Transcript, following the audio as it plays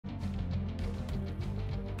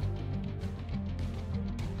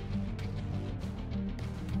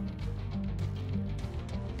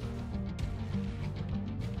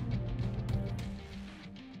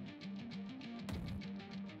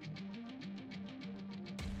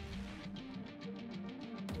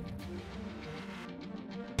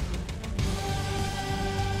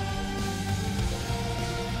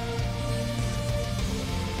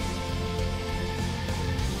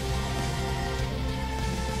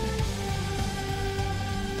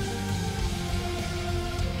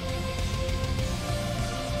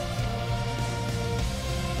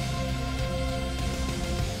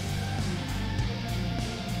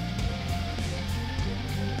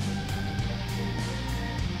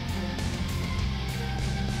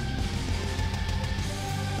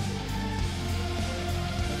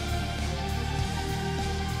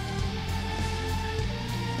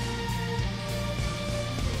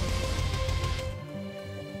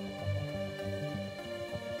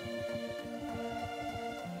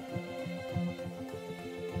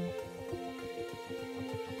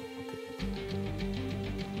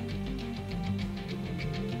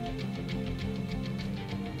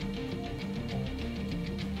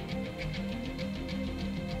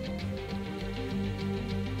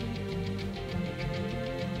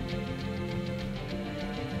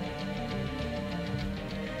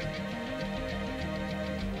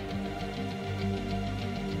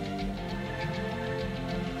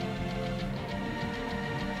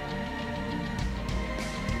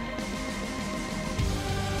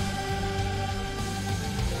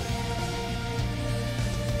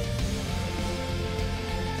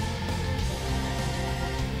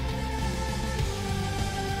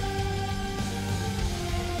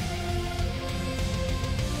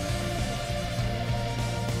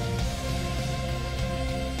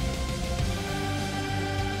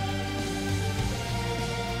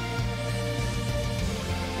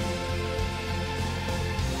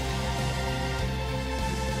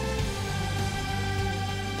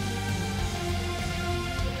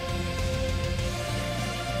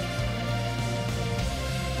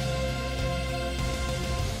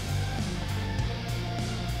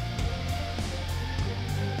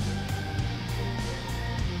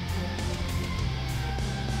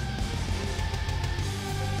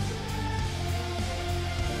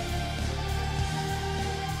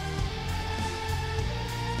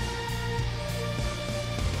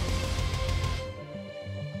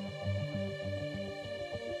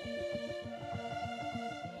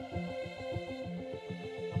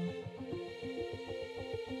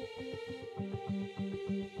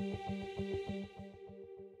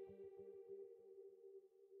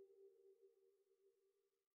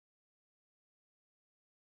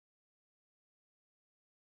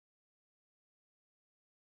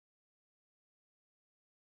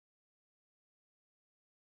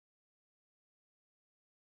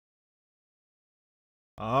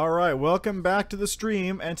Alright, welcome back to the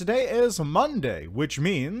stream, and today is Monday, which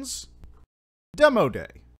means Demo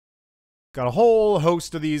Day. Got a whole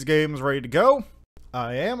host of these games ready to go.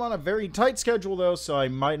 I am on a very tight schedule though, so I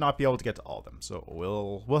might not be able to get to all of them, so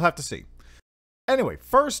we'll have to see. Anyway,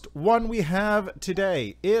 first one we have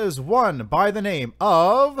today is one by the name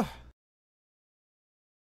of...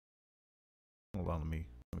 Hold on, let me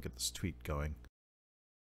get this tweet going.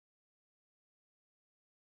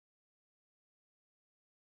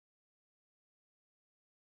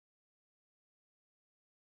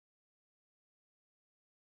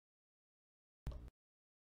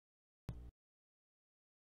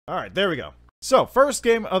 Alright, there we go. So, first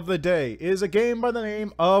game of the day is a game by the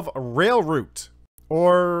name of Railroute.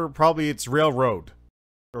 Or probably it's Railroad.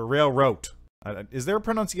 Or Railroad. Is there a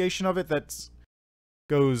pronunciation of it that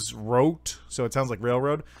goes rote, so it sounds like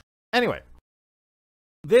railroad? Anyway.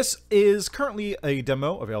 This is currently a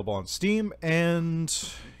demo available on Steam,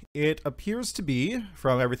 and it appears to be,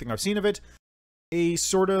 from everything I've seen of it, a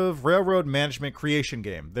sort of railroad management creation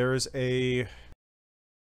game. There's a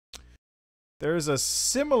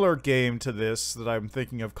similar game to this that I'm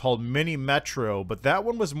thinking of called Mini Metro, but that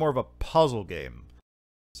one was more of a puzzle game.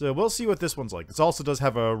 So we'll see what this one's like. This also does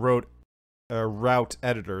have a route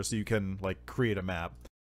editor, so you can, like, create a map.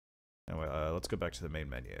 Anyway, let's go back to the main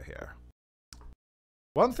menu here.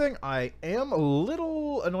 One thing I am a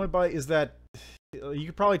little annoyed by is that, you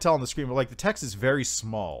can probably tell on the screen, but, like, the text is very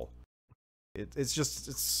small. It's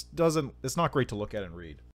not great to look at and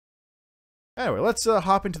read. Anyway, let's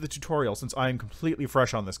hop into the tutorial since I am completely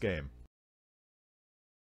fresh on this game.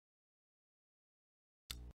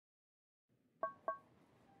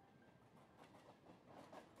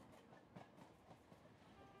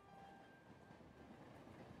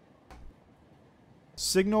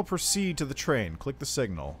 Signal proceed to the train. Click the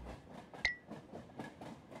signal.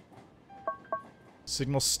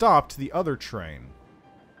 Signal stop to the other train.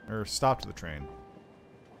 Or stop to the train.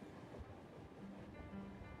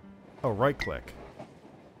 Oh, right-click.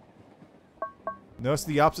 Notice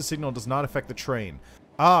the opposite signal does not affect the train.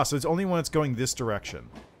 Ah, so it's only when it's going this direction.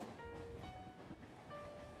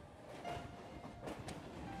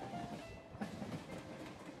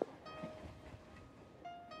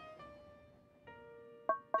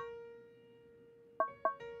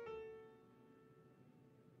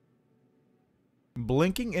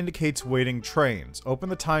 Blinking indicates waiting trains. Open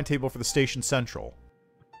the timetable for the station central.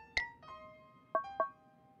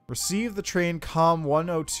 Receive the train COM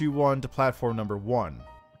 1021 to platform number 1.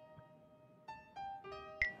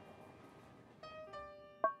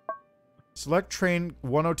 Select train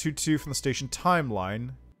 1022 from the station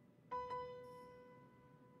timeline.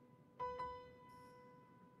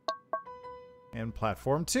 And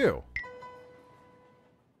platform 2.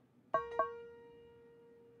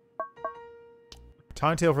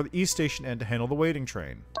 Timetable for the East Station and to handle the waiting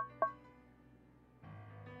train.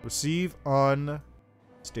 Receive on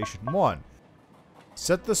Station 1.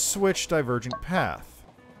 Set the switch divergent path.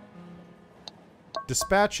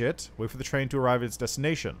 Dispatch it. Wait for the train to arrive at its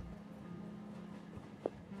destination.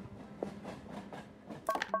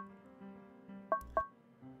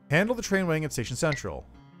 Handle the train waiting at Station Central.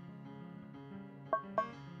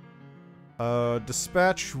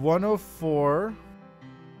 Dispatch 104...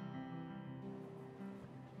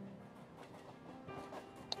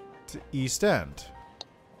 to East End.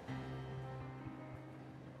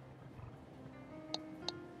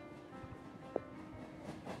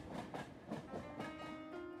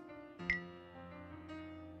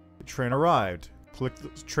 The train arrived. Click the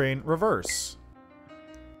train reverse.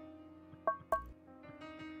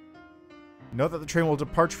 Note that the train will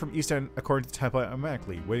depart from East End according to the timeline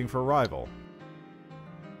automatically, waiting for arrival.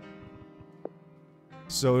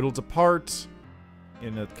 So it'll depart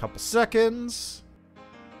in a couple seconds.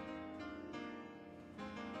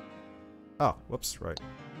 Oh, whoops, right.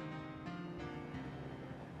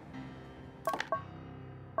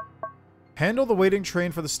 Handle the waiting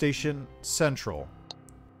train for the station central.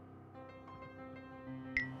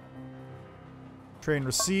 Train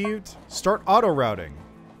received. Start auto-routing.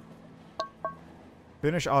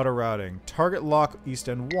 Finish auto-routing. Target lock East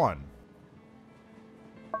End 1.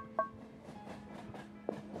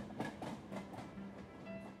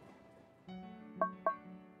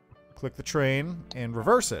 Click the train and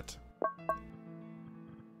reverse it.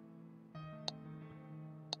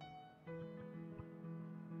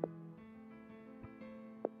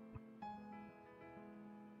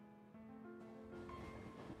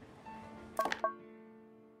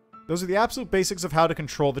 Those are the absolute basics of how to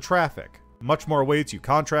control the traffic. Much more awaits you.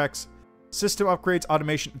 Contracts, system upgrades,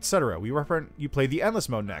 automation, etc. We recommend you play the Endless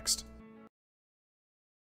mode next.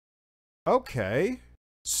 Okay.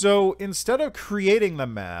 So instead of creating the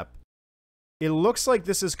map, it looks like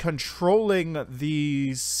this is controlling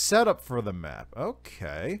the setup for the map.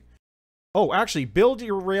 Okay. Oh, actually, build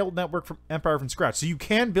your rail network from Empire from scratch. So you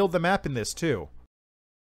can build the map in this too.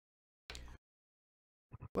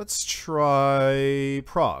 Let's try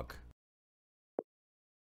Prague.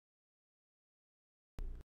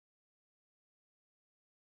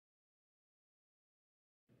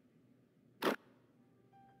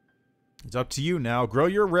 It's up to you now. Grow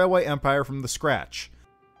your railway empire from the scratch.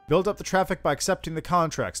 Build up the traffic by accepting the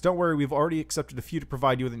contracts. Don't worry, we've already accepted a few to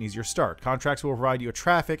provide you with an easier start. Contracts will provide you a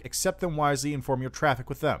traffic. Accept them wisely and form your traffic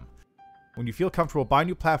with them. When you feel comfortable, buy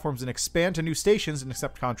new platforms and expand to new stations and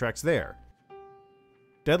accept contracts there.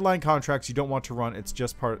 Deadline contracts you don't want to run. It's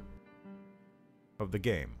just part of the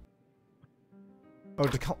game.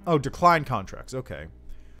 Oh, decline contracts. Okay.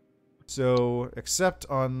 So, accept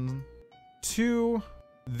on 2...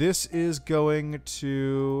 This is going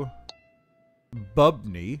to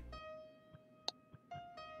Bubny.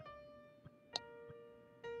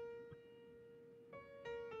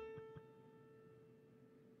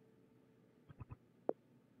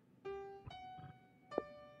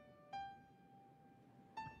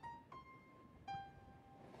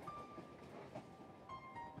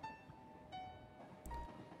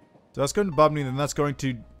 So that's going to Bubny, then that's going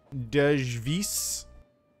to Dejvis.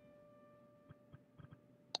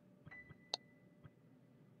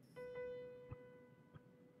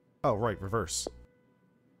 Oh, right, reverse.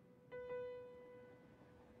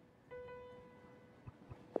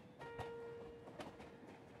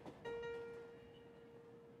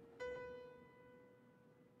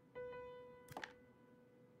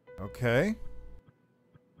 Okay.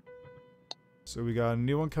 So we got a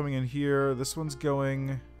new one coming in here. This one's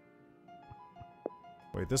going...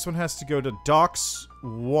 Wait, this one has to go to Docks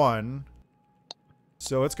 1.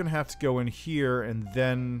 So it's going to have to go in here and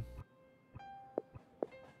then...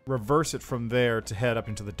 reverse it from there to head up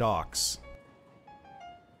into the docks.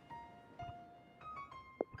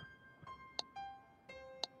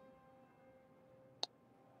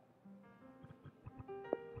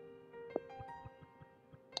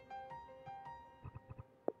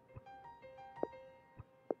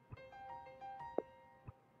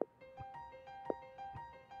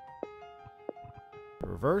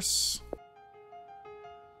 Reverse.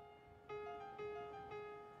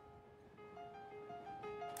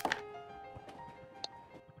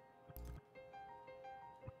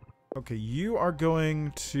 Okay, you are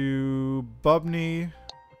going to Bubny.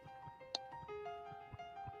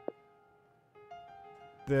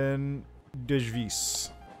 Then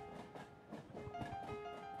Dejvis.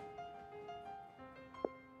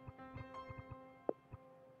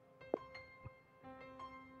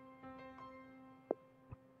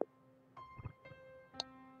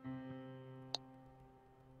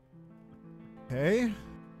 Okay.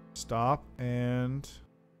 Stop and...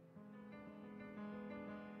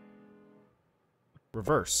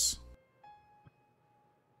 reverse.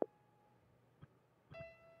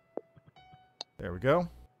 There we go.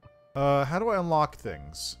 How do I unlock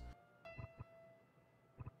things?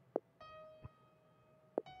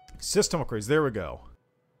 System upgrades. There we go.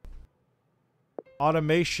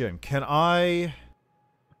 Automation. Can I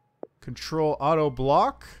control auto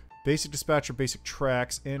block? Basic dispatcher, basic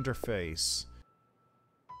tracks, interface.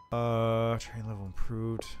 Train level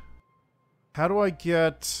improved. How do I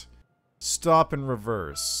get stop and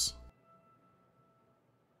reverse?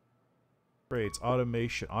 Grades,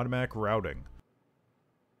 automation, automatic routing.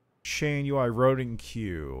 Chain UI routing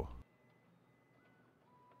queue.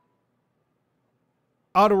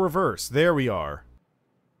 Auto reverse. There we are.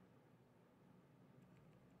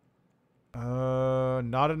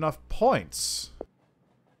 Not enough points.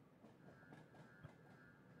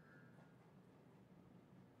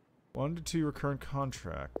 One to 2 recurrent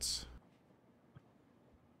contracts.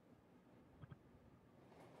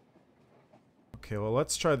 Okay, well,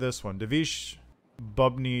 let's try this one. Devish,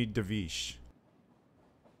 Bubny, Devish.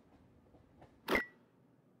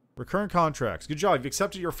 Recurrent contracts. Good job. You've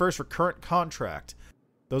accepted your first recurrent contract.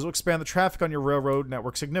 Those will expand the traffic on your railroad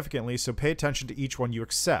network significantly, so pay attention to each one you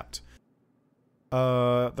accept.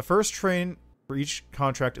 The first train for each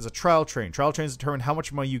contract is a trial train. Trial trains determine how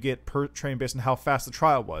much money you get per train based on how fast the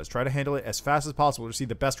trial was. Try to handle it as fast as possible to receive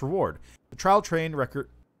the best reward. The trial train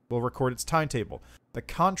will record its timetable. The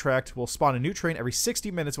contract will spawn a new train every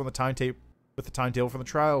 60 minutes with the timetable from the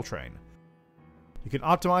trial train. You can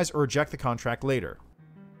optimize or reject the contract later.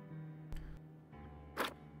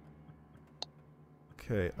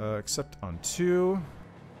 Okay, accept on 2.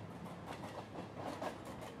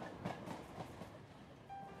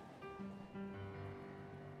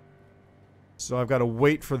 So I've got to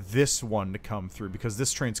wait for this one to come through because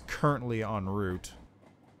this train's currently en route.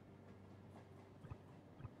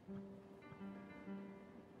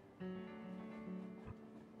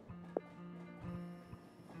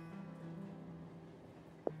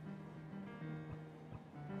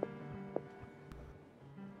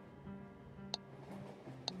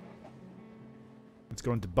 It's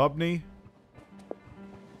going to Bubny.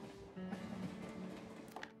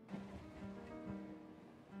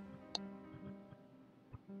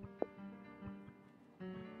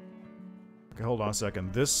 Okay, hold on a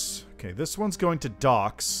second. This one's going to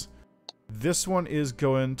Docks. This one is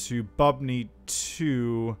going to Bubny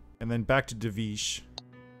 2, and then back to Devish.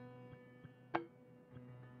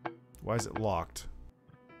 Why is it locked?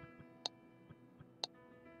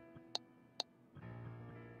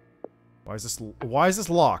 Why is this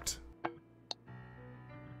locked?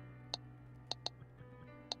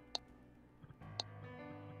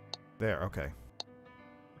 There, okay.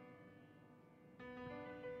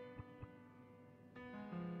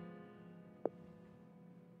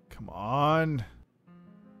 Come on.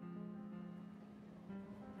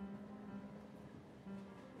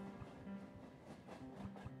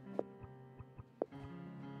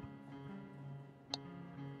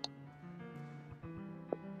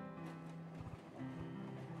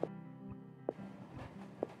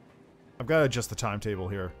 I've got to adjust the timetable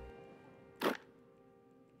here.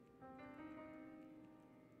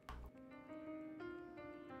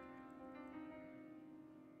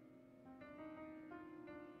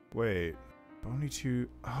 Wait. Only two...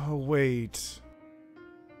 Oh, wait.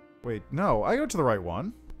 Wait, no. I go to the right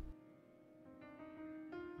one.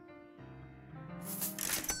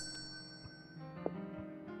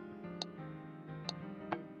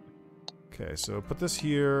 Okay, so put this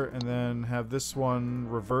here, and then have this one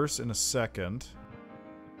reverse in a second.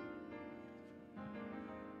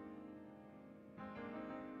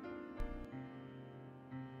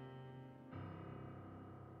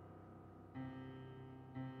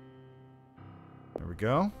 There we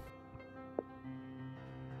go.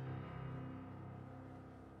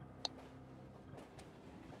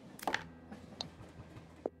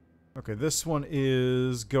 Okay, this one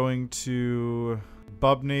is going to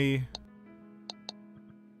Bubny.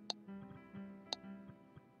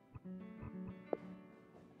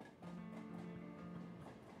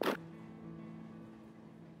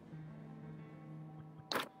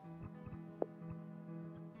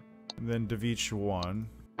 And then Devish 1.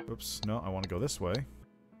 Oops, no, I want to go this way.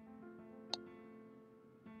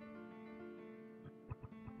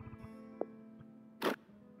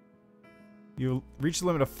 You reach the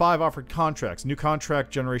limit of 5 offered contracts. New contract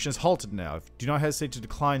generation is halted now. Do not hesitate to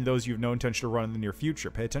decline those you have no intention to run in the near future.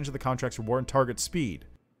 Pay attention to the contract's reward and target speed.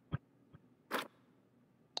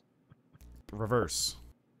 Reverse.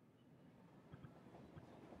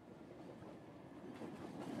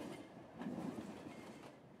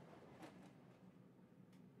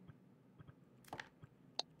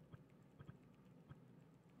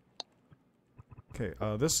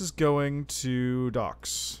 Okay, this is going to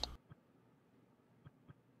Docks.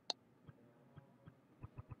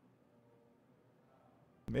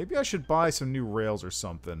 Maybe I should buy some new rails or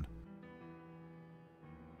something.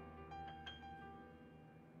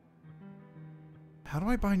 How do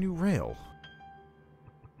I buy new rail?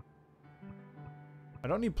 I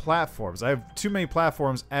don't need platforms. I have too many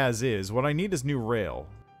platforms as is. What I need is new rail.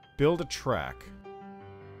 Build a track.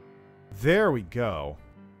 There we go.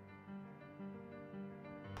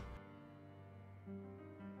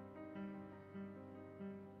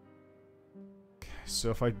 So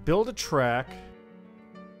if I build a track,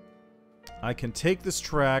 I can take this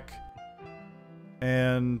track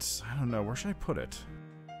and, I don't know, where should I put it?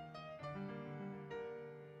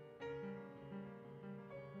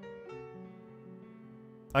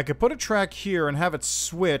 I could put a track here and have it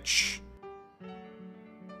switch.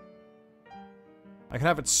 I can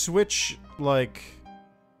have it switch, like...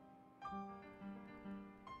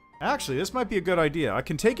 Actually, this might be a good idea. I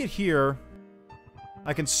can take it here...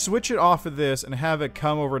 I can switch it off of this and have it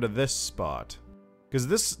come over to this spot. Because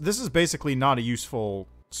this is basically not a useful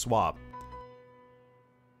swap.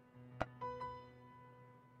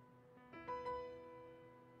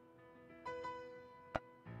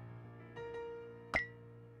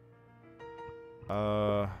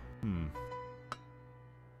 How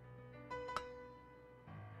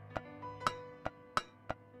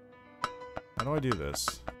do I do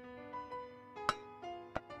this?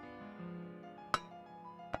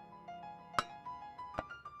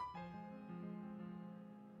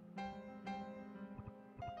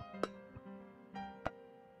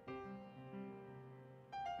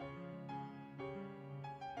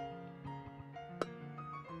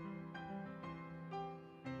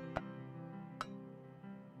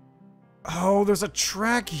 Oh, there's a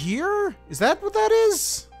track here? Is that what that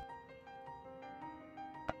is?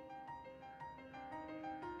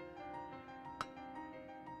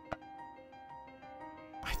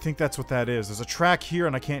 I think that's what that is. There's a track here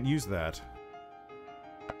and I can't use that.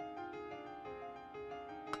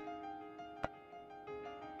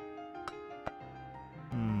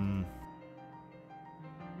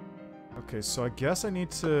 Okay, so I guess I need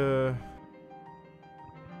to...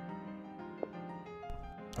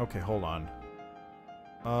 Okay, hold on.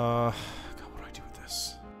 God, what do I do with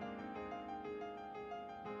this?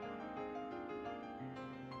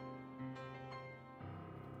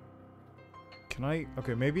 Can I...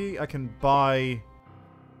 Okay, maybe I can buy...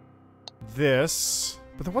 this.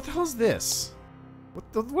 But then what the hell is this?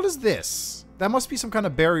 What is this? That must be some kind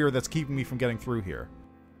of barrier that's keeping me from getting through here.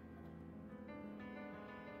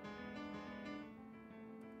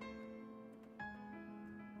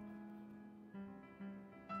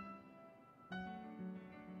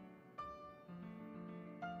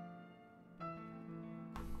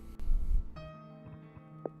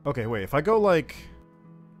 Okay, wait, if I go, like...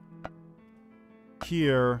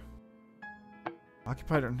 here...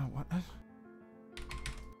 Occupied or... No, what?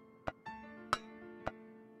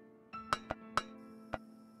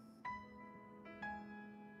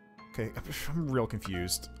 Okay, I'm real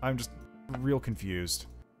confused. I'm just real confused.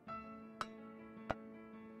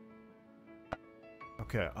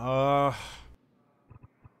 Okay,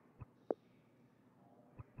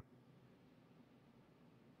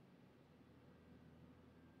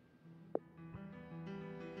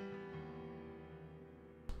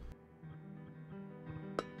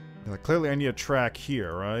 clearly I need a track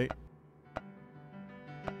here, right?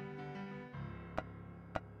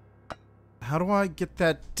 How do I get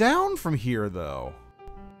that down from here, though?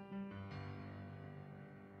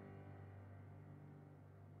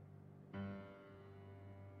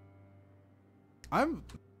 I'm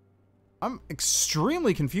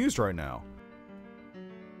extremely confused right now.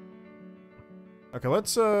 Okay,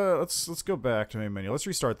 let's go back to main menu. Let's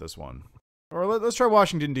restart this one. Or let's try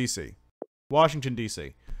Washington, D.C. Washington,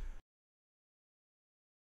 D.C.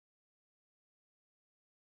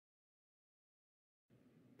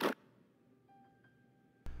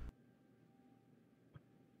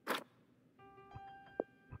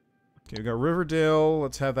 Okay, we got Riverdale.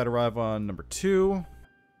 Let's have that arrive on number 2.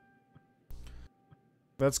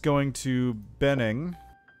 That's going to Benning.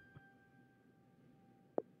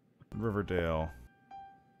 Riverdale.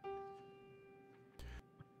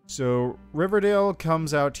 So, Riverdale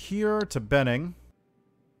comes out here to Benning.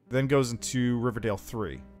 Then goes into Riverdale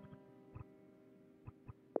 3.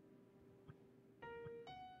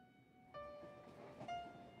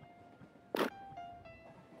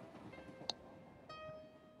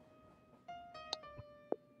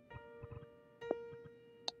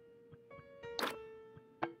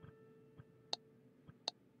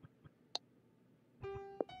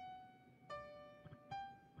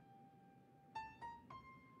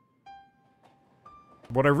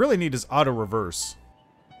 What I really need is auto-reverse.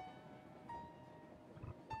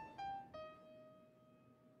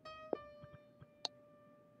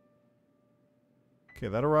 Okay,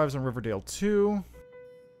 that arrives on Riverdale 2.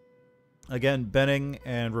 Again, Benning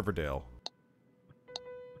and Riverdale.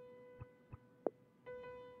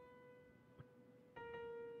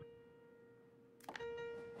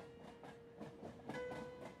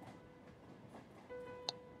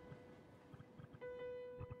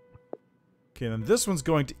 Okay, then this one's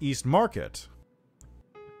going to East Market.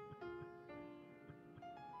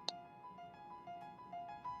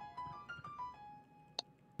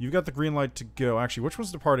 You've got the green light to go. Actually, which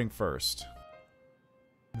one's departing first?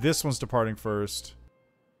 This one's departing first.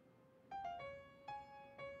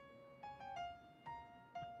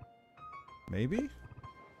 Maybe?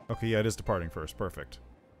 Okay, yeah, it is departing first. Perfect.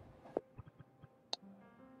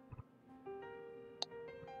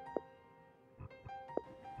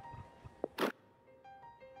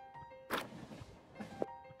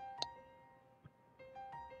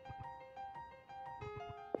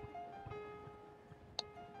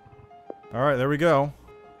 Alright, there we go.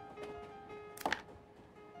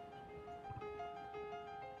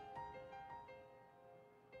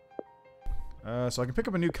 So I can pick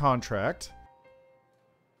up a new contract.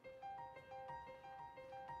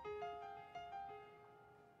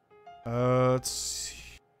 Let's see.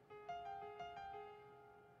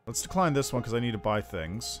 Let's decline this one because I need to buy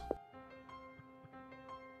things.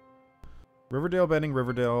 Riverdale, Benning,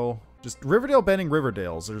 Riverdale. Just Riverdale, Benning,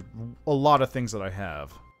 Riverdales. There's a lot of things that I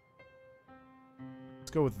have.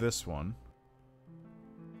 Let's go with this one.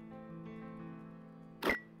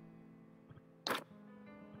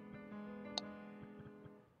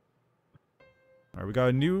 Alright, we got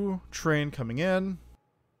a new train coming in.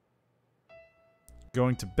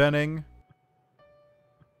 Going to Benning.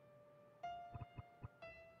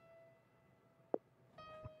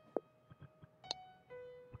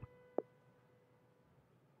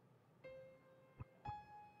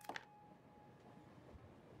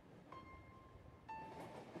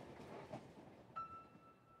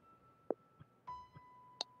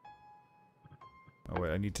 Oh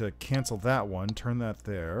wait, I need to cancel that one, turn that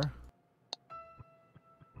there.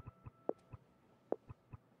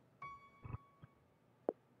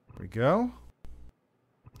 There we go.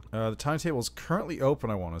 The timetable is currently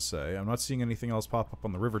open, I want to say. I'm not seeing anything else pop up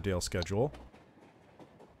on the Riverdale schedule.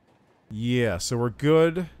 Yeah, so we're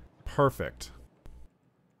good. Perfect.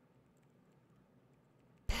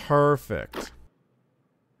 Perfect.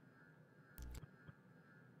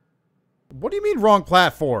 What do you mean wrong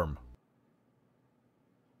platform?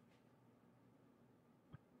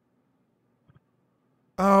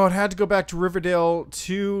 Oh, it had to go back to Riverdale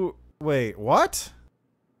to... Wait, what?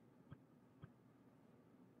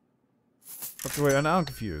 Okay, wait, now I'm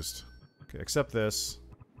confused. Okay, accept this.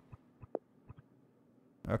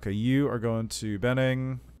 Okay, you are going to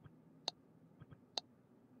Benning.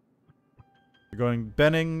 You're going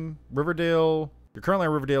Benning, Riverdale. You're currently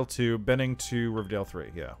on Riverdale 2, Benning to Riverdale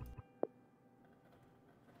 3, yeah.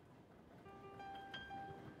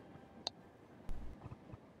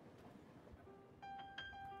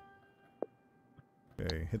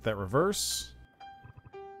 Okay, hit that reverse.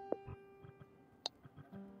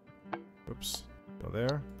 Oops. Go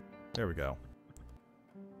there. There we go.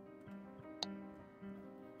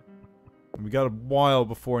 And we got a while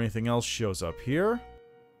before anything else shows up here.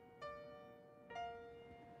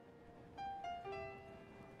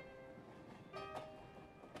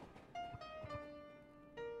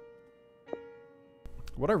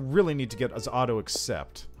 What I really need to get is auto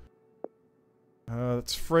accept.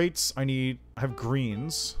 That's freights. I have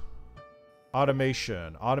greens.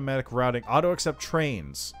 Automation. Automatic routing. Auto accept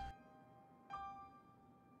trains.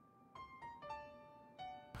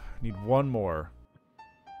 Need one more.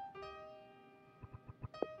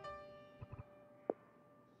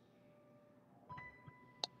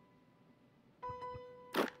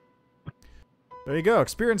 There you go.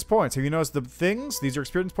 Experience points. Have you noticed the things? These are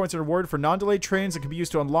experience points that are awarded for non-delayed trains and can be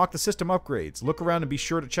used to unlock the system upgrades. Look around and be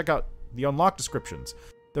sure to check out the unlock descriptions.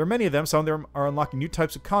 There are many of them. Some of them are unlocking new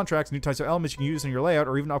types of contracts, new types of elements you can use in your layout,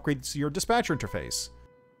 or even upgrades to your dispatcher interface.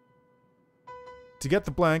 To get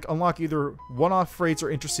the blank, unlock either one-off freights or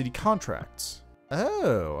intercity contracts.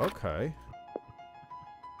 Oh, okay.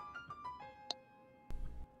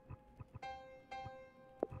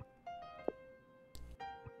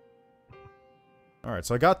 Alright,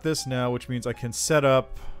 so I got this now, which means I can set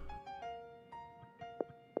up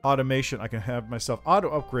automation. I can have myself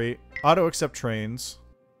auto-upgrade, auto-accept trains.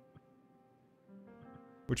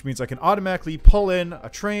 Which means I can automatically pull in a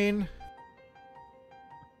train.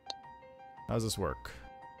 How does this work?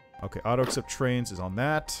 Okay, auto-accept trains is on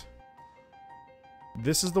that.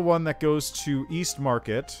 This is the one that goes to East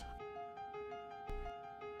Market.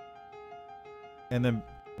 And then,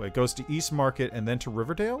 wait, it goes to East Market and then to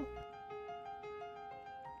Riverdale?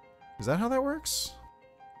 Is that how that works?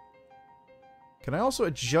 Can I also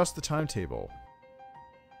adjust the timetable?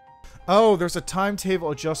 Oh, there's a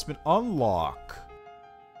timetable adjustment unlock.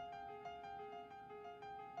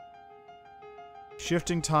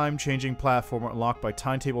 Shifting time, changing platform unlocked by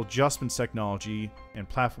timetable adjustments technology and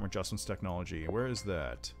platform adjustments technology. Where is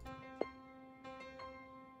that?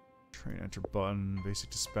 Train enter button,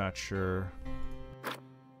 basic dispatcher,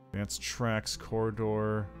 advanced tracks,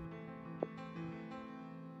 corridor.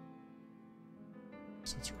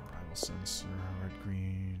 Sensor arrival sensor, red,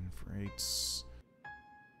 green, freights,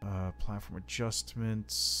 platform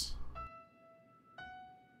adjustments.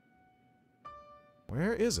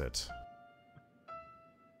 Where is it?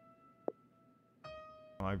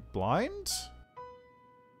 Am I blind?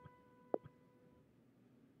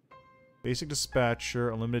 Basic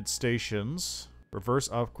dispatcher, unlimited stations, reverse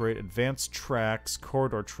upgrade, advanced tracks,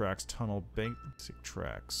 corridor tracks, tunnel, basic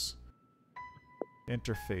tracks.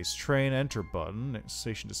 Interface, train enter button,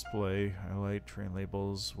 station display, highlight, train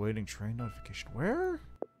labels, waiting train notification. Where?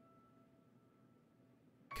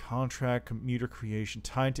 Contract, commuter creation,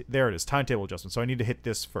 there it is, timetable adjustment. So I need to hit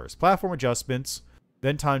this first. Platform adjustments,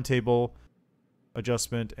 then timetable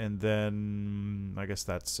adjustment, and then I guess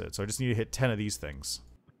that's it. So I just need to hit 10 of these things.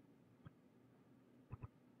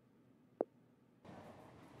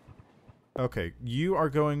 Okay, you are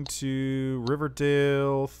going to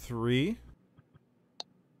Riverdale 3.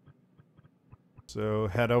 So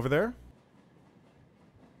head over there.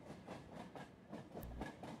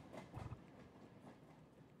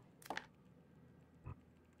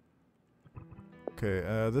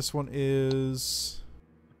 Okay, this one is...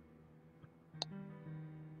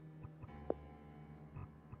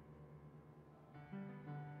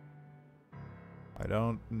 I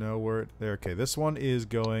don't know where it... There, okay, this one is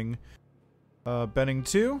going... Benning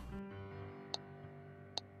 2.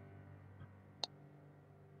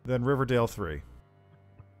 Then Riverdale 3.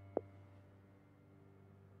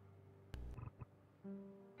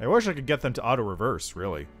 I wish I could get them to auto-reverse,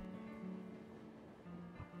 really.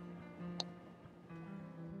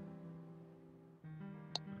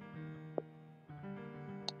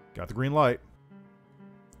 Got the green light.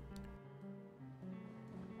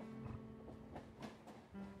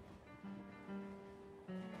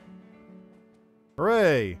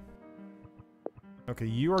 Hooray! Okay,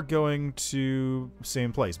 you are going to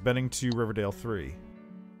same place. Benning to Riverdale 3.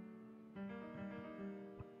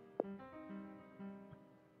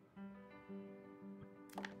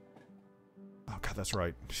 Oh god, that's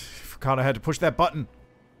right. Forgot I had to push that button.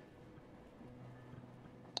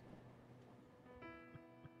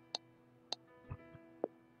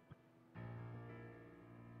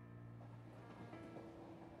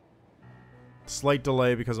 Slight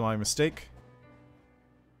delay because of my mistake.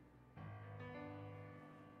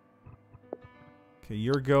 Okay,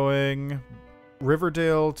 you're going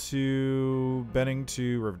Riverdale to Benning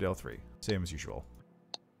to Riverdale 3. Same as usual.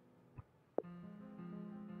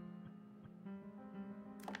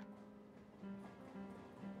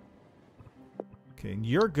 Okay, and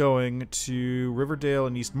you're going to Riverdale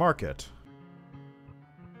and East Market.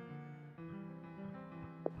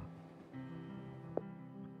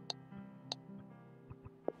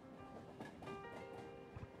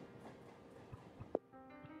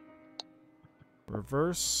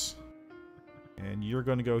 Reverse. And you're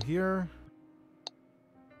going to go here.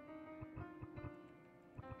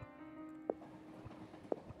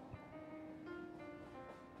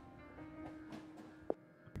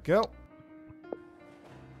 Go.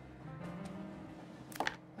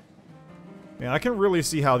 Man, I can really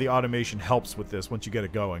see how the automation helps with this once you get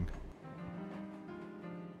it going.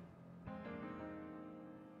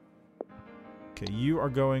 Okay, you are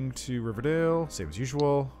going to Riverdale, same as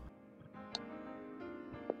usual.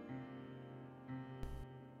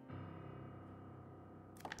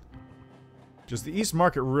 Just the East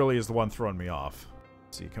Market really is the one throwing me off.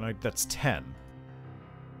 Let's see, can I... That's 10.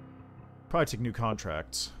 Probably take new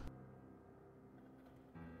contracts.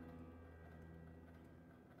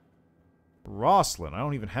 Rosslyn. I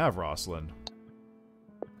don't even have Rosslyn.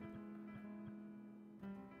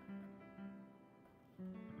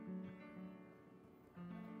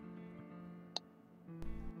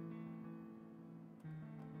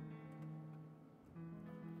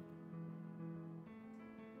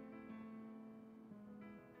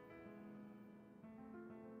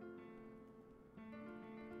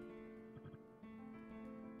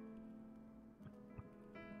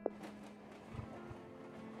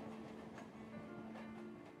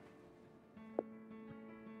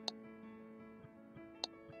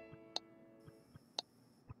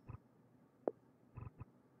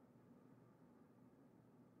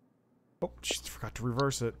 Oh, jeez, forgot to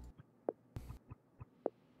reverse it.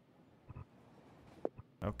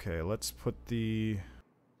 Okay, let's put the...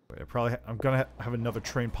 Wait, I'm gonna have another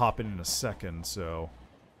train pop in a second, so...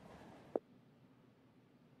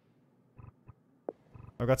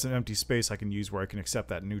 I've got some empty space I can use where I can accept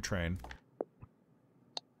that new train.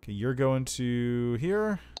 Okay, you're going to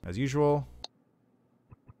here, as usual.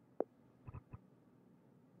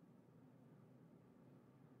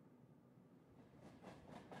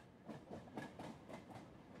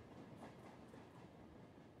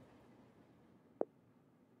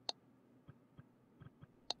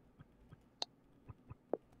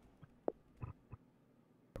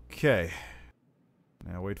 Okay.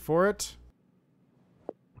 Now wait for it.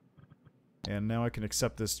 And now I can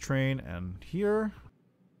accept this train and here.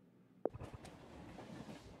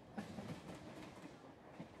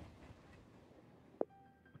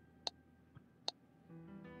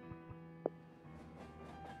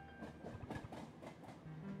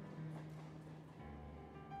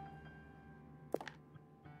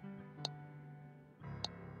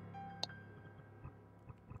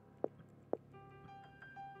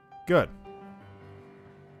 Good.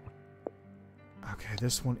 Okay,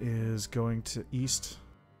 this one is going to East.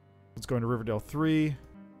 It's going to Riverdale 3.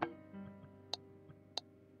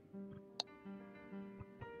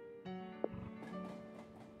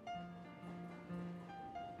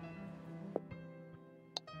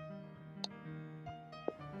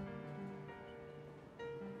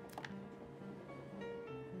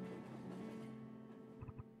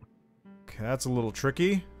 Okay, that's a little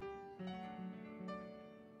tricky.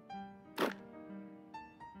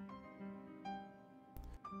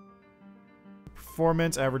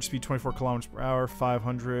 performance, average speed 24 kilometers per hour,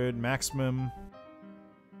 500, maximum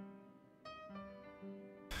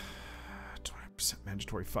 20%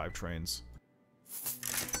 mandatory 5 trains.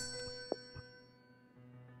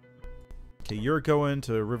 Okay, you're going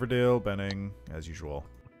to Riverdale, Benning, as usual.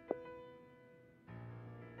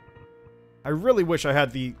 I really wish I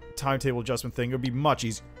had the timetable adjustment thing. It would be much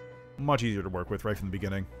easier to work with right from the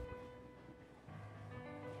beginning.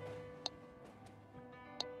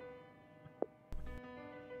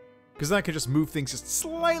 Because then I could just move things just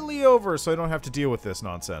slightly over so I don't have to deal with this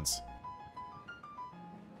nonsense.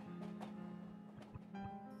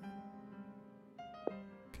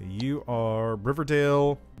 Okay, you are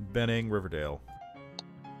Riverdale, Benning, Riverdale.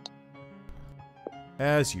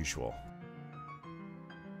 As usual.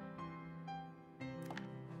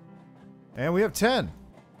 And we have 10.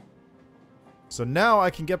 So now I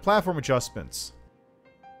can get platform adjustments.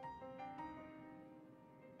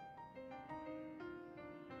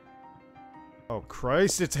 Oh,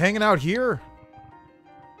 Christ, it's hanging out here?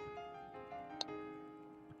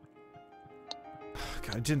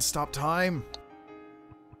 God, I didn't stop time.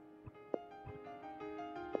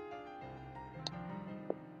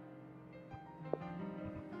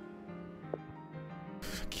 I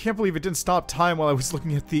can't believe it didn't stop time while I was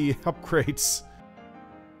looking at the upgrades.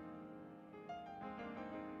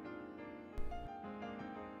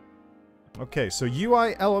 Okay, so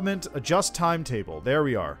UI element adjust timetable. There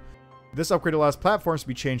we are. This upgrade allows platforms to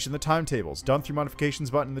be changed in the timetables, done through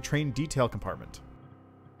modifications button in the train detail compartment.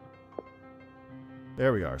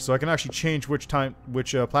 There we are. So I can actually change which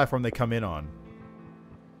platform they come in on.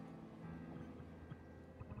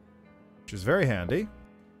 Which is very handy.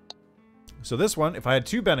 So this one, if I had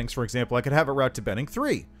 2 Bennings, for example, I could have it route to Benning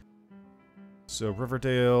 3. So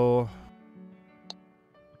Riverdale...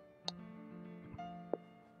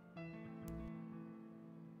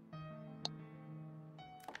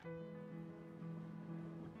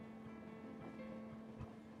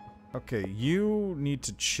 Okay, you need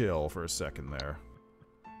to chill for a second there.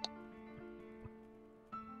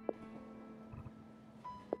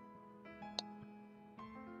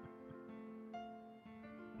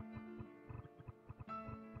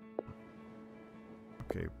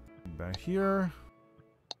 Okay, back here.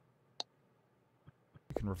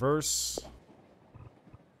 We can reverse.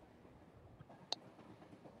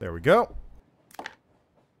 There we go.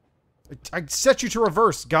 I set you to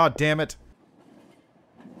reverse, god damn it.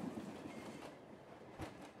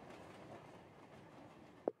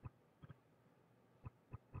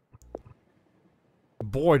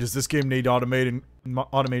 Boy, does this game need automation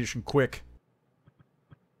quick.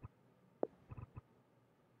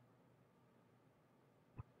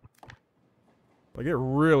 Like, it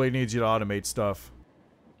really needs you to automate stuff.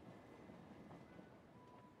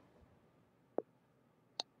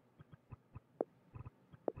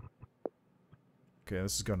 Okay,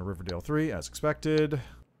 this is going to Riverdale 3, as expected.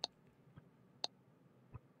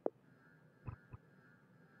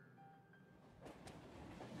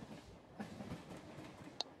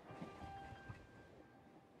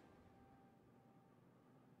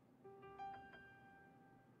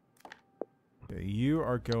 Okay, you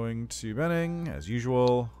are going to Benning, as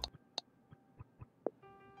usual.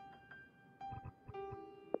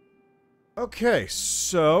 Okay,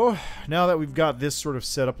 so now that we've got this sort of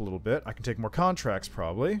set up a little bit, I can take more contracts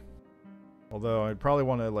probably. Although I'd probably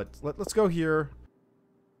want to let's go here.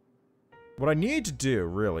 What I need to do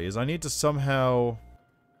really is I need to somehow,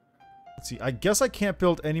 let's see, I guess I can't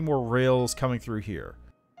build any more rails coming through here.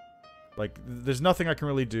 Like, there's nothing I can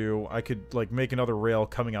really do. I could like make another rail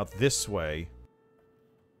coming out this way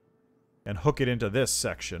and hook it into this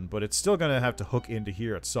section, but it's still gonna have to hook into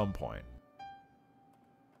here at some point.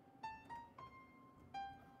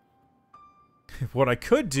 What I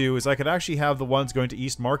could do is I could actually have the ones going to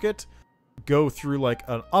East Market go through like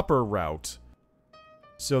an upper route.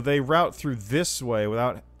 So they route through this way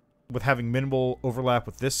with having minimal overlap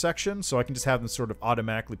with this section, so I can just have them sort of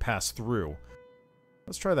automatically pass through.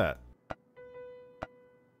 Let's try that.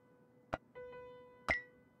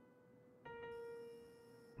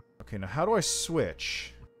 Okay, now how do I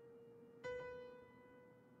switch?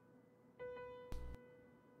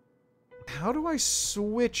 How do I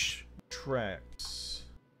switch tracks?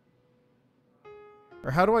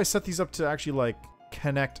 Or how do I set these up to actually, like,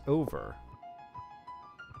 connect over?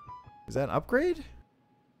 Is that an upgrade?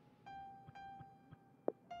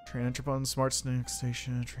 Train entry button, smart snack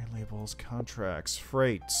station, train labels, contracts,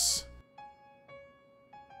 freights.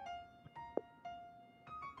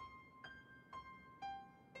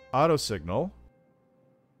 Auto signal.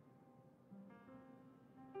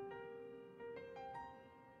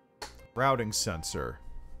 Routing sensor.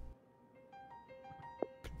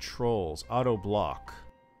 controls. Auto block.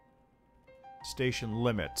 Station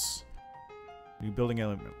limits. New building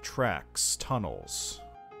element. Tracks. Tunnels.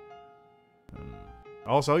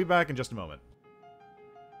 Also, I'll be back in just a moment.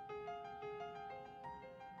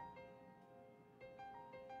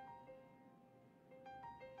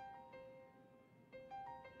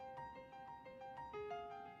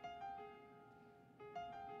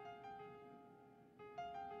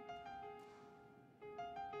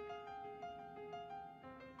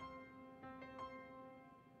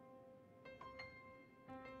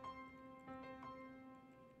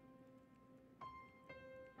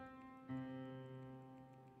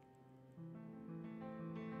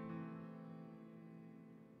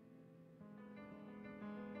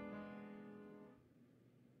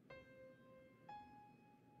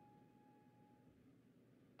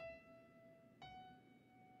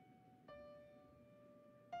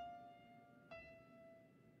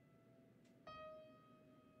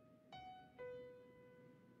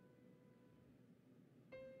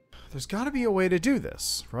 There's got to be a way to do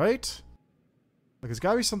this, right? Like, there's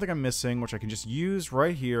got to be something I'm missing, which I can just use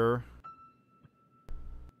right here.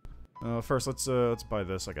 First, let's buy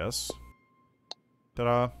this, I guess.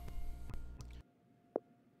 Ta-da!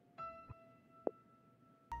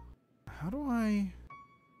 How do I...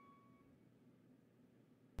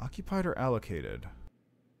 Occupied or allocated?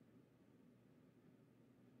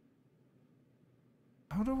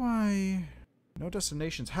 How do I... No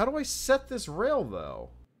destinations. How do I set this rail,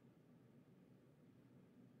 though?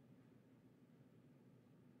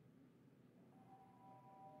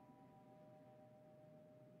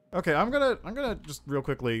 Okay, I'm gonna just real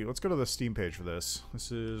quickly, let's go to the Steam page for this.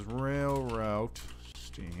 This is rail route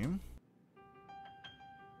Steam.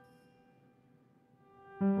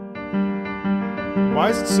 Why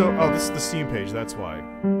is it so... Oh, this is the Steam page, that's why.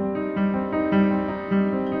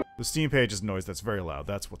 The Steam page is noise that's very loud,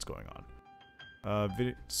 that's what's going on.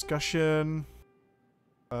 Video discussion...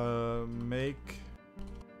 make...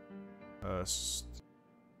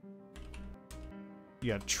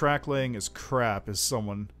 yeah, track laying is crap, is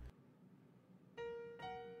someone...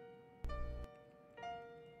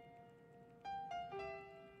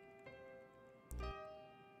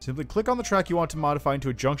 Simply click on the track you want to modify into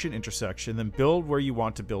a junction intersection, then build where you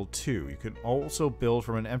want to build to. You can also build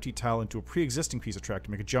from an empty tile into a pre-existing piece of track to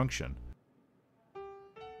make a junction.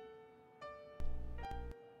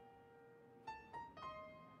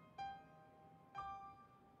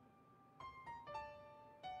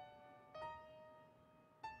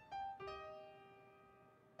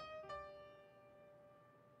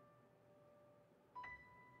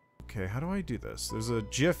 Okay, how do I do this? There's a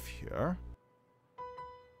GIF here.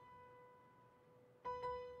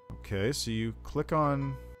 Okay, so you click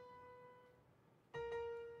on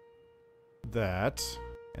that,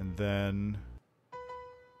 and then...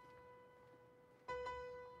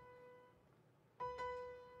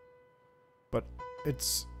 But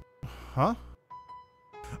it's... Huh?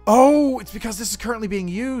 Oh! It's because this is currently being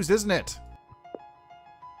used, isn't it?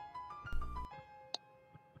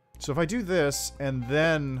 So if I do this, and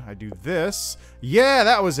then I do this... Yeah,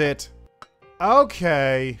 that was it!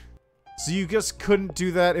 Okay. So you just couldn't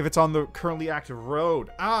do that if it's on the currently active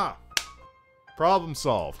road. Ah! Problem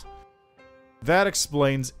solved. That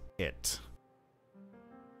explains it.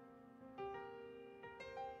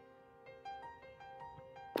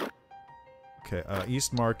 Okay,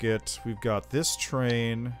 East Market. We've got this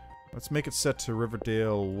train. Let's make it set to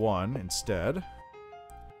Riverdale 1 instead.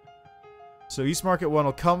 So East Market 1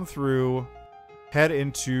 will come through, head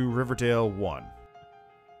into Riverdale 1.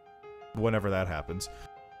 Whenever that happens.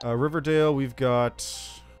 Riverdale, we've got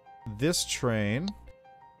this train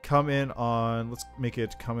come in on... Let's make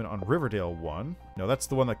it come in on Riverdale 1. No, that's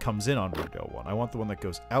the one that comes in on Riverdale 1. I want the one that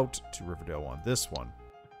goes out to Riverdale 1. This one.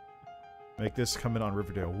 Make this come in on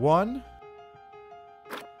Riverdale 1.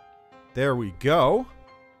 There we go.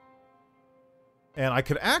 And I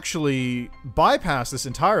could actually bypass this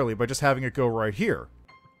entirely by just having it go right here.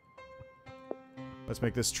 Let's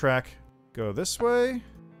make this track go this way.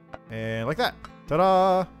 And like that.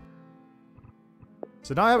 Ta-da!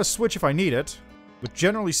 So now I have a switch if I need it. But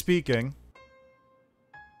generally speaking,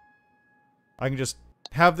 I can just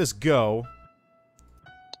have this go.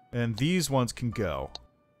 And these ones can go.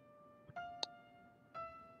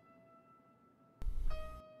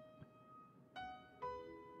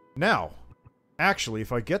 Now, actually,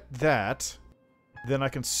 if I get that, then I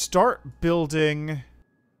can start building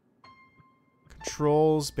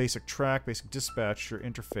controls, basic track, basic dispatcher,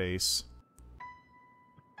 interface,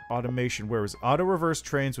 automation. Whereas auto-reverse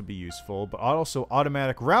trains would be useful, but also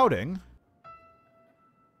automatic routing.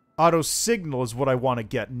 Auto-signal is what I want to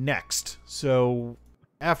get next. So,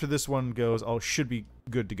 after this one goes, I should be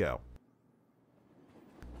good to go.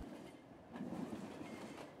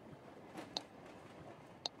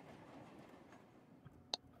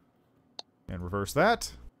 And reverse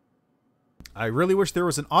that. I really wish there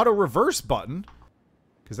was an auto reverse button,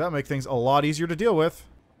 because that would make things a lot easier to deal with.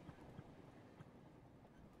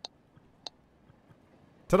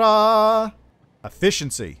 Ta-da!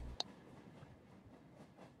 Efficiency.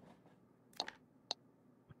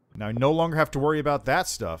 Now I no longer have to worry about that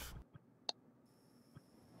stuff.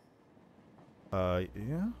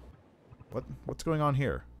 Yeah? What's going on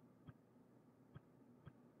here?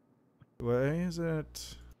 Why is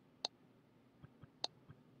it...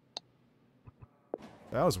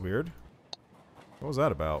 That was weird. What was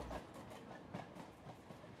that about?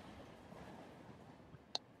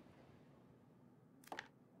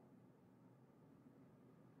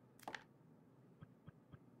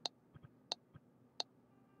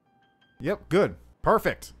 Yep, good.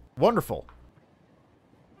 Perfect. Wonderful.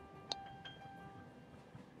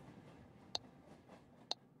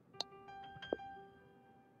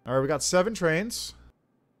 Alright, we got 7 trains.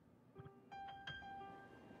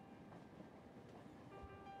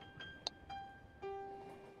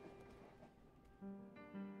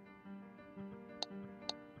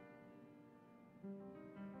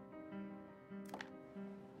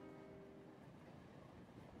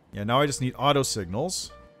 Yeah, now I just need auto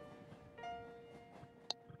signals.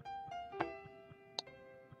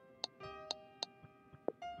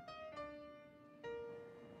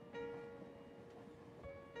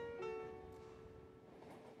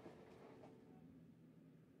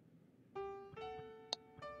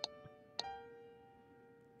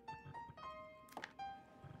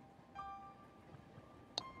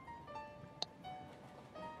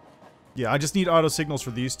 Yeah, I just need auto signals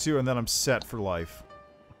for these two, and then I'm set for life.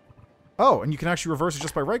 Oh, and you can actually reverse it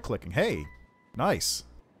just by right-clicking. Hey, nice.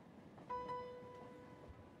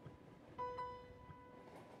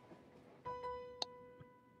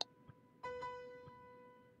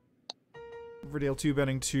 Riverdale 2,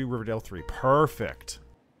 Benning 2, Riverdale 3. Perfect.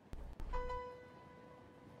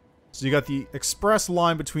 So you got the express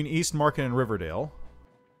line between East Market and Riverdale.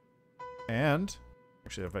 And...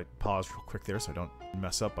 Actually, if I pause real quick there so I don't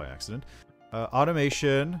mess up by accident.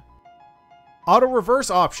 Automation. Auto-reverse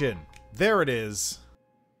option. There it is.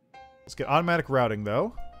 Let's get automatic routing,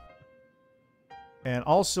 though. And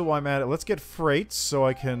also, while I'm at it, let's get freight so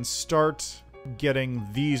I can start getting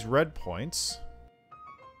these red points.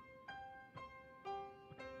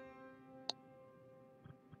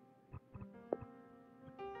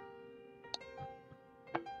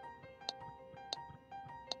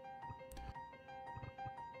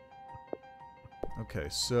 Okay,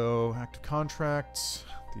 so active contracts.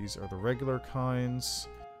 These are the regular kinds.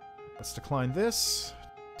 Let's decline this.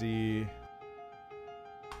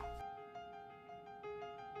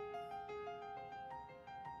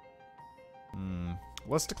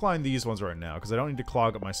 Let's decline these ones right now, because I don't need to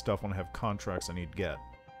clog up my stuff when I have contracts I need to get.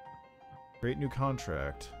 Create new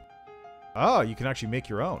contract. Ah, you can actually make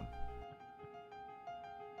your own.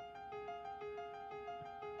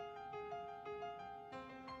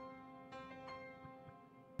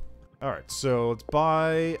 Alright, so let's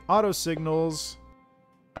buy auto signals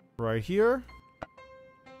right here.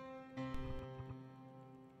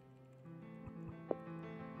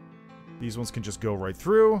 These ones can just go right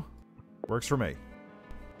through. Works for me.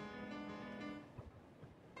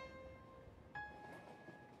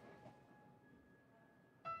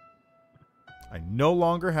 I no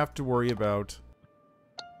longer have to worry about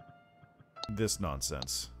this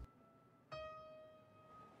nonsense.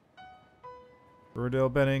 Riverdale,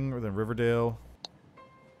 Benning, or then Riverdale.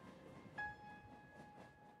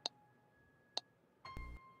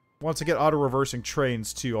 Once I get auto-reversing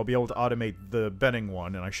trains, too, I'll be able to automate the Benning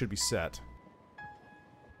one, and I should be set.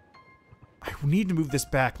 I need to move this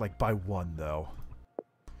back, like, by 1, though.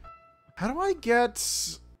 How do I get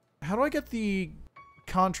the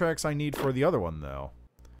contracts I need for the other one, though?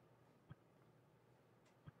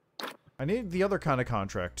 I need the other kind of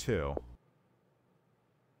contract, too.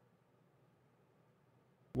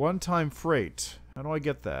 One-time freight. How do I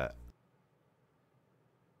get that?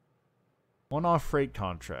 One-off freight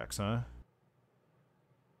contracts, huh?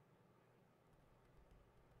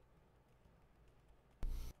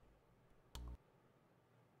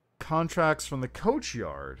 Contracts from the coach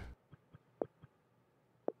yard.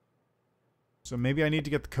 So maybe I need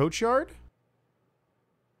to get the coach yard?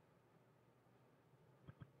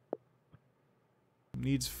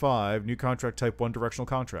 Needs 5. New contract type 1 directional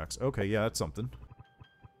contracts. Okay, yeah, that's something.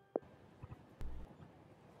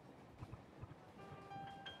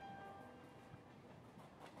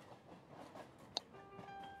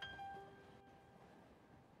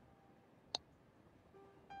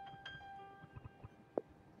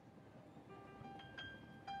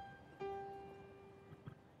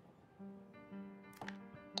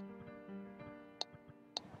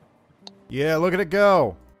 Yeah, look at it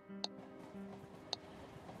go.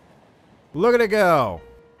 Look at it go.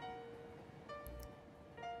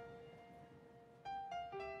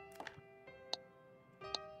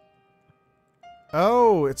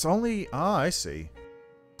 Oh, it's only... Ah, I see.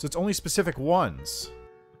 So it's only specific ones.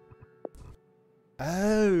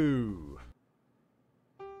 Oh.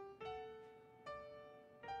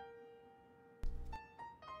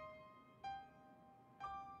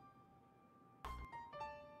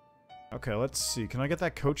 Okay, let's see. Can I get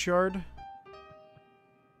that coach yard?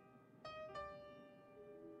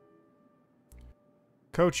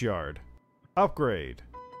 Coach yard. Upgrade.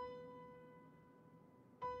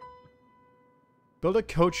 Build a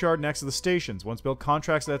coach yard next to the stations. Once built,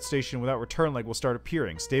 contracts at that station without return leg will start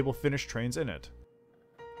appearing. Stable finished trains in it.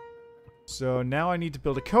 So now I need to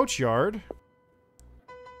build a coach yard.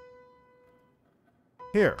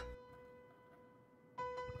 Here.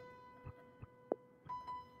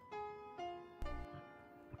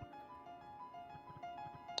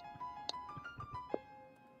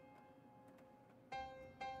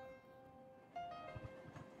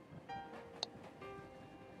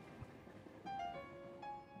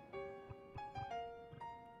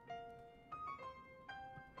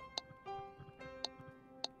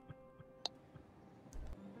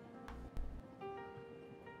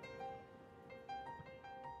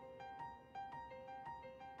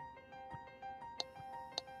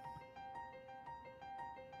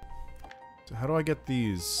 So how do I get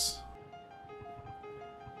these?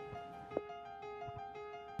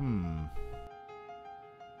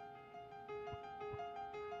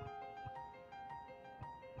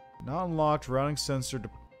 Not unlocked, routing sensor,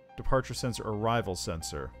 departure sensor, arrival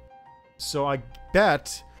sensor. So I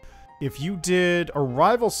bet if you did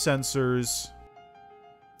arrival sensors,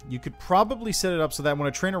 you could probably set it up so that when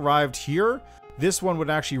a train arrived here, this one would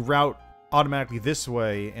actually route automatically this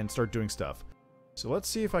way and start doing stuff. So let's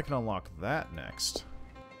see if I can unlock that next.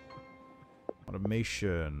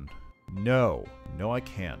 Automation. No. No, I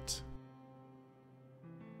can't.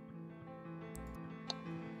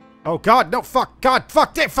 Oh, God, no, fuck, God,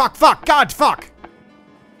 fuck, fuck, God, fuck!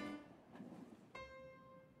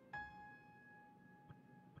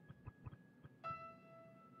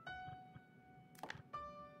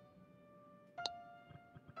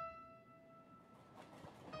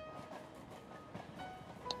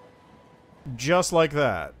 Just like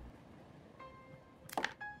that.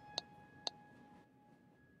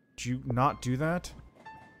 Did you not do that?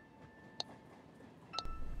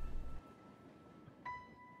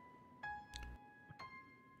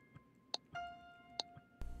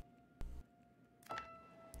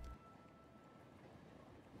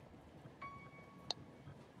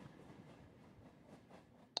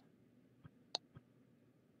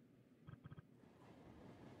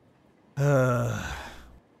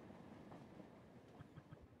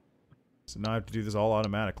 So now I have to do this all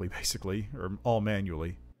automatically, basically. Or all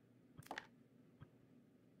manually.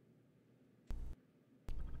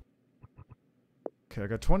 Okay, I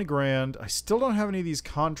got 20 grand. I still don't have any of these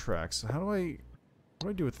contracts. So how do I... What do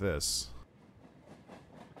I do with this?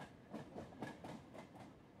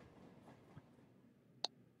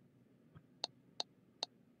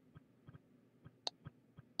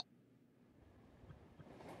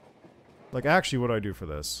 Like, actually, what do I do for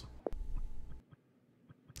this?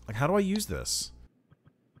 Like, how do I use this?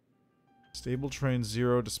 Stable train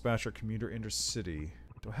 0, dispatcher, commuter, intercity.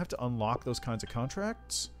 Do I have to unlock those kinds of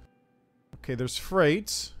contracts? Okay, there's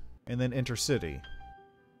freight, and then intercity.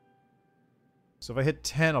 So if I hit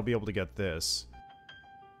 10, I'll be able to get this.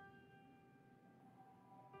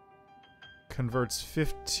 Converts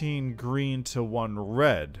 15 green to 1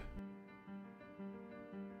 red.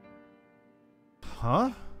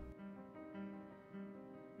 Huh?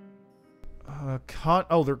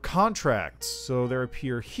 Oh, they're contracts. So they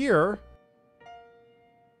appear here.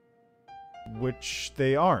 Which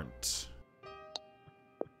they aren't.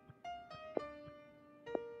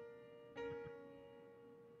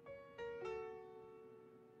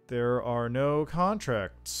 There are no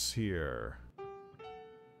contracts here.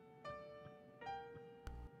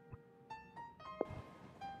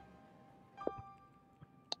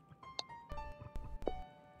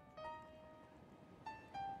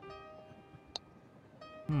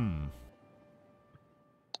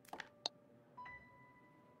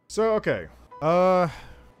 So, okay. Oh,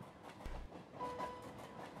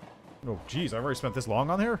 geez, I've already spent this long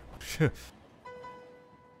on here?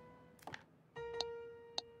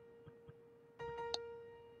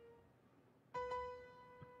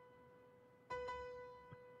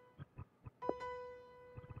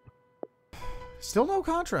 Still no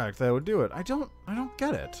contract that would do it. I don't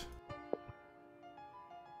get it.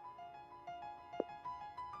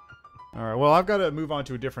 Alright, well, I've got to move on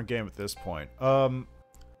to a different game at this point. Let's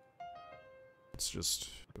just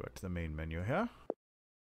go back to the main menu here.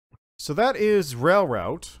 So that is Rail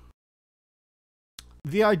Route.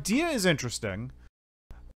 The idea is interesting,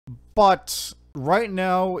 but right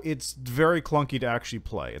now it's very clunky to actually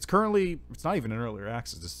play. It's not even in early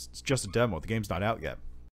access, it's just a demo. The game's not out yet.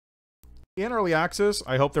 In early access,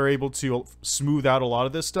 I hope they're able to smooth out a lot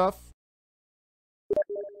of this stuff.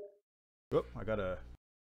 Oh, I got a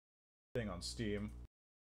thing on Steam.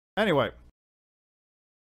 Anyway.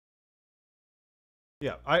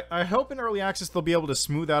 Yeah, I hope in early access they'll be able to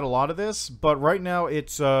smooth out a lot of this, but right now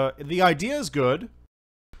it's, the idea is good.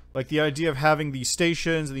 Like, the idea of having these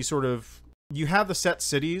stations, these sort of... You have the set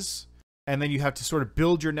cities, and then you have to sort of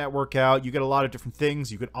build your network out. You get a lot of different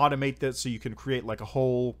things. You can automate this, so you can create, like, a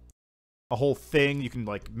whole thing. You can,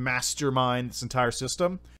 like, mastermind this entire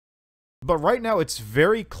system. But right now, it's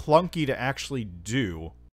very clunky to actually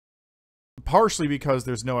do. Partially because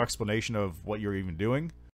there's no explanation of what you're even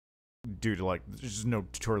doing. Due to, like, there's just no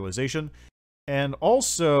tutorialization. And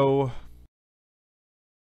also...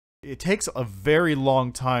 It takes a very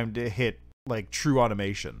long time to hit, like, true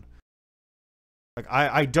automation. Like,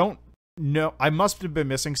 I don't know. I must have been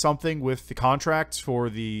missing something with the contracts for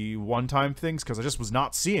the one-time things, because I just was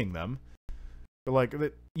not seeing them. But, like,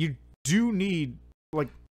 you do need, like,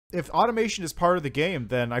 if automation is part of the game,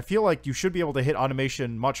 then I feel like you should be able to hit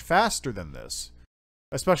automation much faster than this.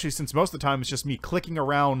 Especially since most of the time it's just me clicking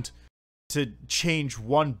around to change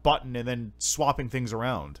one button and then swapping things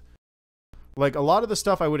around. Like, a lot of the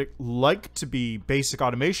stuff I would like to be basic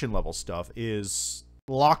automation level stuff is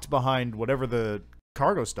locked behind whatever the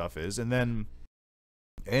cargo stuff is, and then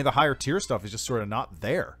any of the higher tier stuff is just sort of not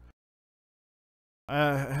there.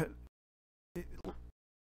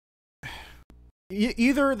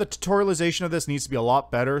 Either the tutorialization of this needs to be a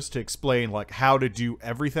lot better to explain, like, how to do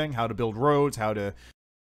everything, how to build roads, how to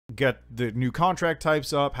get the new contract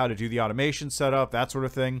types up, how to do the automation setup, that sort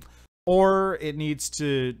of thing. Or it needs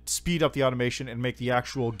to speed up the automation and make the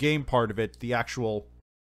actual game part of it, the actual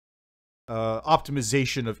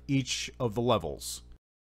optimization of each of the levels.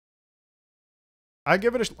 I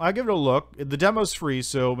give it a look. The demo's free,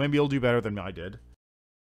 so maybe you'll do better than I did.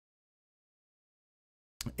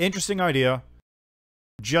 Interesting idea.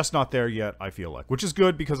 Just not there yet, I feel like. Which is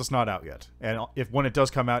good because it's not out yet. And when it does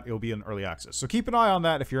come out, it'll be in early access. So keep an eye on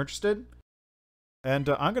that if you're interested. And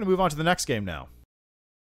I'm going to move on to the next game now.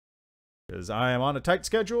 Because I am on a tight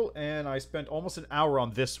schedule, and I spent almost an hour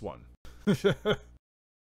on this one.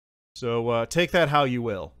 So, take that how you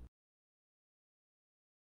will.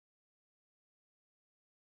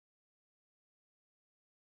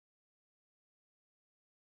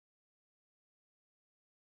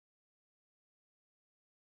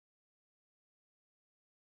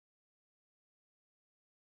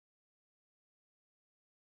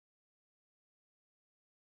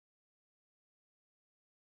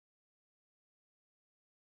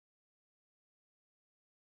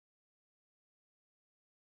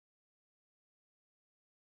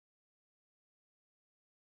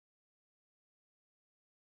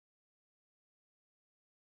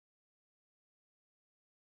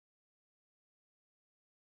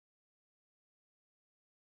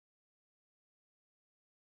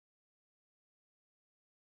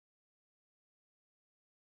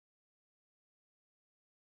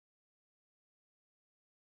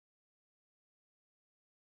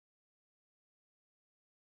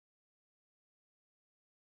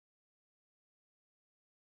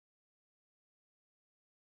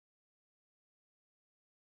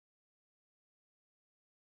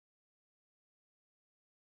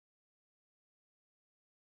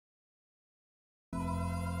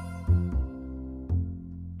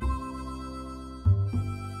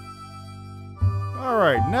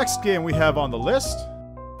 Alright, next game we have on the list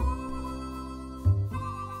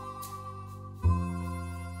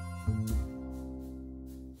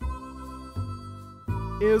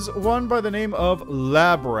is one by the name of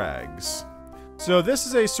Labrags. So this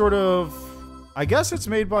is a sort of... I guess it's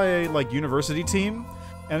made by a, like, university team.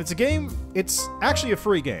 And it's a game... It's actually a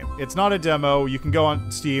free game. It's not a demo. You can go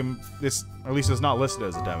on Steam. This, at least it's not listed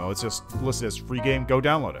as a demo. It's just listed as free game. Go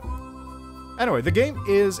download it. Anyway, the game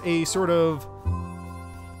is a sort of...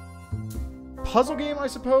 puzzle game, I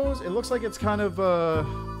suppose. It looks like it's kind of,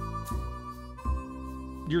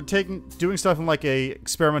 you're doing stuff in like a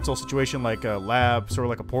experimental situation, like a lab, sort of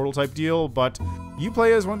like a portal type deal, but you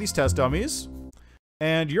play as one of these test dummies,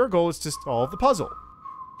 and your goal is to solve the puzzle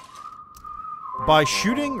by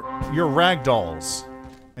shooting your ragdolls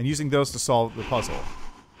and using those to solve the puzzle.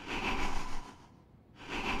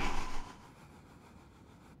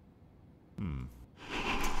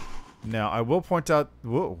 Now, I will point out...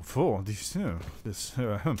 Whoa, this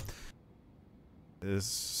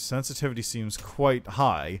sensitivity seems quite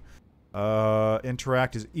high.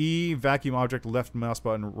 Interact is E, vacuum object, left mouse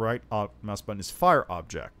button, right mouse button is fire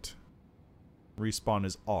object. Respawn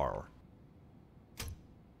is R.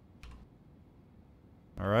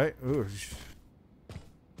 Alright. Ooh.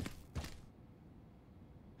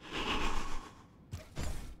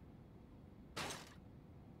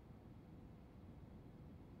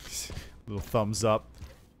 Little thumbs up.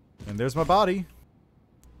 And there's my body.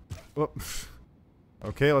 Whoop.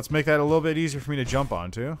 Okay, let's make that a little bit easier for me to jump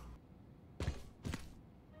onto.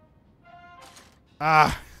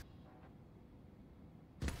 Ah!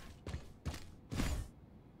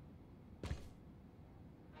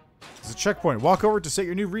 There's a checkpoint. Walk over to set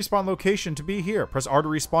your new respawn location to be here. Press R to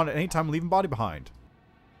respawn at any time, leaving body behind.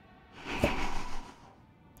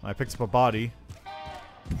 I picked up a body.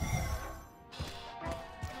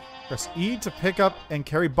 Press E to pick up and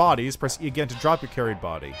carry bodies. Press E again to drop your carried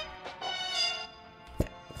body.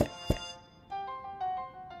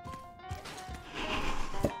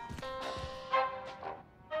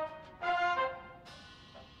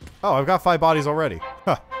 Oh, I've got 5 bodies already.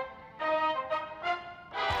 Huh.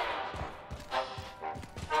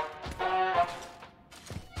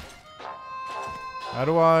 How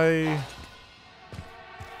do I...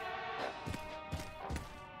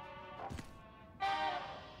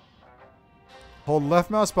 Hold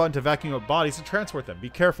left mouse button to vacuum up bodies and transport them. Be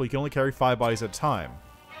careful, you can only carry 5 bodies at a time.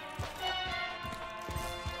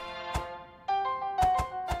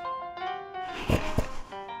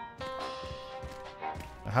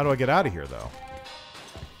 How do I get out of here, though?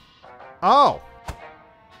 Oh!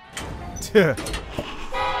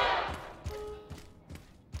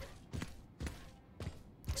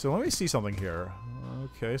 So let me see something here.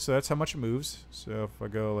 Okay, so that's how much it moves. So if I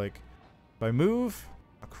go, like... If I move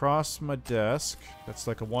across my desk, that's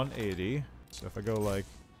like a 180. So if I go, like...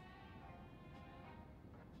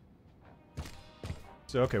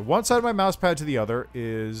 So, okay, one side of my mouse pad to the other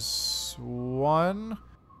is... 1...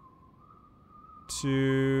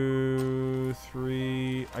 2,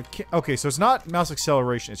 3... I can't... Okay, so it's not mouse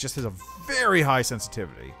acceleration. It just has a very high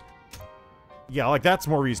sensitivity. Yeah, like, that's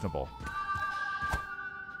more reasonable.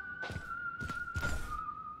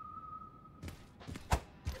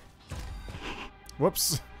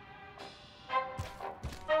 Whoops.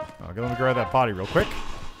 Okay, let me grab that body real quick.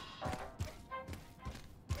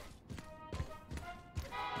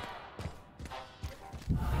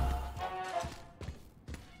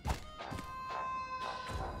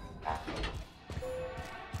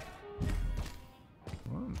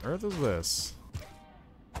 What on earth is this?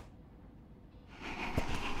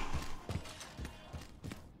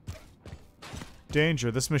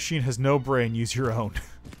 Danger, this machine has no brain. Use your own.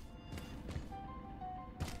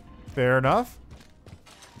 Fair enough.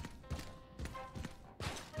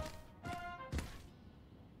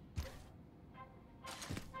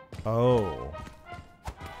 Oh.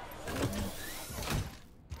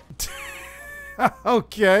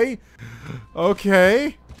 Okay.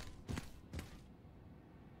 Okay.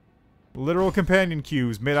 Literal companion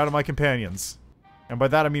cubes made out of my companions. And by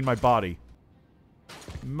that I mean my body.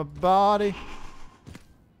 My body.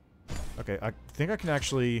 Okay, I think I can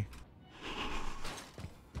actually...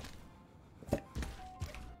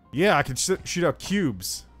 Yeah, I can shoot out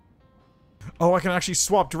cubes. Oh, I can actually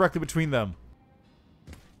swap directly between them.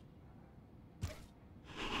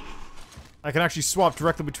 I can actually swap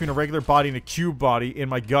directly between a regular body and a cube body in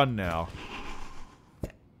my gun now.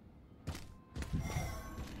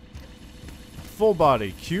 Full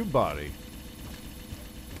body, cube body.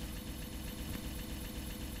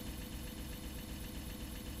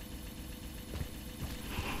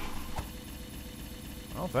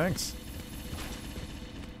 Oh, thanks.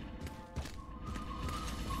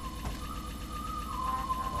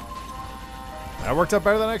 That worked out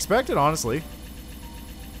better than I expected, honestly.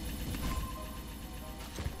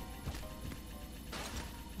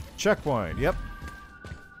 Checkpoint, yep.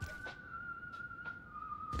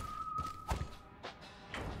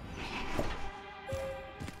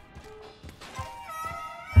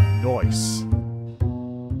 Nice.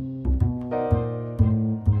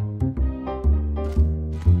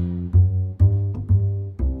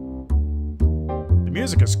 The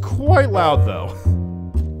music is quite loud, though.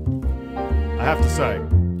 I have to say.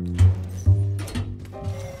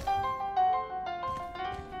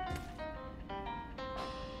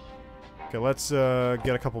 Okay, let's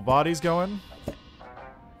get a couple bodies going.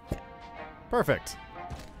 Perfect.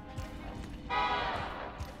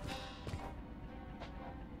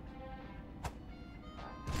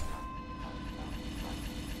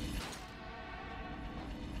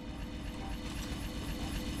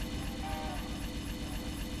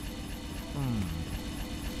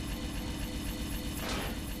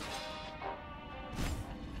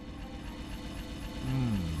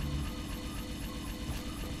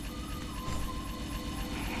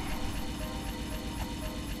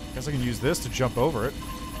 Guess I can use this to jump over it.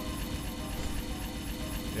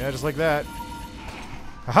 Yeah, just like that.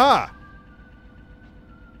 Haha!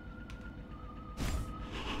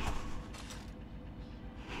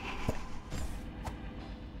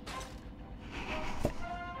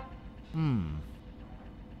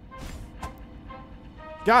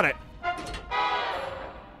 Got it!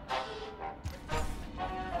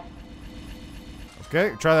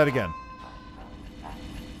 Okay, try that again.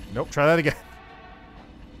 Nope, try that again.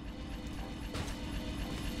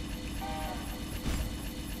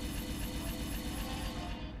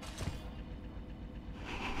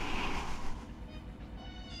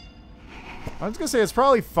 I was gonna say it's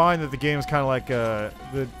probably fine that the game is kind of like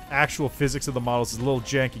the actual physics of the models is a little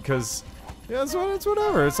janky because yeah, it's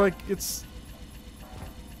whatever. It's like it's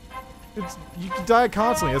you can die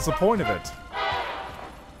constantly. That's the point of it.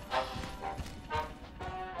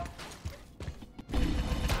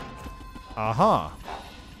 Uh-huh.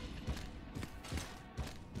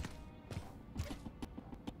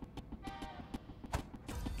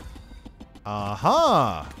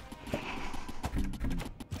 Uh-huh.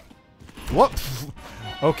 What?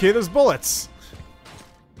 Okay, there's bullets.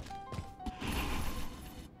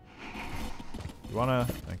 You wanna...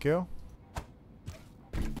 Thank you.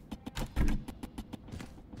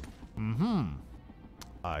 Mm-hmm.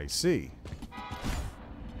 I see.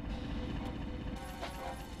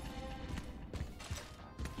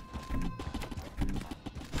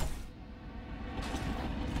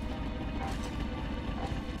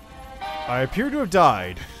 I appear to have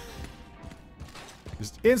died.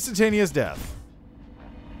 Just instantaneous death.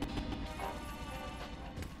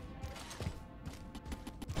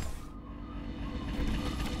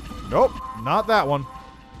 Nope, not that one.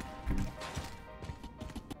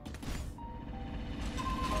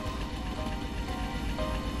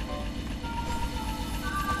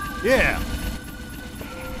 Yeah.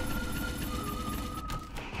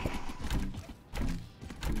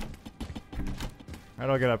 How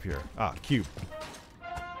do I get up here? Ah, Q.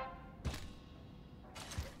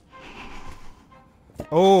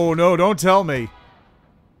 Oh, no, don't tell me.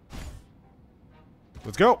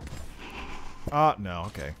 Let's go. No,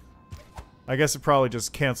 okay. I guess it probably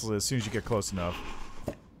just cancels it as soon as you get close enough.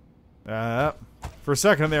 For a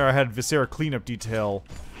second there, I had Viscera cleanup detail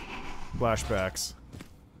flashbacks.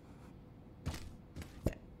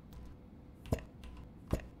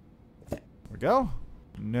 There we go.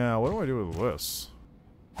 Now, what do I do with this?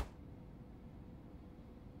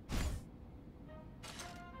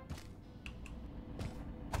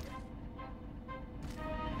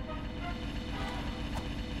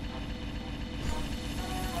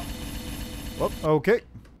 Well, okay.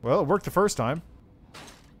 Well, it worked the first time.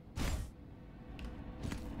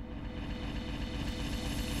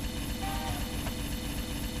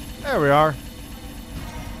 There we are.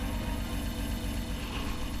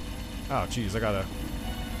 Oh, jeez, I gotta...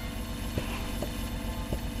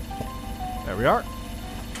 There we are.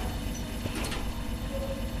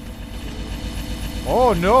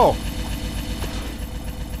 Oh, no!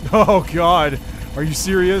 Oh, God. Are you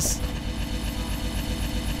serious?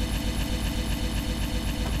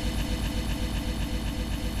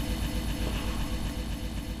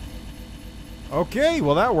 Okay,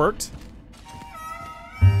 well that worked.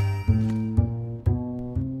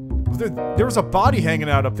 There was a body hanging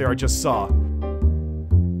out up there I just saw.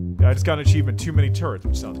 Yeah, I just got an achievement, too many turrets,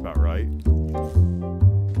 which sounds about right.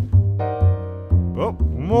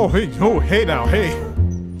 Oh, hey now, hey.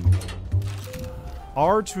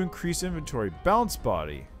 R to increase inventory. Bounce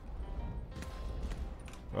body.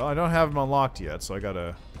 Well, I don't have them unlocked yet, so I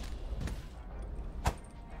gotta...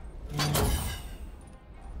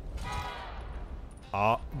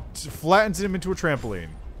 flattens him into a trampoline.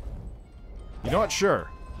 You know what? Sure.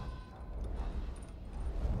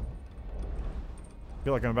 I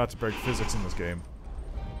feel like I'm about to break physics in this game.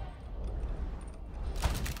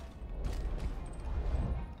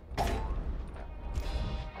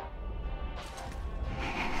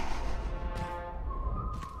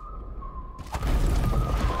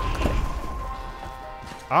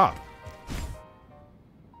 Ah.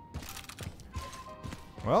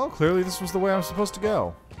 Well, clearly this was the way I'm supposed to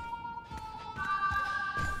go.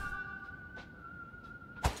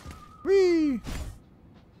 Whee!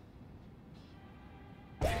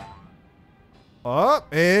 Up,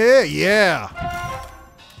 yeah!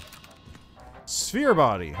 Sphere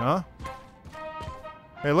body, huh?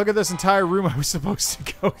 Hey, look at this entire room I was supposed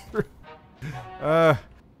to go through.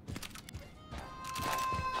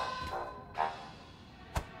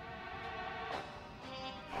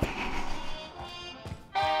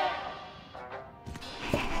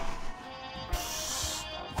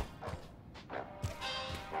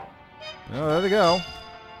 Oh, there they go.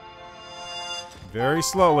 Very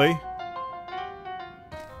slowly.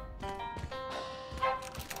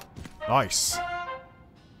 Nice.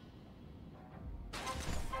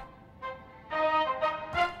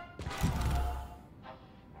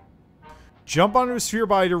 Jump onto a sphere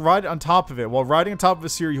by to ride on top of it. While riding on top of a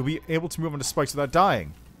sphere, you'll be able to move onto spikes without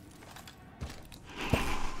dying.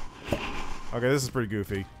 Okay, this is pretty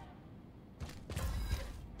goofy.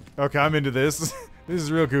 Okay, I'm into this. This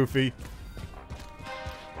is real goofy.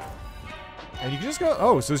 And you can just go...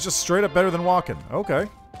 Oh, so it's just straight up better than walking. Okay.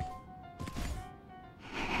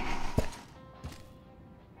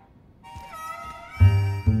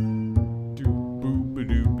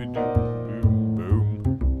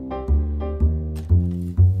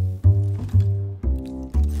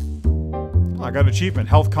 I got an achievement,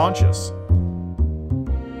 health conscious.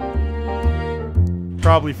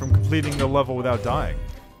 Probably from completing the level without dying.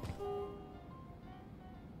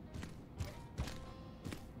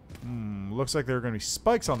 Looks like there are going to be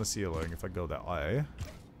spikes on the ceiling if I go that way.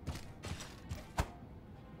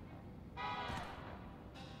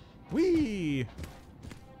 Whee!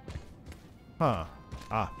 Huh.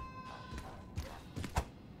 Ah.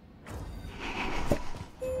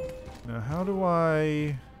 Now how do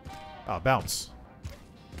I... Ah, bounce.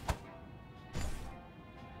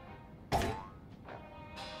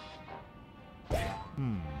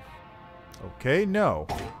 Okay, no.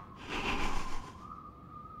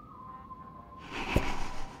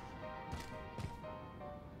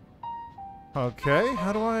 Okay,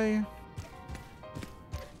 how do I...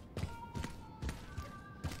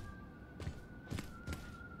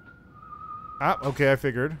 Ah, okay, I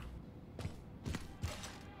figured.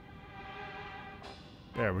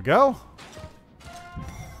 There we go.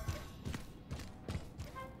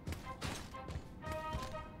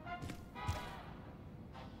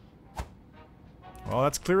 Well,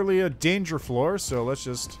 that's clearly a danger floor, so let's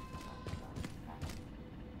just...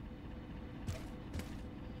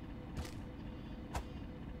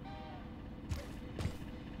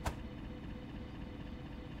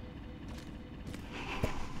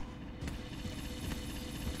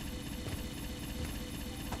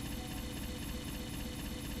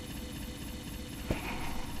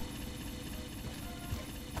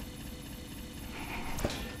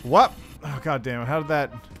 What? Oh, god damn it. How did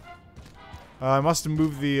that... I must have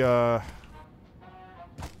moved the,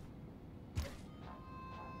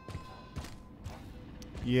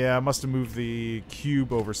 Yeah, I must have moved the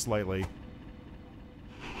cube over slightly.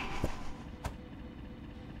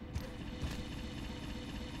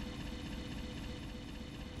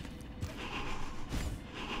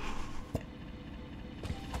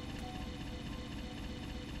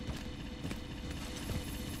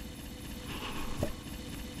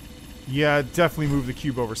 Yeah, definitely moved the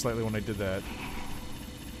cube over slightly when I did that.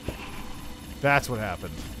 That's what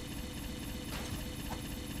happened.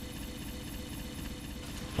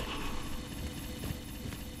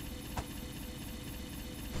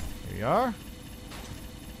 Here we are.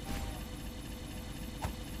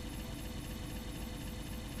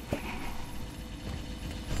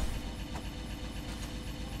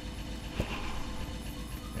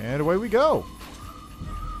 And away we go.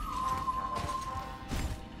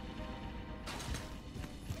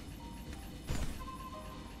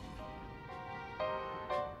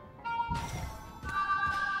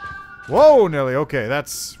 Whoa, Nelly. Okay,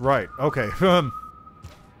 that's right. Okay.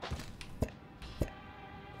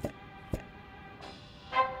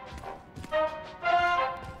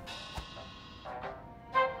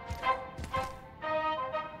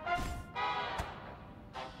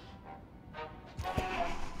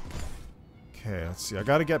 Okay, let's see. I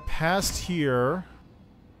gotta get past here.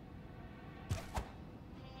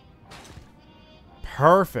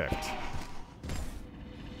 Perfect.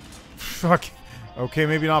 Fuck. Okay,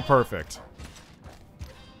 maybe not perfect.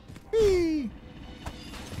 Whee!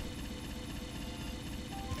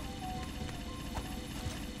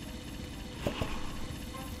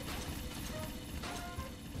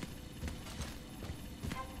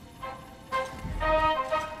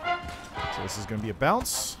 So this is going to be a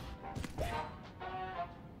bounce.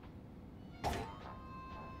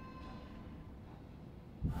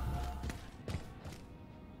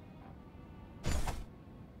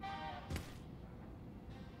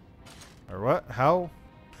 Or what? How?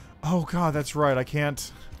 Oh god, that's right. I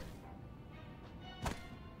can't...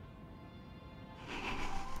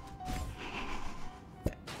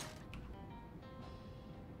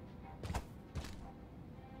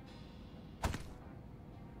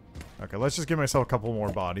 Okay, let's just give myself a couple more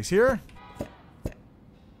bodies here.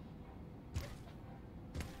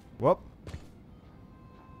 Whoop.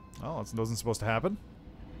 Oh, that wasn't supposed to happen.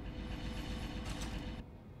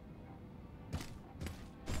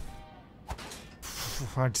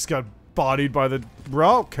 I just got bodied by the...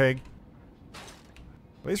 Okay.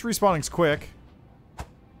 At least respawning's quick.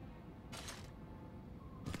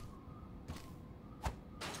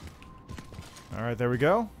 Alright, there we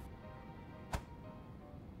go.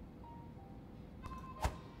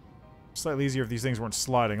 Slightly easier if these things weren't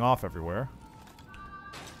sliding off everywhere.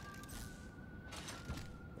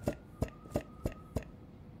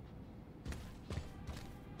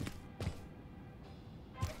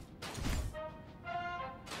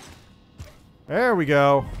 There we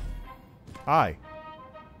go. Hi.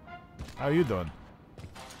 How are you doing?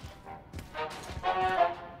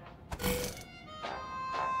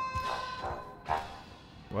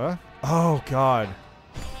 What? Oh, God.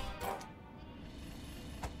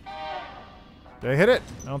 Did I hit it?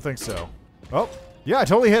 I don't think so. Oh, yeah, I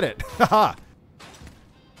totally hit it. Haha.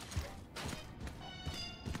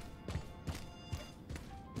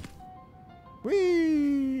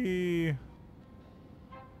 Whee!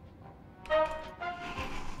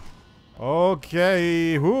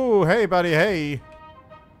 Okay. Ooh, hey, buddy, hey.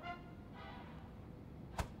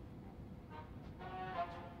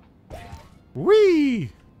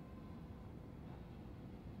 Whee!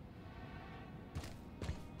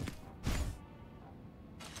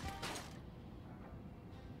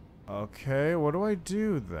 Okay, what do I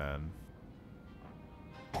do then?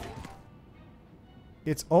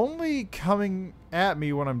 It's only coming at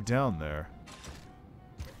me when I'm down there.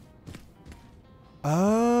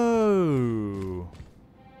 Oh.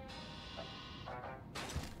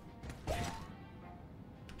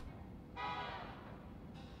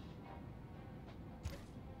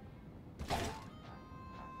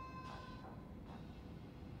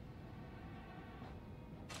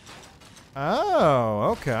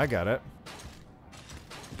 Oh, okay, I got it.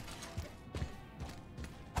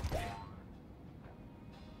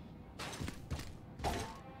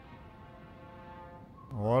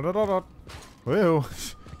 Whoa.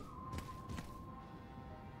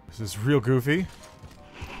 This is real goofy.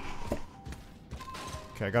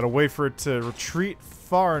 Okay, I gotta wait for it to retreat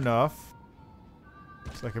far enough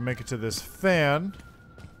so I can make it to this fan.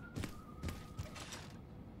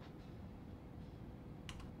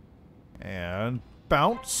 And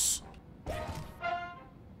bounce.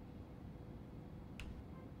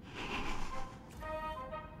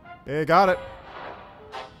 Hey, got it.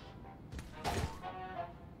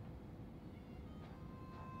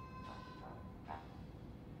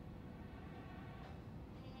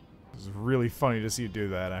 This is really funny to see you do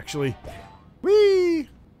that, actually. Whee!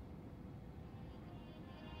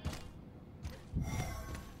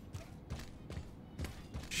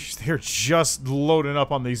 They're just loading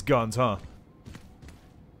up on these guns, huh?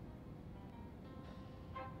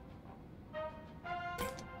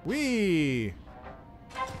 Whee!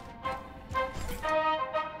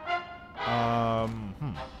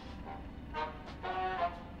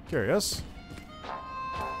 Curious.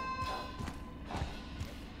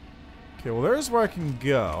 Okay, well there's where I can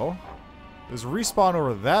go. There's a respawn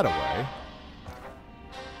over that away.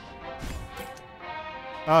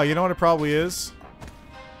 Oh, you know what it probably is?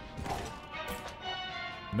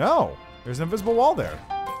 No! There's an invisible wall there.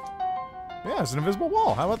 Yeah, there's an invisible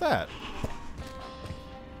wall. How about that?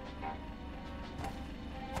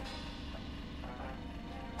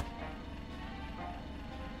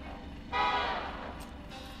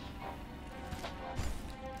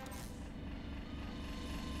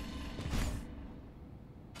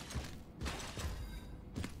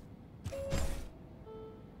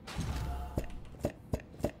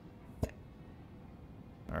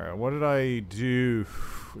 Alright, what did I do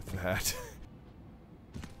with that?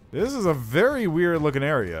 This is a very weird looking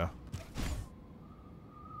area.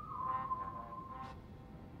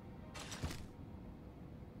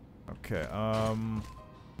 Okay, and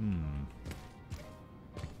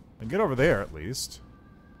get over there at least.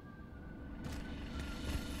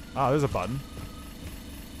 Ah, there's a button.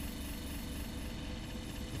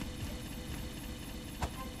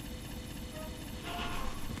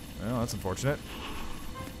 Well, that's unfortunate.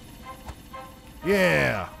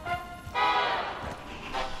 Yeah!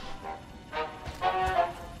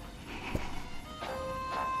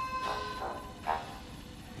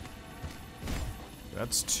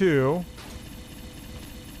 That's two.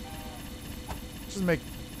 Let's make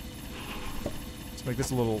this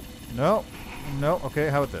a little... No. No. Okay,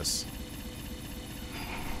 how about this?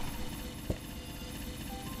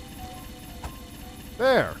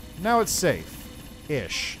 There! Now it's safe.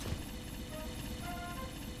 Ish.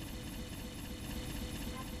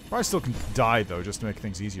 Probably still can die, though, just to make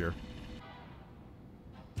things easier.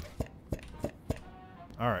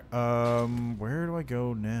 Alright, where do I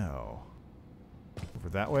go now? Over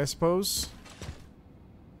that way, I suppose?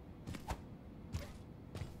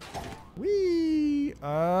 Whee!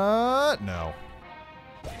 No.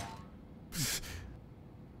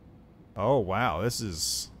 Oh, wow. This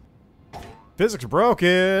is... Physics are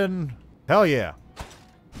broken! Hell yeah.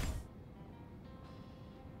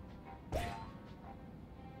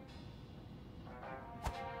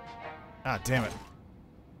 Ah, damn it.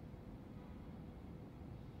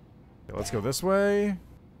 Okay, let's go this way.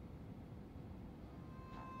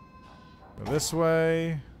 Go this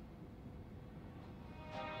way.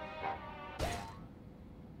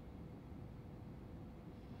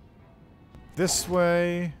 This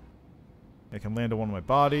way. I can land on one of my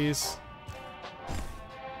bodies.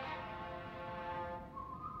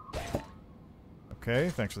 Okay,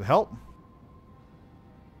 thanks for the help.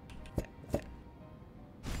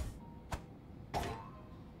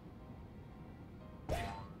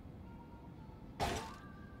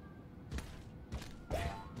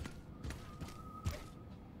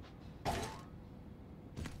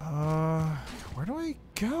 Where do I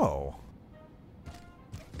go?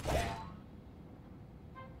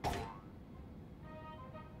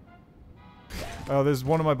 Oh, there's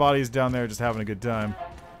one of my bodies down there just having a good time.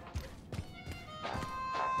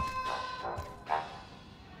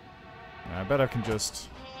 I bet I can just...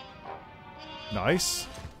 Nice.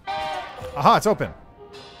 Aha, it's open.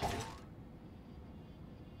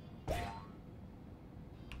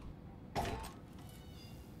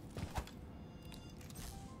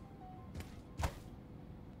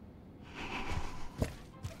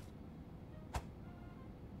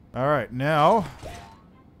 Alright, now...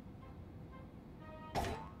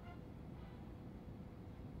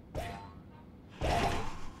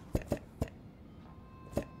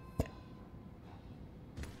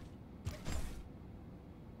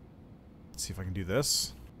 Let's see if I can do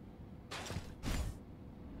this.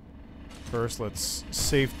 First, let's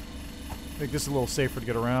make this a little safer to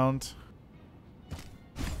get around.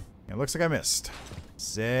 It looks like I missed.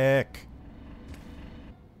 Sick.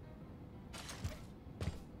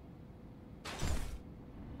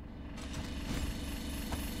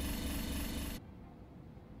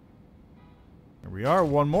 Here we are,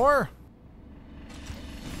 one more.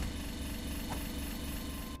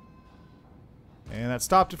 And that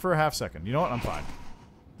stopped it for a half second. You know what? I'm fine.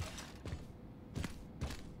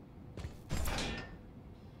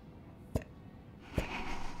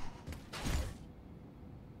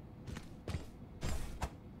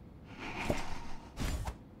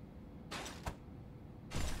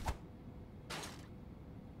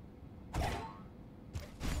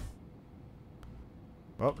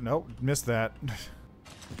 Oh, nope. Missed that.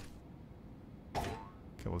 Okay,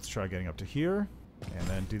 let's try getting up to here. And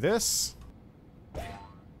then do this.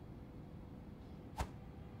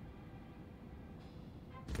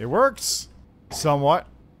 It works! Somewhat.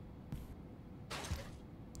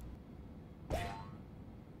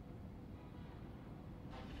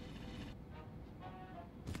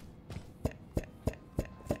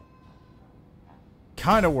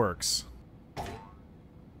 Kinda works.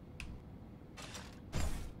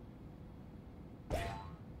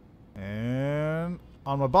 And...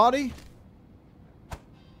 on my body?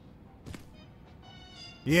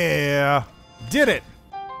 Yeah! Did it!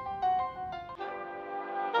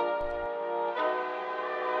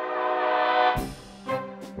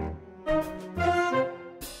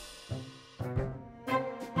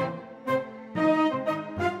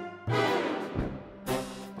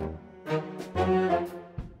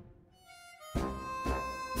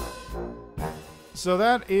 So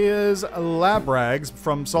that is Lab Rags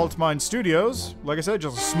from Salt Mine Studios. Like I said,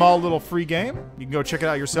 just a small little free game. You can go check it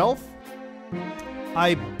out yourself.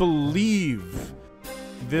 I believe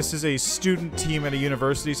this is a student team at a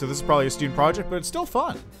university, so this is probably a student project, but it's still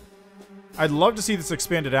fun. I'd love to see this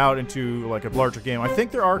expanded out into like a larger game. I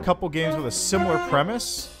think there are a couple games with a similar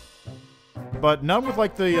premise, but none with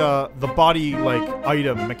like the body like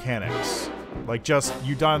item mechanics. Like just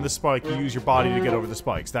you die on the spike, you use your body to get over the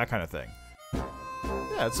spikes, that kind of thing.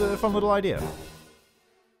 Yeah, it's a fun little idea.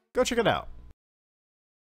 Go check it out.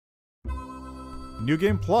 New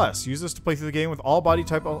Game Plus. Use this to play through the game with all body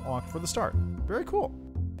type unlocked for the start. Very cool.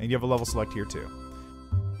 And you have a level select here too.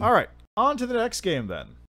 Alright, on to the next game then.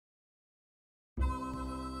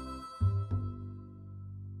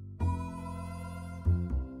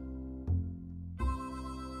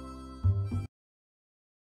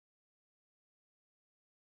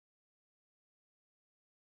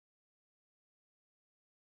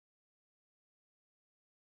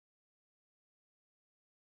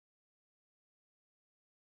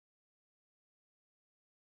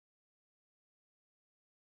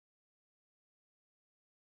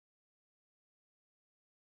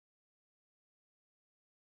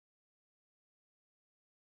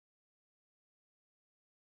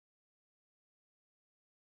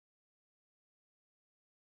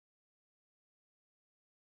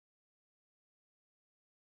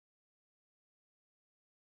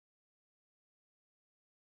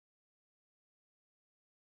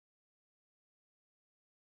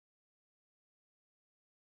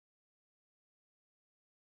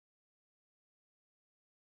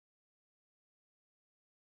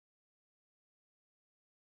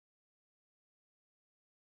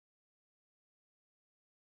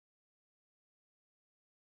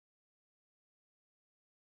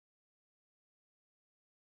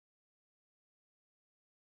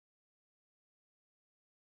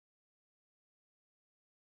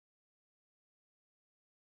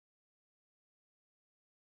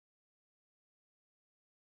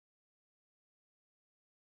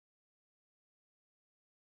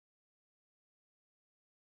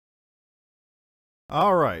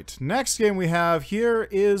 Alright, next game we have here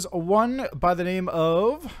is one by the name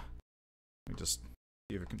of... Let me just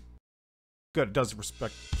see if it can... Good, it does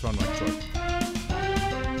respect phone like choice.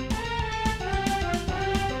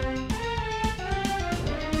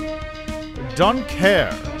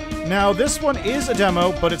 Dunkehr. Now, this one is a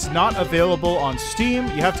demo, but it's not available on Steam.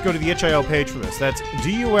 You have to go to the itch.io page for this. That's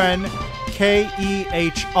Dunkehr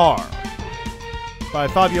by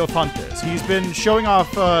Fábio Fontes. He's been showing off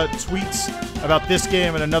tweets about this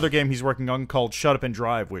game and another game he's working on called Shut Up and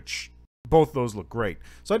Drive, which both of those look great.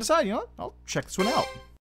 So I decided, you know what, I'll check this one out.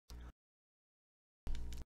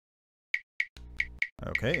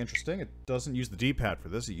 Okay, interesting. It doesn't use the D-pad for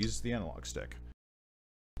this, it uses the analog stick.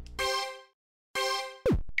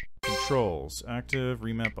 Controls. Active,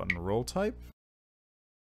 remap button, roll type.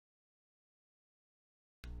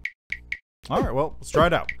 Alright, well, let's try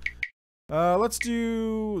it out. Let's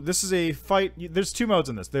do... This is a fight... There's two modes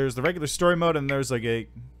in this. There's the regular story mode, and there's like a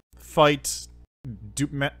fight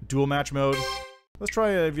dual match mode. Let's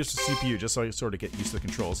try just a CPU, just so I sort of get used to the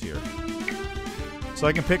controls here. So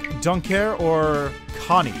I can pick Dunkehr or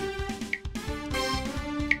Connie.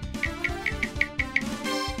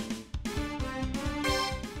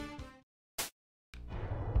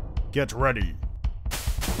 Get ready.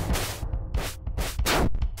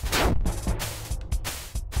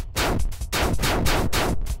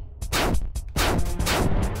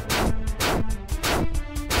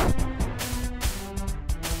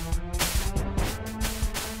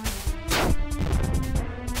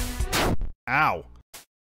 Ow.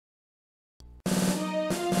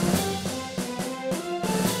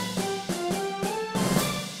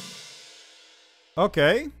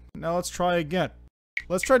 Okay, now let's try again.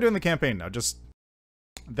 Let's try doing the campaign now. Just...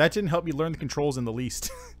 That didn't help me learn the controls in the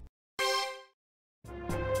least.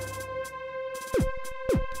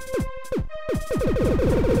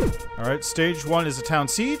 Alright, stage 1 is a town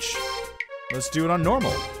siege. Let's do it on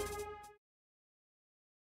normal.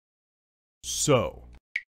 So...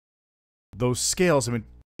 Those scales have been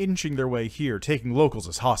inching their way here, taking locals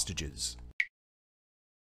as hostages.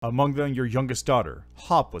 Among them, your youngest daughter.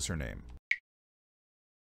 Hop was her name.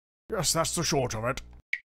 Yes, that's the short of it.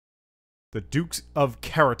 The Dukes of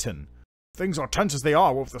Keratin. Things are tense as they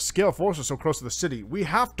are with the scale forces so close to the city. We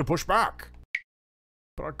have to push back.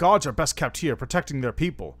 But our guards are best kept here, protecting their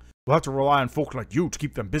people. We'll have to rely on folk like you to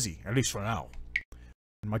keep them busy, at least for now.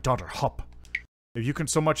 And my daughter, Hop. If you can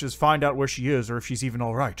so much as find out where she is, or if she's even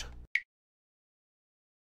alright.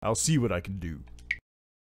 I'll see what I can do.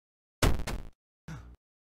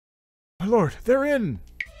 My lord, they're in!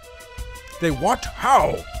 They what?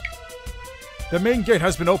 How? The main gate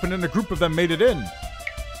has been opened and a group of them made it in.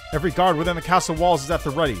 Every guard within the castle walls is at the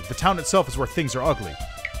ready. The town itself is where things are ugly.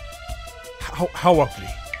 How ugly?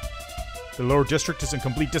 The lower district is in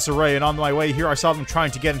complete disarray, and on my way here I saw them trying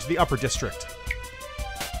to get into the upper district.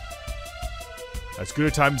 As good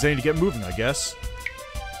a time as any to get moving, I guess.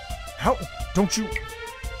 How? Don't you...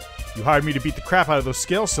 You hired me to beat the crap out of those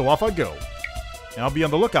scales, so off I go. And I'll be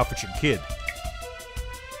on the lookout for your kid.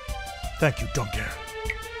 Thank you, Dunkehr.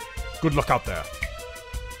 Good luck out there.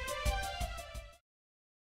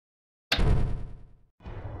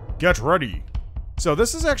 Get ready. So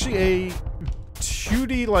this is actually a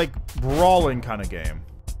 2D, like, brawling kind of game.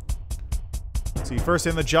 See, first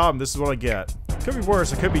day on the job, and this is what I get. Could be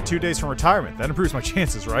worse. It could be 2 days from retirement. That improves my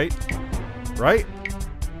chances, right? Right?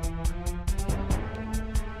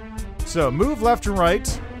 So, move left and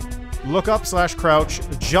right. Look up / crouch.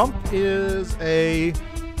 Jump is a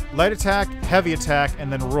light attack, heavy attack,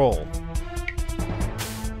 and then roll.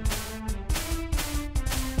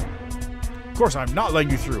 Of course, I'm not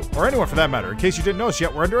letting you through, or anyone for that matter. In case you didn't notice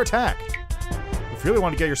yet, we're under attack. If you really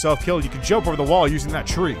want to get yourself killed, you can jump over the wall using that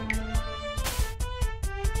tree.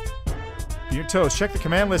 Be your toes. Check the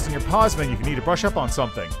command list in your pause menu if you need to brush up on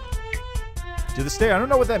something. To this day, I don't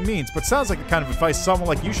know what that means, but sounds like the kind of advice someone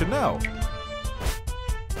like you should know.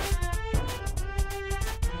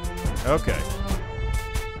 Okay.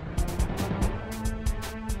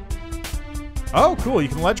 Oh, cool, you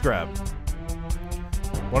can ledge grab.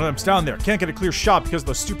 One of them's down there. Can't get a clear shot because of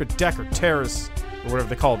those stupid deck or terrorists, or whatever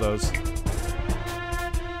they call those.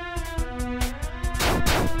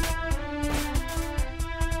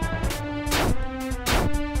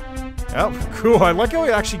 Oh, cool. I like how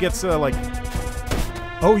he actually gets, like...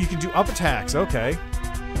 Oh, you can do up attacks. Okay.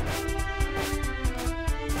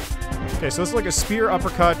 Okay, so this is like a spear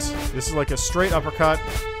uppercut. This is like a straight uppercut.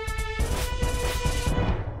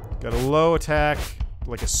 Got a low attack.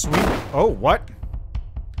 Like a sweep. Oh, what?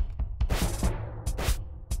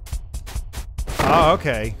 Oh,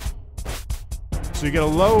 okay. So you get a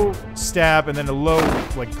low stab and then a low,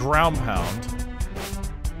 like, ground pound.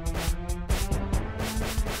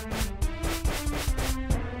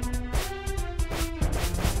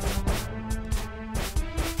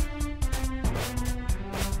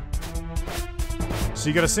 So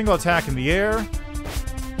you get a single attack in the air.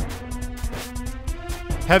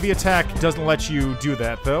 Heavy attack doesn't let you do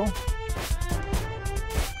that, though.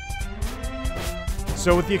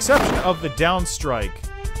 So with the exception of the down strike,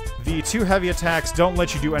 the 2 heavy attacks don't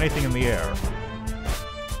let you do anything in the air.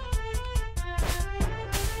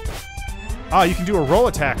 Ah, you can do a roll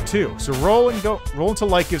attack, too. So roll into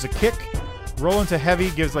light gives a kick. Roll into heavy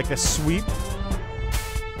gives, like, a sweep.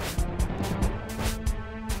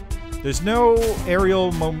 There's no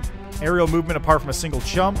aerial movement apart from a single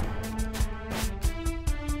jump.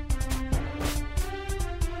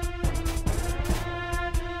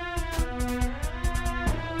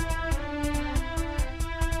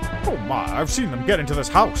 Oh my, I've seen them get into this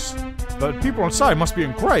house. The people inside must be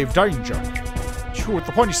in grave danger. You with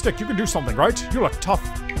the pointy stick, you can do something, right? You look tough.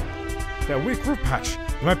 That weak roof patch.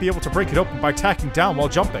 You might be able to break it open by tacking down while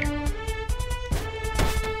jumping.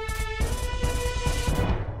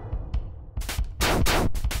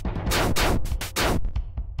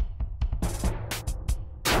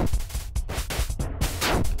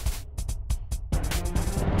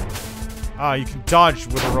 Ah, you can dodge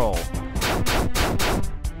with a roll.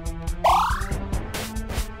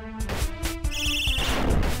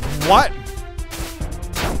 What?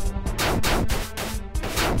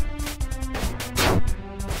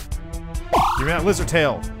 Give me that lizard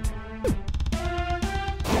tail.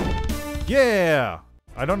 Yeah!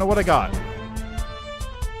 I don't know what I got.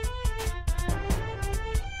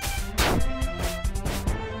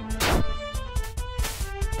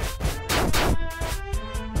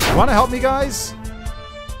 You wanna help me, guys?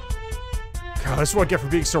 God, this is what I get for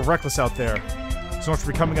being so reckless out there. So much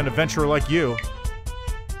for becoming an adventurer like you.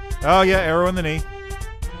 Oh yeah, arrow in the knee.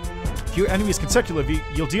 If you enemies consecutively,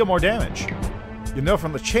 you'll deal more damage. You'll know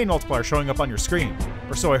from the chain multiplier showing up on your screen.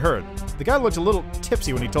 Or so I heard. The guy looked a little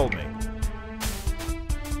tipsy when he told me.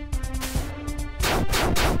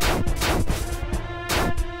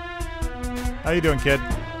 How you doing, kid?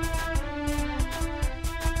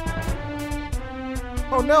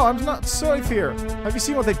 Oh no, I'm not safe here. Have you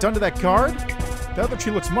seen what they've done to that guard? The other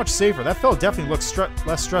tree looks much safer. That fellow definitely looks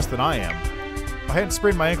less stressed than I am. If I hadn't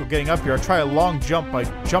sprained my ankle getting up here, I'd try a long jump by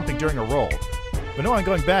jumping during a roll. But no, I'm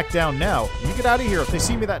going back down now. You get out of here. If they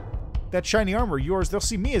see me that shiny armor of yours, they'll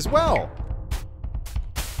see me as well.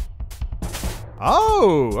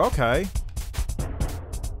 Oh, okay.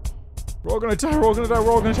 We're all gonna die, we're all gonna die,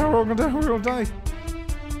 we're all gonna die, we're all gonna die, we're all gonna die.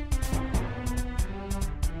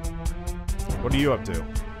 What are you up to?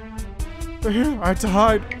 They're here. I have to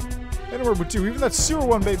hide. Anywhere would do. Even that sewer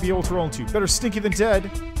one may be able to roll into. Better stinky than dead.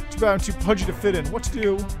 Too bad I'm too pudgy to fit in. What to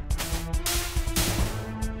do?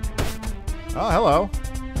 Oh, hello.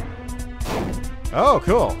 Oh,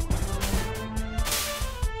 cool.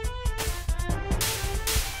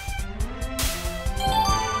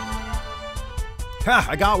 Ha!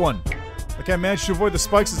 I got one. Like I managed to avoid the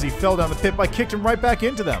spikes as he fell down the pit, but I kicked him right back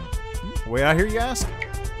into them. Way out here, you ask?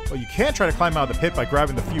 Well, you can try to climb out of the pit by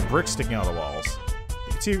grabbing the few bricks sticking out of the walls.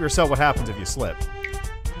 You can see for yourself what happens if you slip.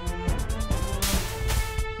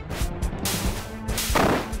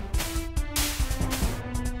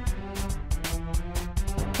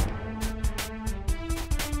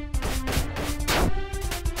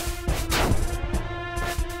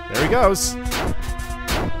 There he goes.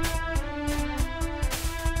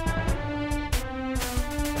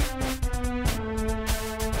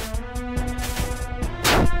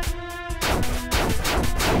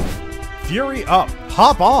 Fury up.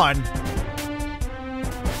 Hop on.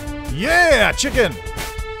 Yeah, chicken.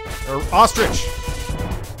 Or ostrich.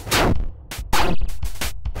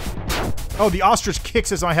 Oh, the ostrich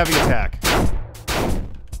kicks as my heavy attack.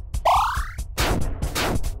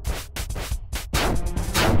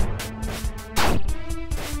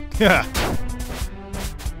 Yeah.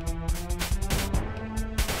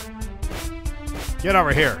 Get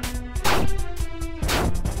over here.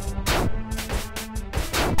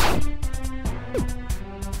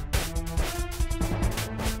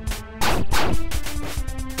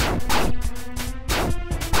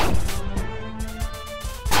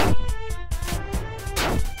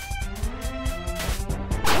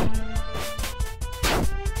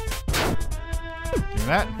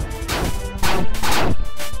 That.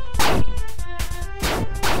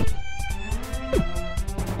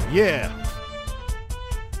 Yeah.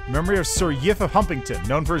 Memory of Sir Yif of Humpington,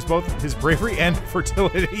 known for both his bravery and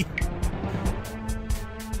fertility.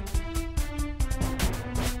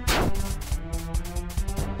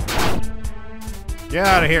 Get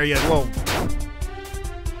out of here, you little...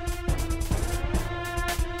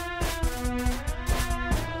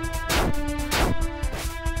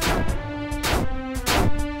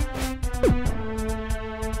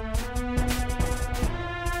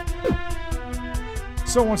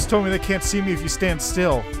 Someone once told me they can't see me if you stand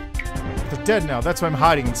still. They're dead now, that's why I'm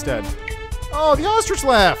hiding instead. Oh, the ostrich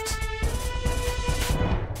left!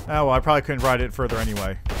 Oh, well, I probably couldn't ride it further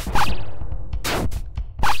anyway.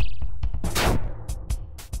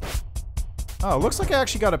 Oh, looks like I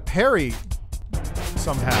actually got a parry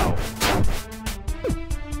somehow.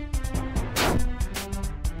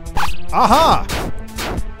 Aha!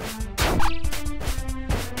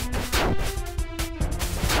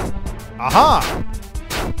 Aha!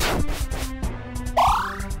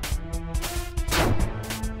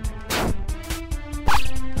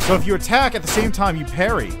 So if you attack at the same time, you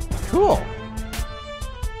parry. Cool.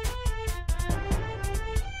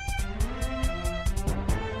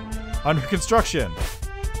 Under construction.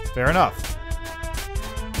 Fair enough.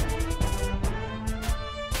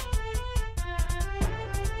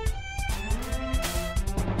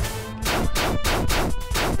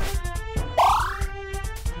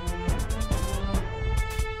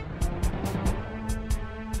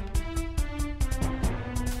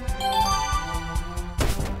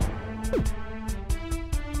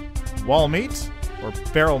 Wall meat? Or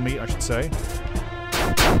barrel meat, I should say.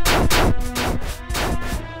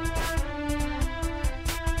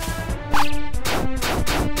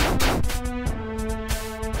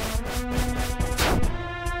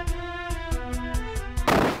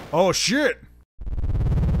 Oh shit!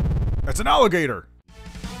 That's an alligator!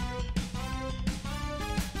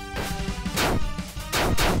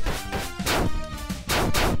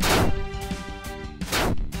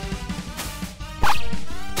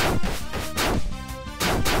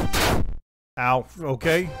 Ow.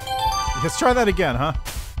 Okay. Let's try that again, huh?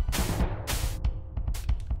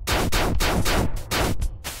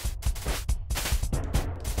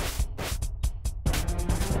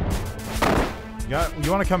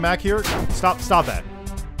 You want to come back here? Stop that.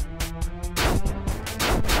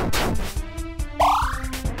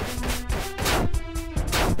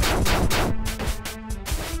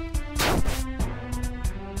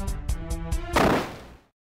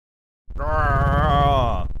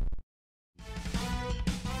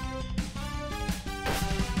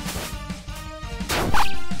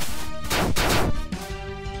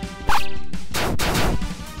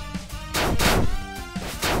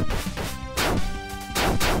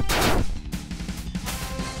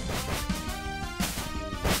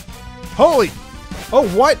 Holy! Oh,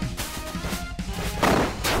 what?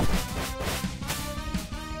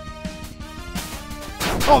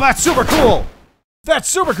 Oh, that's super cool! That's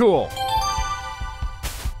super cool!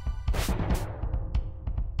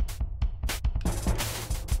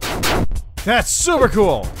 That's super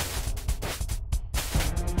cool!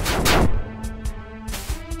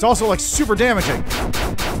 It's also, like, super damaging.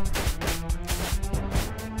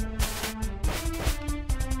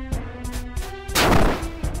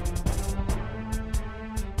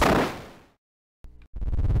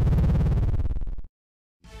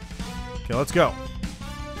 Okay, let's go.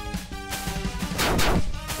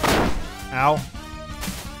 Ow.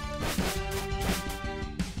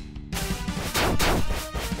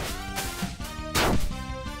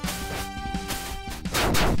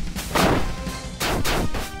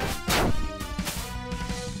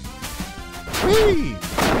 Whee!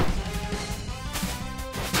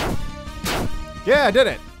 Yeah, I did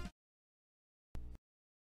it!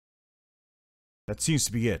 That seems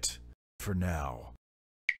to be it. For now.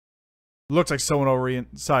 Looks like someone over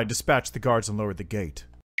inside dispatched the guards and lowered the gate.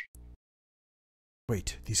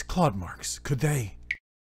 Wait, these claw marks, could they?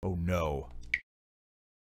 Oh no.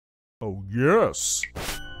 Oh yes!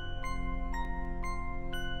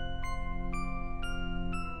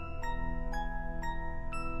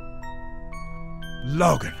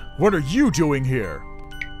 Logan, what are you doing here?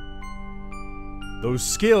 Those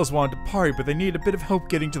scales wanted to party, but they needed a bit of help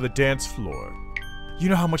getting to the dance floor. You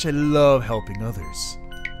know how much I love helping others.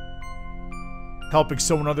 Helping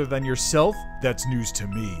someone other than yourself? That's news to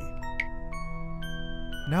me.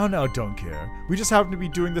 Now, Dunkehr. We just happen to be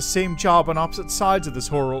doing the same job on opposite sides of this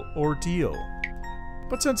horrible ordeal.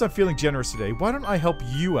 But since I'm feeling generous today, why don't I help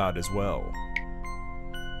you out as well?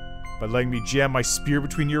 By letting me jam my spear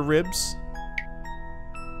between your ribs?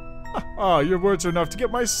 Your words are enough to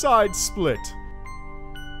get my side split.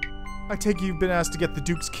 I take it you've been asked to get the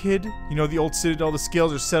Duke's kid? You know, the old citadel the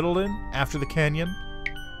scales are settled in, after the canyon?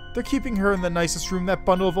 They're keeping her in the nicest room that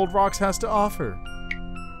bundle of old rocks has to offer.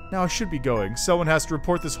 Now I should be going. Someone has to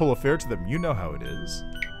report this whole affair to them. You know how it is.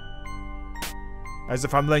 As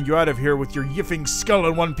if I'm letting you out of here with your yiffing skull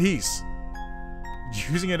in one piece.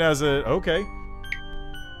 Using it as a... okay.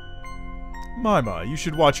 My, you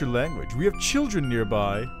should watch your language. We have children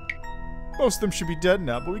nearby. Most of them should be dead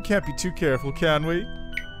now, but we can't be too careful, can we?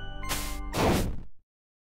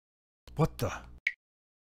 What the?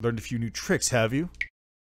 Learned a few new tricks, have you?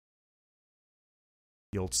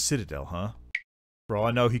 The old Citadel, huh? For all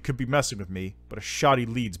I know, he could be messing with me, but a shoddy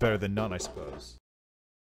lead's better than none, I suppose.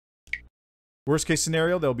 Worst case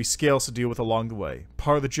scenario, there'll be scales to deal with along the way.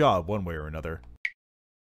 Part of the job, one way or another.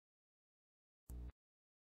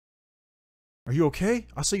 Are you okay?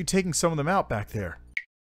 I saw you taking some of them out back there.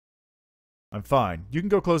 I'm fine. You can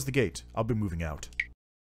go close the gate. I'll be moving out.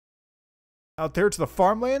 Out there to the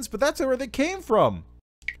farmlands? But that's where they came from!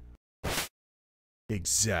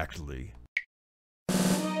 Exactly.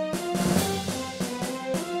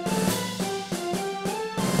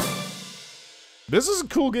 This is a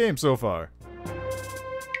cool game so far.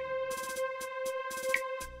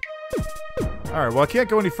 Alright, well I can't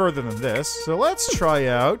go any further than this, so let's try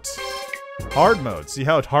out hard mode, see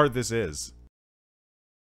how hard this is.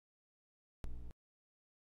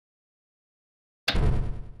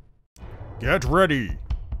 Get ready!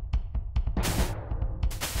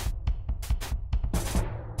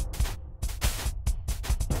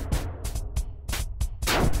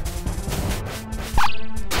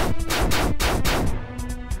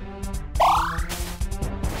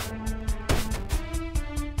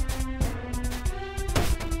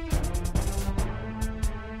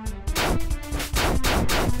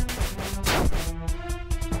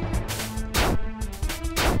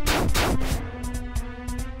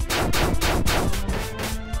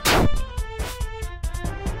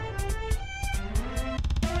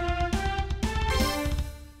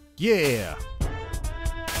 Yeah!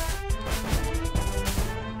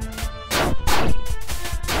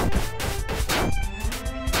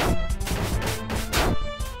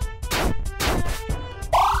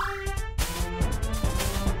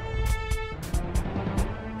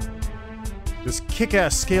 This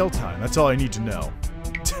kick-ass scale time, that's all I need to know.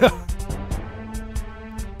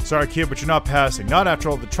 Sorry kid, but you're not passing. Not after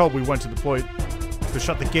all the trouble we went to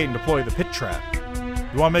shut the gate and deploy the pit trap.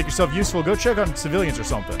 You want to make yourself useful? Go check on civilians or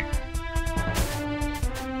something.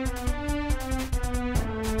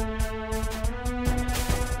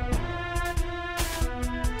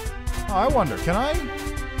 Oh, I wonder, can I...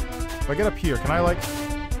 If I get up here, can I, like...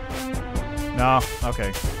 No,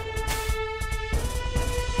 okay.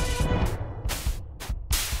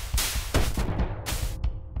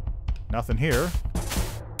 Nothing here.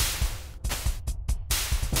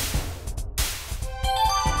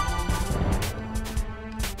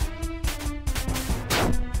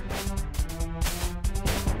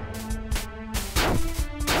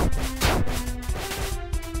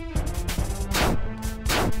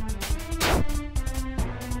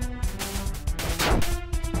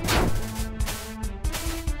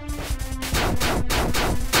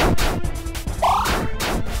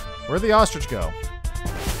 Where'd the ostrich go?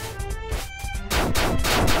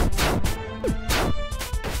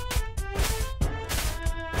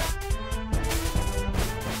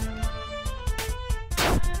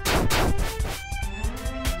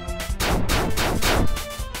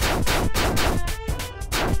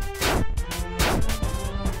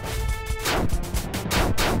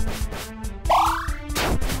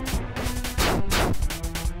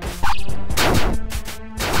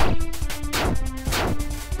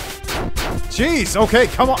 Jeez, okay,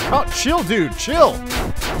 come on, chill, dude, chill.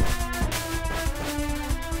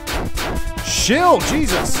 Chill,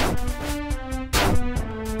 Jesus.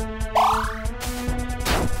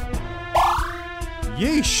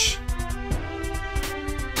 Yeesh.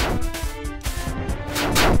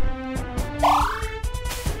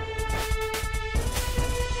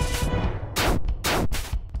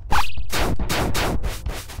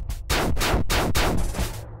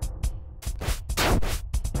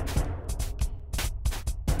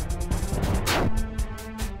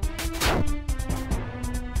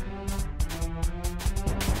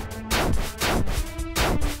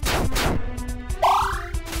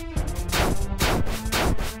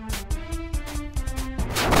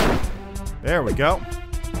 There we go.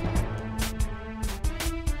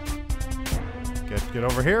 Get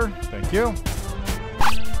over here. Thank you.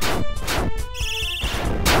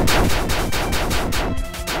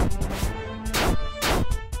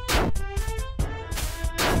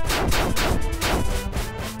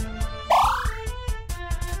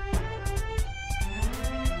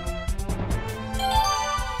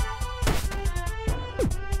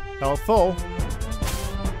 Health full.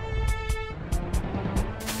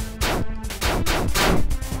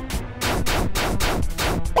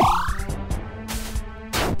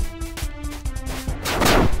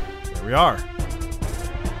 We are.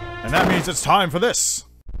 And that means it's time for this.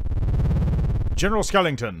 General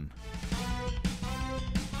Skellington.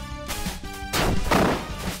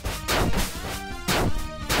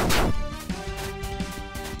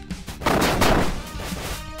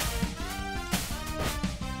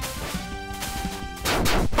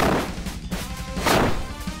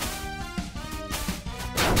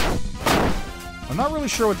 not really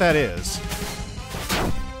sure what that is.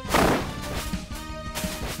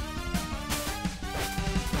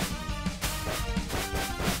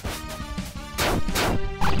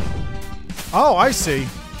 Oh, I see.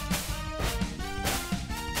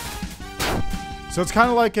 So it's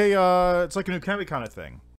kind of like a, it's like a Nukemi kind of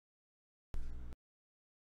thing.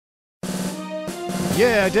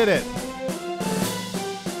 Yeah, I did it.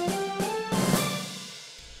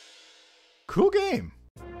 Cool game.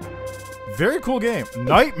 Very cool game.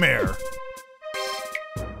 Nightmare.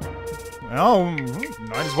 Well,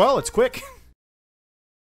 might as well. It's quick.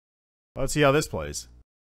 Let's see how this plays.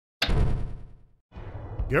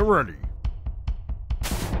 Get ready.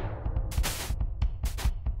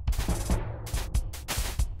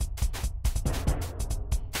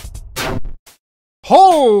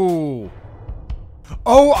 Oh!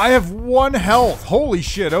 Oh, I have 1 health. Holy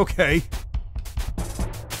shit, okay.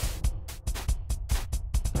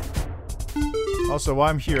 Also, while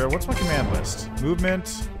I'm here, what's my command list?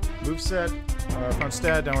 Movement, moveset, front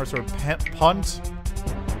stat, downward sword, punt,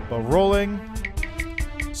 while rolling.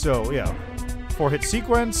 So, yeah. 4-hit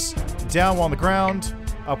sequence, down while on the ground,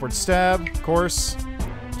 upward stab, of course,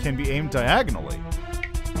 can be aimed diagonally.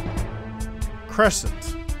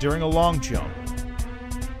 Crescent, during a long jump.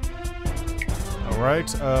 Alright,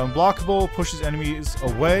 blockable, pushes enemies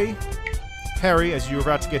away. Parry, as you're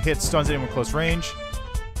about to get hit, stuns anyone close range.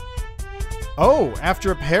 Oh,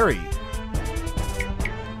 after a parry.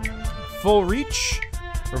 Full reach,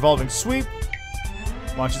 revolving sweep,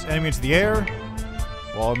 launches enemy into the air.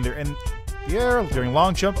 While they're in the air, during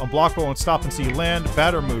long jump, unblockable won't stop until you land.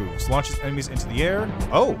 Batter moves, launches enemies into the air.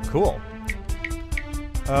 Oh, cool.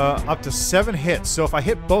 Up to 7 hits, so if I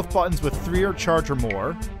hit both buttons with 3 or charge or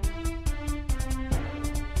more,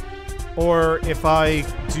 or if I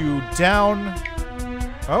do down...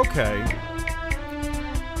 Okay.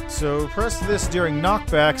 So press this during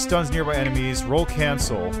knockback, stuns nearby enemies, roll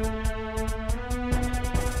cancel.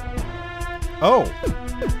 Oh!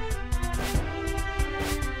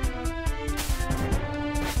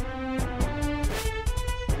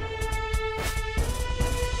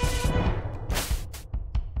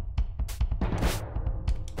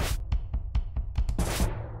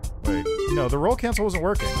 Wait, no, the roll cancel wasn't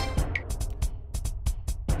working.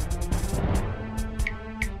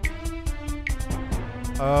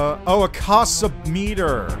 Oh, it costs a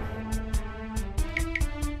meter.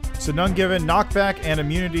 So none given, knockback and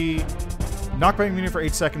immunity. Knockback immunity for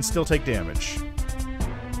 8 seconds, still take damage.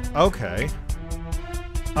 Okay.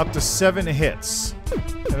 Up to 7 hits.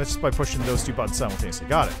 And that's just by pushing those 2 buttons simultaneously.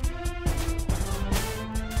 Got it.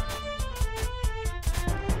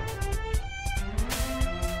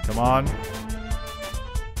 Come on.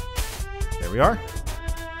 There we are.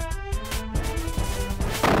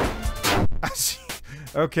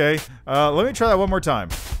 Okay, let me try that one more time.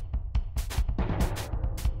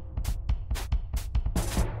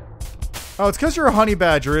 Oh, it's because you're a honey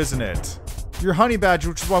badger, isn't it? You're a honey badger,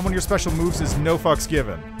 which is why one of your special moves is no fucks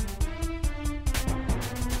given.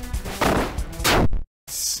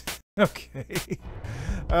 Okay.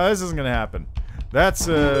 This isn't gonna happen. That's,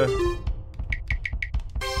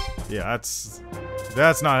 yeah,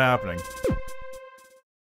 that's not happening.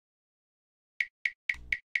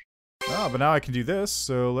 Ah, but now I can do this,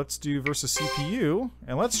 so let's do versus CPU,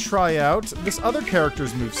 and let's try out this other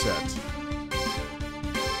character's moveset.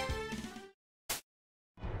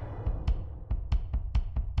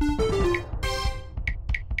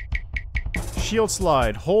 Shield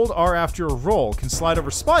slide. Hold R after a roll. Can slide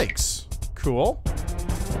over spikes. Cool.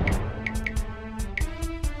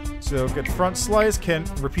 So get front slice, can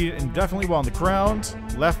repeat it indefinitely while on the ground.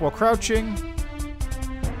 Left while crouching.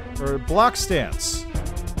 Or block stance.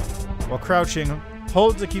 While crouching,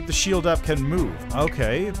 hold to keep the shield up, can move.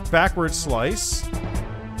 Okay, backward slice.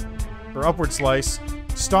 Or upward slice.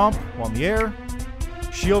 Stomp while in the air.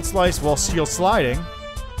 Shield slice while shield sliding.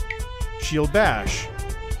 Shield bash.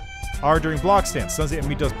 R during block stance. Stuns the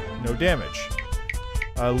enemy, does no damage.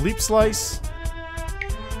 Leap slice.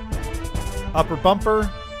 Upper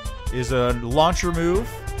bumper is a launcher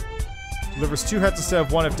move. Delivers 2 hits instead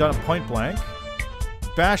of 1 if done at point blank.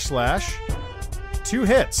 Bash slash. 2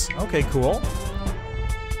 hits. Okay, cool.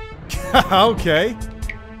 Okay.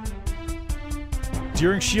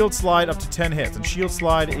 During shield slide, up to 10 hits. And shield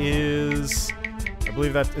slide is... I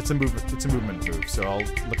believe that it's a movement move, so I'll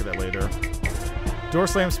look at that later. Door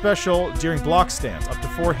slam special during block stance, up to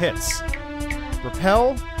 4 hits.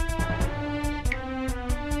 Repel.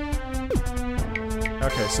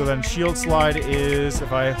 Okay, so then shield slide is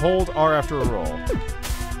if I hold R after a roll.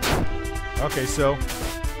 Okay, so...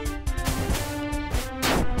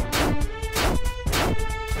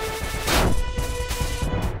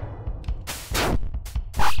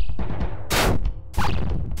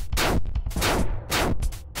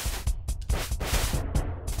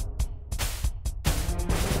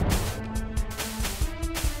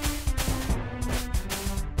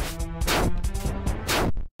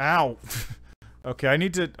 Ow. Okay, I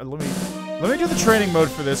need to let me do the training mode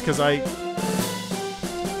for this because I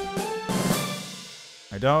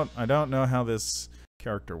don't know how this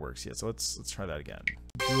character works yet. So let's try that again.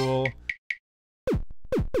 Duel.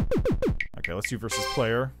 Okay, let's do versus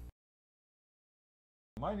player.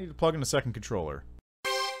 I might need to plug in a second controller.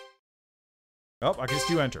 Oh, I can just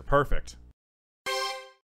do enter. Perfect.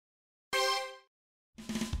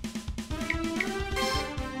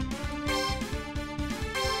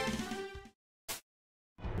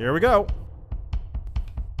 Here we go.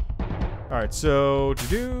 Alright, so to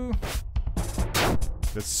do.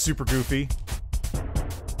 That's super goofy.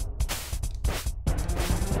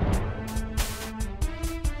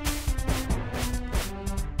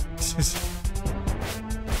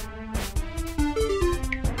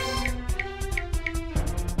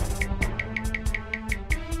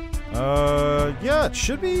 Yeah, it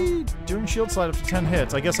should be doing shield slide up to 10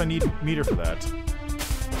 hits. I guess I need meter for that.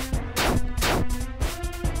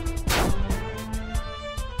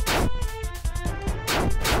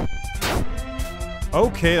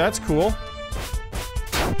 Okay, that's cool.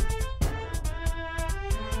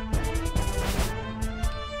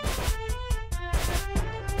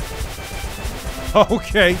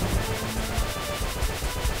 Okay.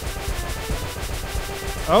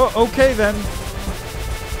 Oh, okay then.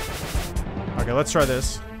 Okay, let's try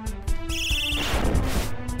this.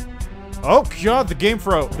 Oh god, the game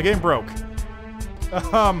broke. The game broke.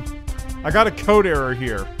 I got a code error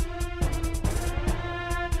here.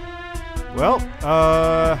 Well,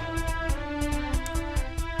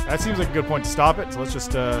 that seems like a good point to stop it, so let's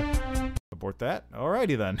just, abort that.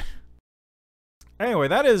 Alrighty then. Anyway,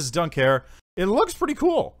 that is Dunkehr. It looks pretty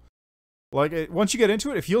cool. Like, once you get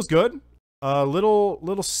into it, it feels good.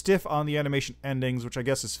 Little stiff on the animation endings, which I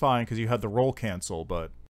guess is fine, because you had the roll cancel,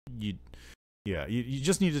 but you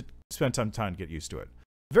just need to spend some time to get used to it.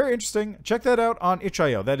 Very interesting. Check that out on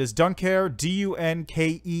itch.io. That is Dunkehr,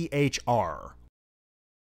 Dunkehr.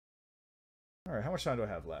 Alright, how much time do I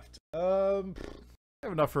have left? I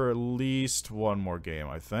have enough for at least one more game,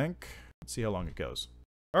 I think. Let's see how long it goes.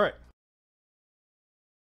 Alright.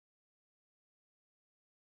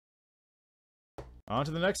 On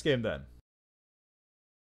to the next game, then.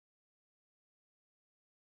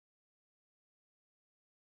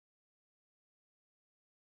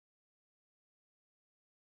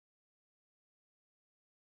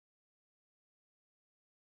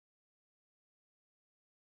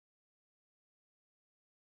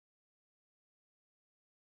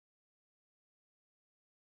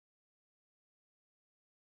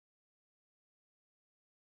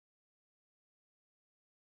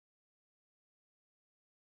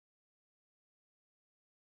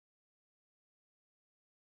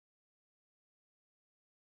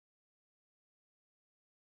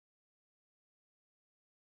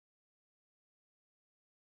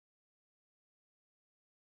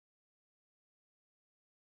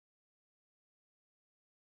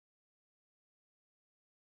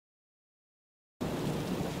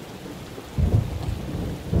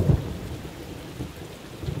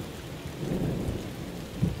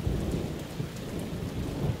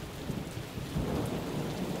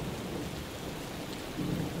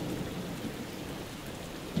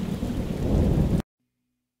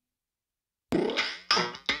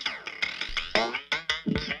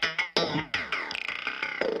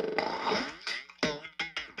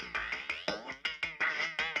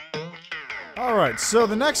 Alright, so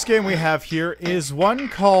the next game we have here is one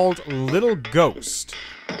called Little Ghost.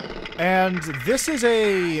 And this is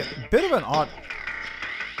a bit of an odd...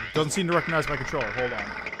 Doesn't seem to recognize my controller. Hold on.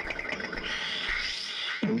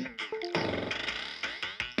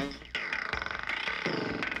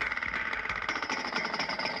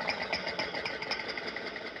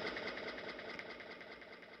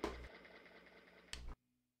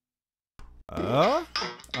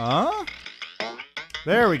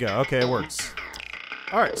 There we go. Okay, it works.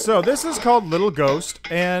 Alright, so this is called Little Ghost,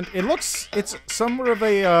 and it's somewhat of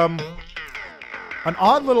a, an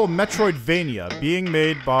odd little Metroidvania being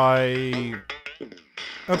made by...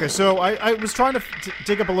 Okay, so I was trying to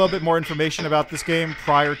dig up a little bit more information about this game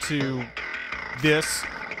prior to this,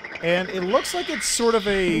 and it looks like it's sort of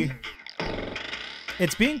a...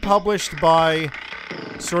 It's being published by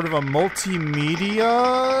sort of a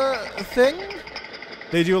multimedia thing?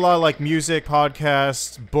 They do a lot of, like, music,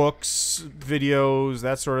 podcasts, books, videos,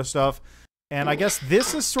 that sort of stuff. And I guess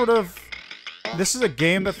this is sort of... This is a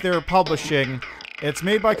game that they're publishing. It's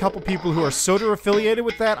made by a couple people who are sort of affiliated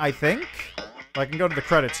with that, I think. I can go to the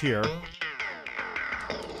credits here.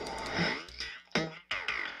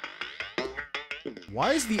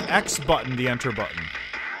 Why is the X button the enter button?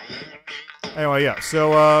 Anyway, yeah,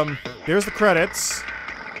 so, there's the credits.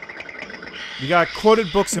 You got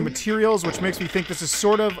quoted books and materials, which makes me think this is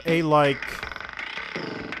sort of a, like...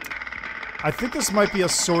 I think this might be a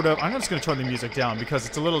sort of... I'm just gonna turn the music down because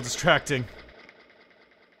it's a little distracting.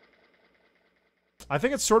 I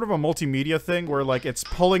think it's sort of a multimedia thing where, like, it's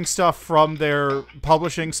pulling stuff from their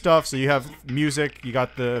publishing stuff. So you have music, you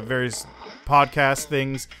got the various podcast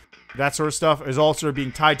things, that sort of stuff is all sort of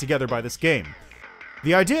being tied together by this game.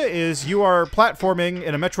 The idea is you are platforming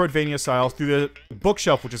in a Metroidvania style through the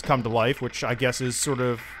bookshelf, which has come to life, which I guess is sort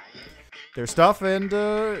of their stuff. And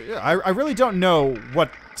yeah, I really don't know what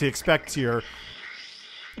to expect here.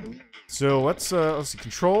 So let's see.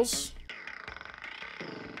 Controls.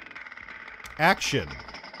 Action.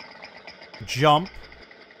 Jump.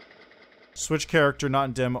 Switch character, not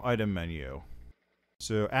in demo item menu.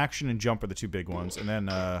 So action and jump are the two big ones. And then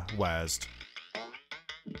WASD.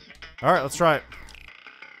 Alright, let's try it.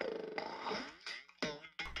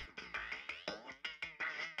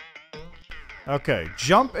 Okay,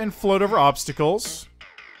 jump and float over obstacles.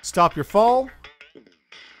 Stop your fall.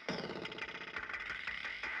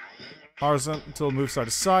 Horizontal move side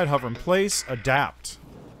to side, hover in place, adapt.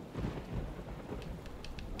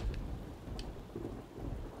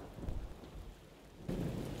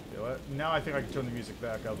 You know what? Now I think I can turn the music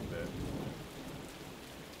back up a bit.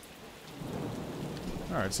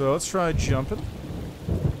 Alright, so let's try jumping.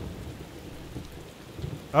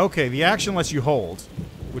 Okay, the action lets you hold,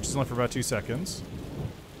 which is only for about 2 seconds.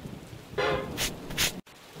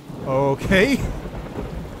 Okay.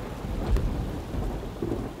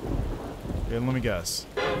 And let me guess.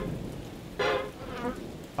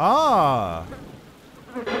 Ah.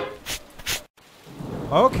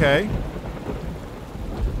 Okay.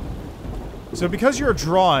 So because you're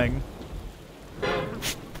drawing,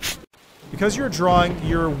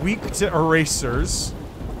 you're weak to erasers.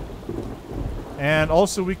 And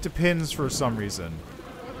also weak to pins for some reason.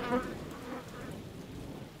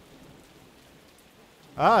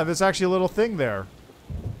 Ah, there's actually a little thing there.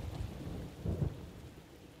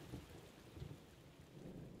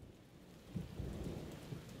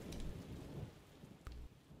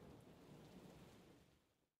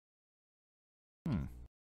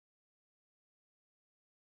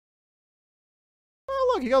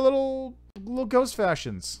 Oh, look, you got little ghost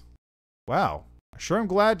fashions. Wow. Sure, I'm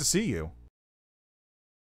glad to see you.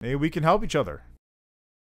 Maybe we can help each other.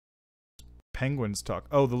 Penguins talk.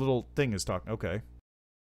 Oh, the little thing is talking. Okay.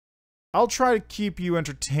 I'll try to keep you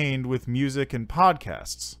entertained with music and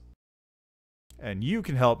podcasts. And you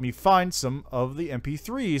can help me find some of the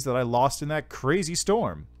MP3s that I lost in that crazy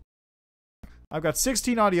storm. I've got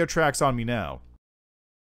 16 audio tracks on me now.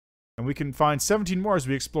 And we can find 17 more as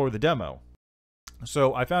we explore the demo.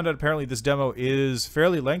 So I found out apparently this demo is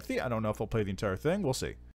fairly lengthy. I don't know if I'll play the entire thing. We'll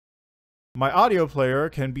see. My audio player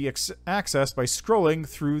can be accessed by scrolling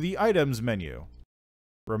through the items menu.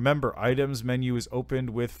 Remember, items menu is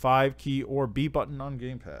opened with 5 key or B button on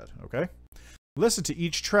gamepad. Okay? Listen to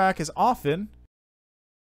each track as often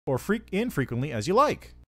or infrequently as you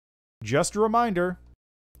like. Just a reminder,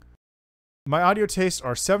 my audio tastes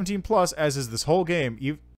are 17 plus, as is this whole game.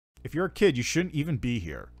 If you're a kid, you shouldn't even be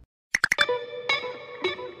here.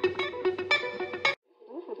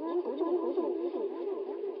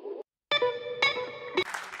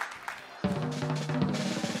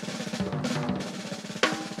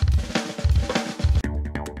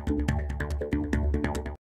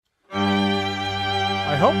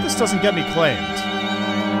 I hope this doesn't get me claimed.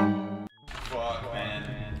 Fuck, man.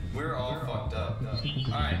 We're all fucked up.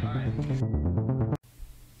 Alright.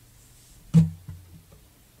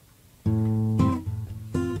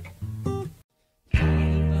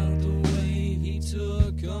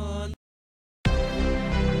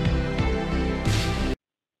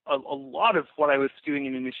 A lot of what I was doing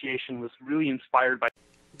in Initiation was really inspired by...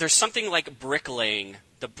 There's something like bricklaying,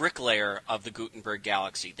 the bricklayer of the Gutenberg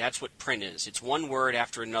galaxy. That's what print is. It's one word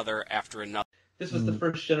after another after another. This was the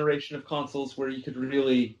first generation of consoles where you could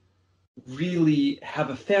really have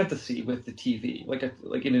a fantasy with the TV, like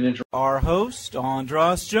in an intro. Our host,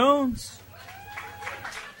 Andros Jones.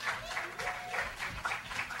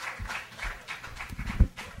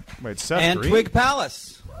 Wait, Seth And Green? Twig Palace.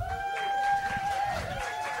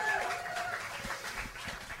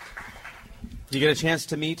 Did you get a chance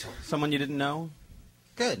to meet someone you didn't know?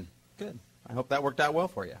 Good, good. I hope that worked out well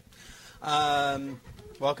for you.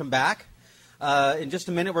 Welcome back. In just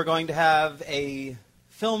a minute, we're going to have a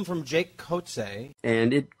film from Jake Kotze.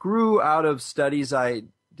 And it grew out of studies I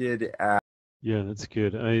did at... Yeah, that's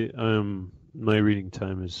good. My reading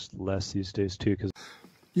time is less these days, too, because...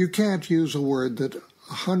 You can't use a word that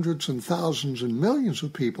hundreds and thousands and millions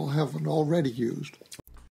of people haven't already used.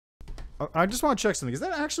 I just want to check something. Is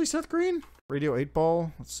that actually Seth Green? Radio 8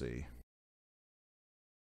 Ball? Let's see.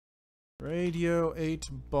 Radio 8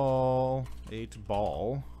 Ball. 8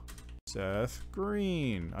 Ball. Seth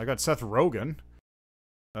Green. I got Seth Rogen.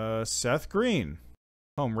 Seth Green.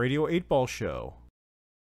 Home Radio 8 Ball Show.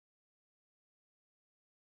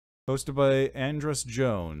 Hosted by Andrus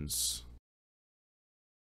Jones.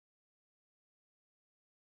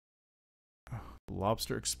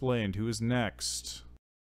 Lobster Explained. Who is next?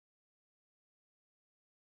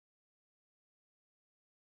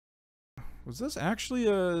 Was this actually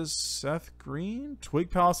a Seth Green? Twig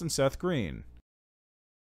Palace and Seth Green.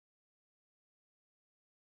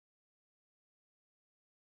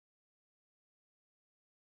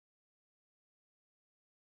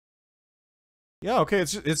 Yeah, okay,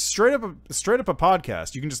 it's straight up a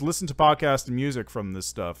podcast. You can just listen to podcast and music from this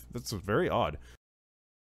stuff. That's very odd.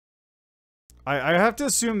 I have to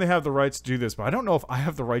assume they have the rights to do this, but I don't know if I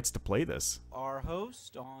have the rights to play this. Our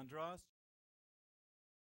host, Andras.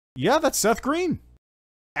 Yeah, that's Seth Green.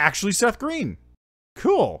 Actually, Seth Green.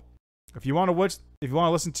 Cool. If you want to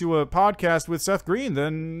listen to a podcast with Seth Green,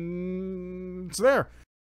 then it's there.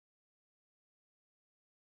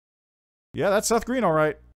 Yeah, that's Seth Green, all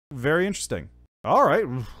right. Very interesting. All right,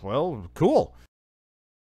 well, cool.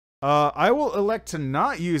 I will elect to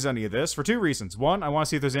not use any of this for two reasons. One, I want to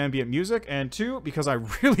see if there's ambient music, and two, because I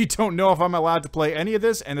really don't know if I'm allowed to play any of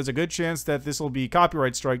this, and there's a good chance that this will be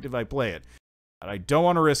copyright striked if I play it. And I don't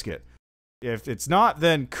want to risk it. If it's not,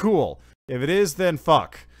 then cool. If it is, then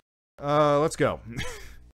fuck. Let's go.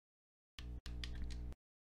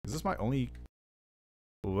 Is this my only...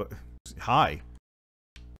 Hi.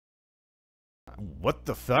 What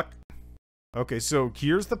the fuck? Okay, so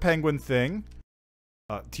here's the penguin thing.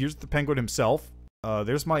 Here's the penguin himself.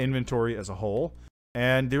 There's my inventory as a whole.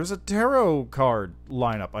 And there's a tarot card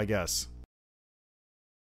lineup, I guess.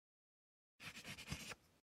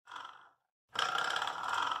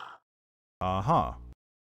 Uh-huh.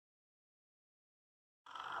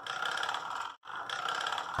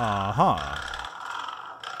 Uh-huh.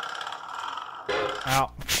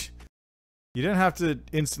 Ow. You didn't have to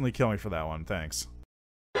instantly kill me for that one, thanks.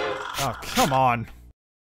 Oh, come on.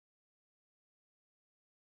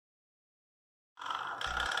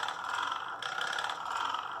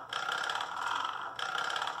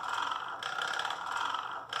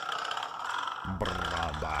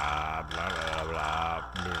 Blah, blah, blah, blah, blah,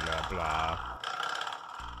 blah, blah.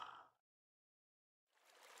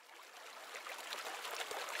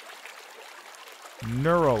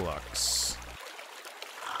 Neurolux.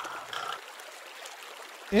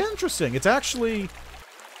 Interesting. It's actually...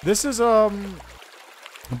 This is,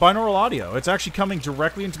 binaural audio. It's actually coming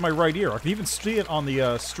directly into my right ear. I can even see it on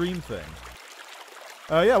the, stream thing.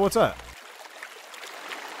 Yeah, what's that?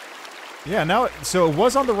 Yeah, now so it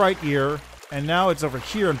was on the right ear, and now it's over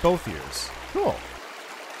here in both ears. Cool.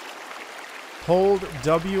 Hold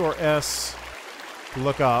W or S to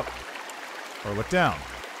look up, or look down.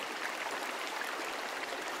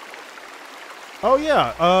 Oh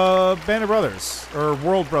yeah, Band of Brothers, or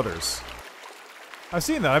World Brothers. I've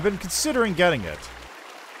seen that. I've been considering getting it.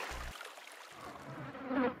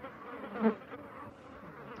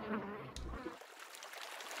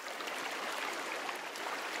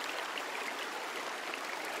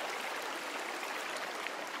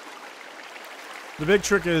 The big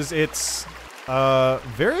trick is it's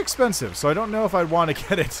very expensive, so I don't know if I'd want to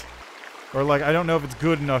get it. Or, like, I don't know if it's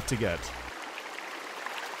good enough to get.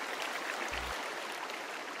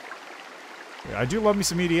 Yeah, I do love me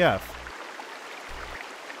some EDF.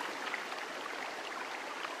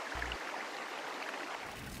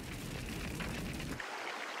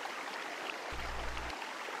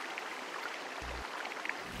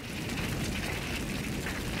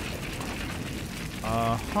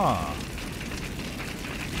 Uh-huh.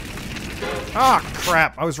 Ah,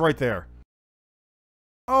 crap. I was right there.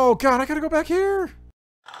 Oh, God, I gotta go back here.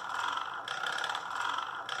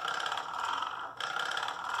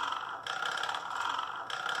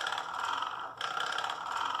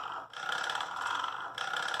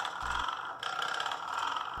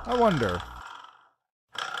 I wonder.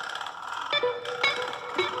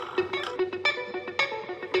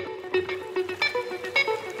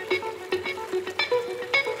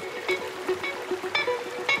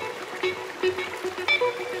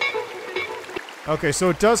 Okay, so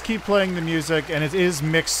it does keep playing the music, and it is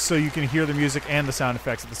mixed so you can hear the music and the sound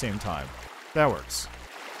effects at the same time. That works.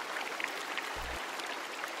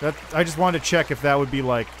 I just wanted to check if that would be,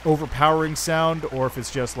 like, overpowering sound, or if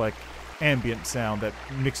it's just, like, ambient sound that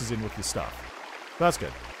mixes in with the stuff. That's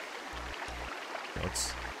good.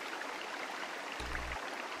 Let's...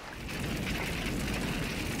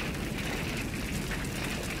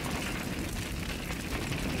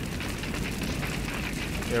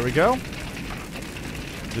 There we go.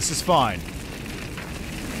 This is fine.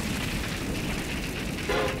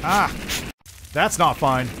 Ah! That's not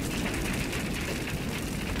fine.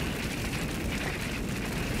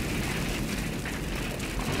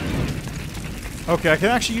 Okay, I can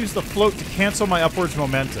actually use the float to cancel my upwards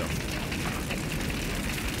momentum.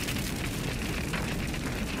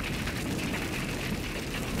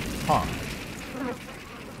 Huh.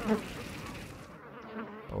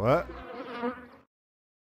 What?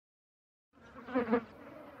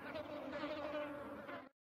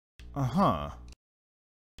 Uh-huh.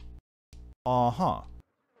 Uh-huh.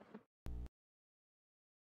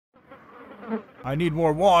 I need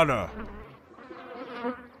more water.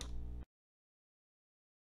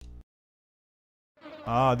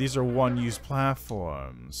 Ah, these are one-use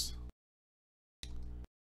platforms.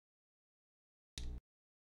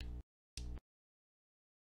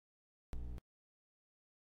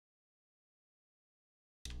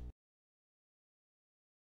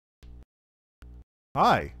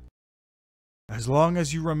 Hi. As long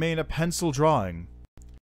as you remain a pencil drawing,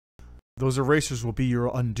 those erasers will be your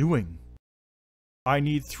undoing. I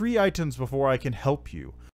need 3 items before I can help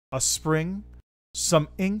you. A spring, some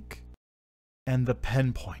ink, and the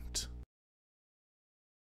pen point.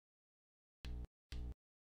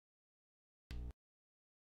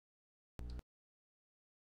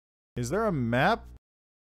 Is there a map?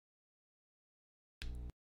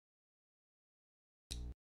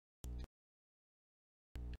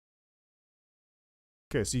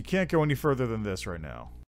 Okay, so you can't go any further than this right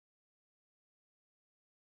now.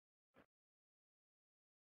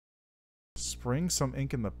 Spring some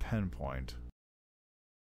ink in the pen point.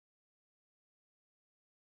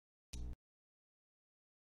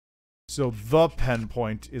 So the pen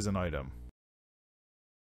point is an item.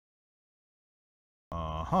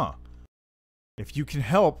 Uh-huh. If you can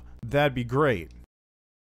help, that'd be great.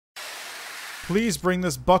 Please bring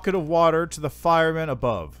this bucket of water to the firemen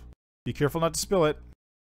above. Be careful not to spill it.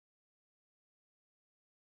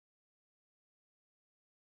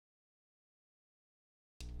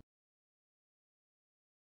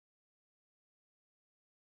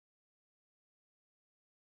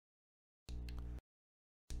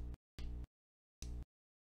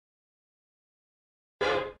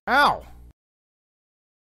 Ow!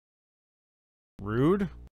 Rude.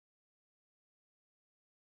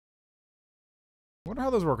 Wonder how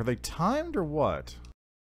those work. Are they timed or what?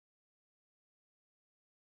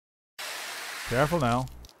 Careful now.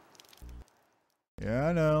 Yeah,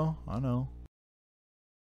 I know. I know.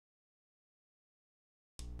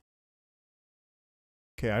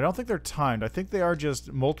 Okay, I don't think they're timed. I think they are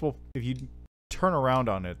just multiple... If you turn around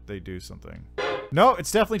on it, they do something. No,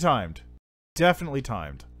 it's definitely timed. Definitely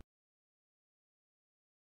timed.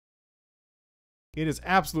 It is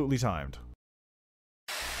absolutely timed.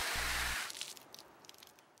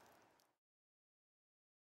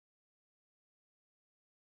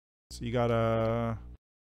 So you gotta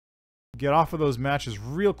get off of those matches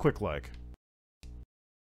real quick like.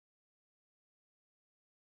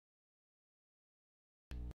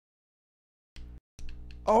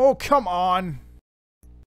 Oh, come on!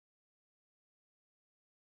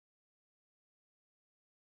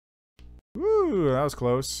 Woo, that was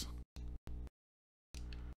close.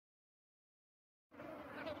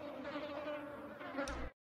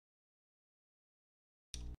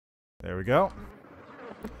 There we go.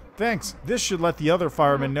 Thanks. This should let the other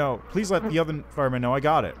firemen know. Please let the other firemen know I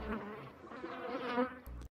got it.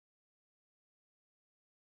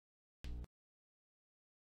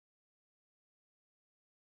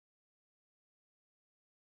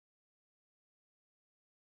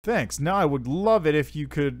 Thanks. Now I would love it if you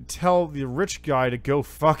could tell the rich guy to go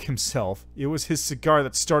fuck himself. It was his cigar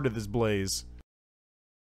that started this blaze.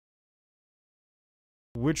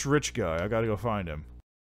 Which rich guy? I gotta go find him.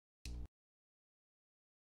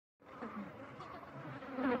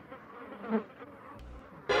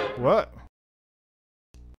 What?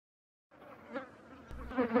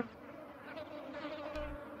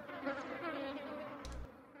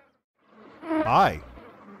 Hi.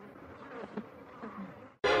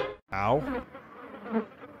 Ow.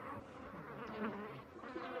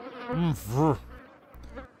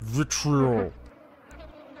 Vitriol.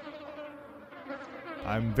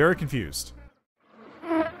 I'm very confused.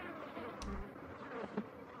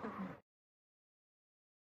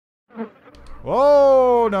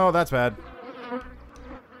 Oh no, that's bad.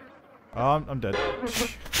 I'm dead.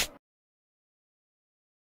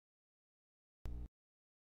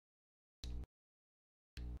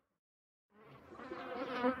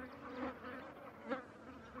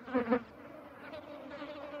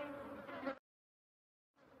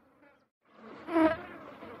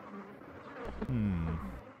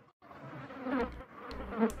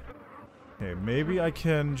 maybe I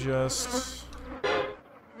can just...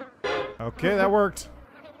 Okay, that worked.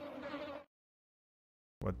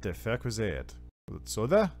 What the fuck was that? Was it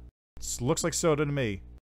soda? It looks like soda to me.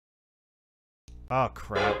 Oh,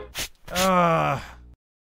 crap. Ah!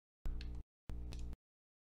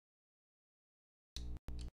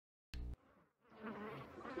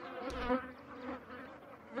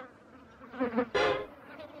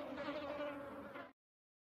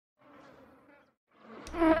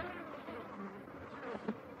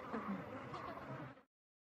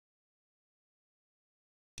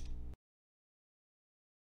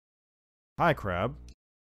 Hi, crab.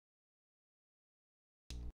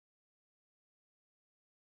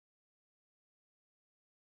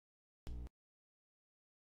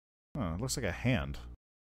 Huh, it looks like a hand.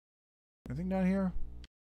 Anything down here?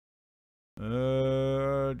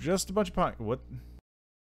 Just a bunch of pine. What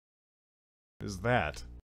is that?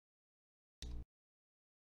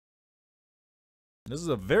 This is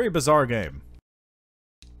a very bizarre game.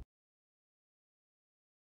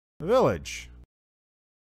 Village.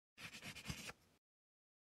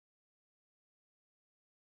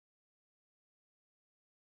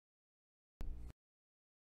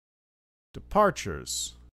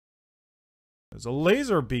 Departures. There's a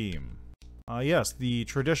laser beam. Yes, the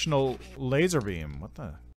traditional laser beam. What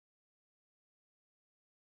the?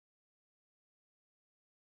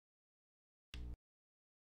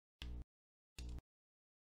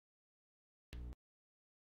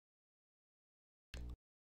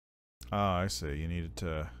 Oh, I see. You needed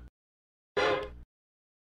to...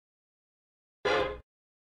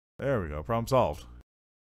 There we go. Problem solved.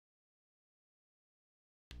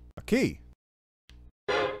 A key.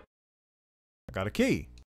 I got a key.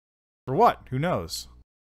 For what? Who knows?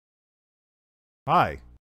 Hi.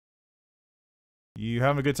 You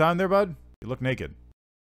having a good time there, bud? You look naked.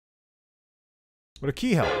 Would a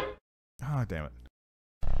key help? Ah, damn it.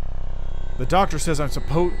 The doctor says I'm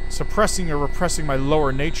suppressing or repressing my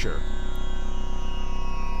lower nature.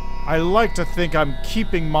 I like to think I'm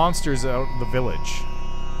keeping monsters out of the village.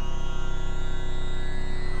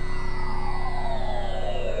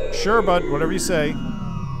 Sure, bud. Whatever you say.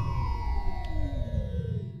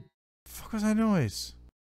 Fuck was that noise?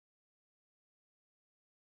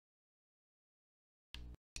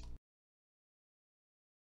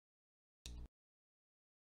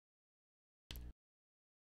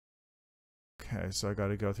 Okay, so I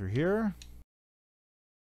gotta go through here.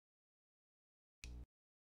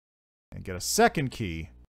 And get a second key.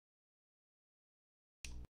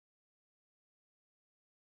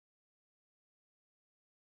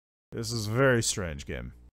 This is a very strange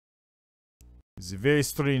game. It's a very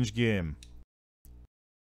strange game.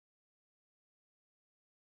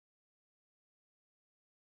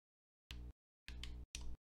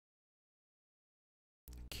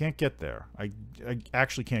 Can't get there. I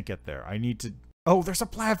actually can't get there. I need to... Oh, there's a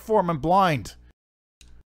platform! I'm blind!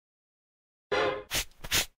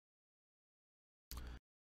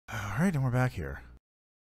 Alright, and we're back here.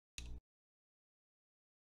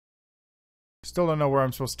 Still don't know where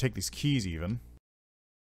I'm supposed to take these keys, even.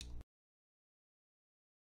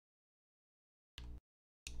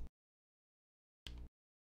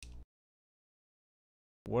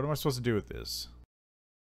 What am I supposed to do with this?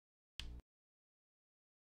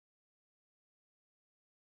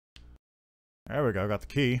 There we go, got the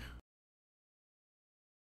key.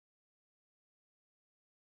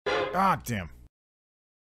 Ah, damn.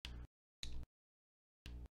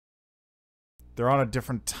 They're on a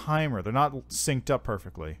different timer. They're not synced up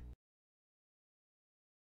perfectly.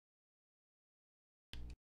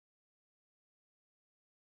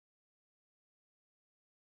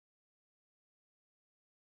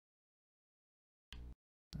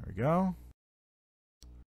 There we go.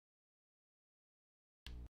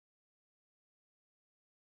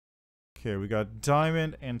 Okay, we got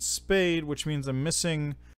diamond and spade, which means I'm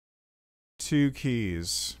missing 2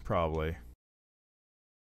 keys, probably.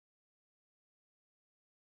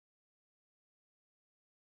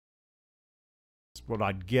 That's what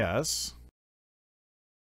I'd guess.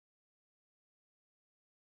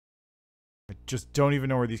 I just don't even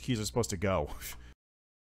know where these keys are supposed to go.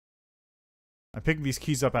 I'm picking these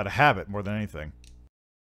keys up out of habit more than anything.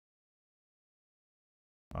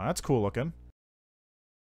 Oh, that's cool looking.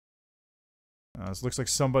 This looks like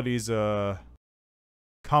somebody's,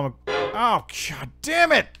 comic... Oh, god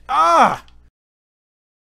damn it! Ah!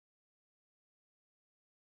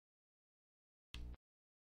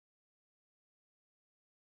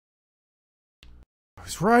 I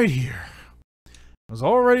was right here. I was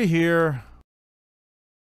already here.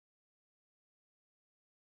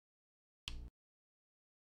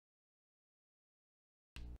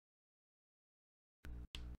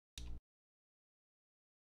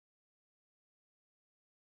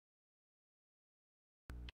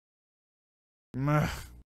 Meh.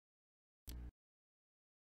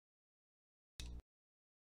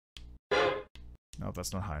 No,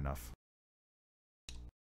 that's not high enough.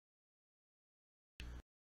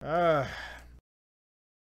 There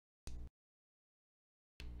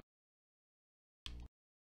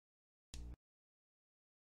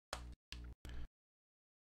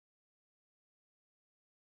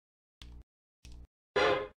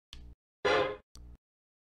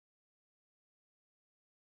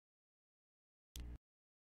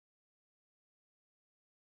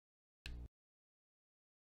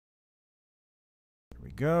we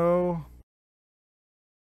go.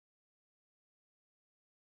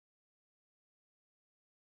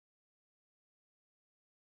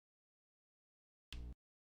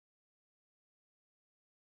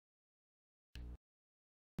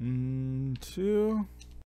 Two.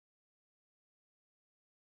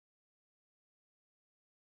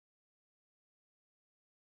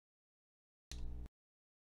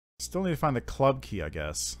 Still need to find the club key, I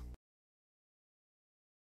guess.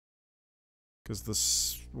 Because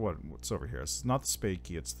this... What's over here? It's not the spade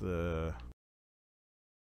key, it's the...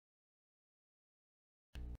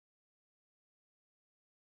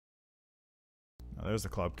 Oh, there's the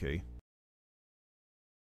club key.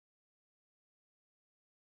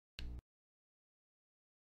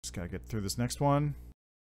 Just gotta get through this next one.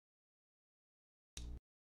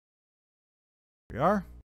 Here we are.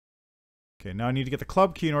 Okay, now I need to get the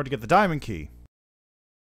club key in order to get the diamond key.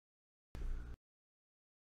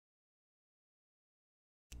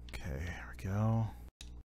 Okay, here we go.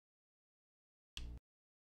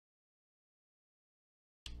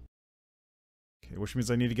 Okay, which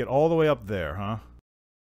means I need to get all the way up there, huh?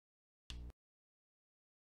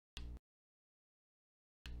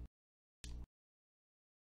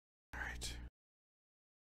 Alright.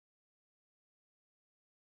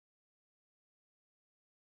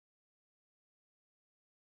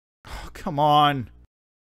 Oh, come on.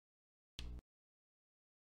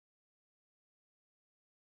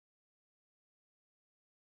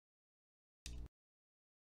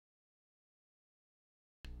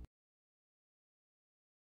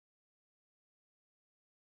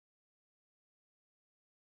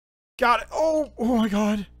 Got it. Oh, oh my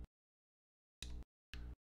god.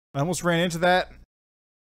 I almost ran into that.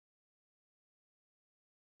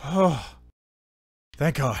 Oh.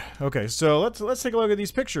 Thank God. Okay, so let's take a look at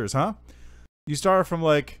these pictures, huh? You start from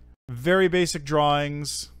like very basic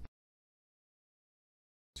drawings,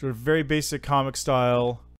 sort of very basic comic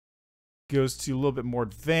style, goes to a little bit more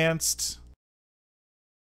advanced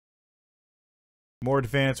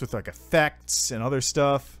with like effects and other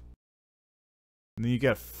stuff. And then you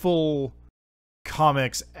get full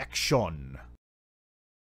comics action.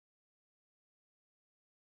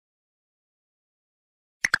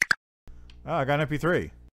 Ah, I got an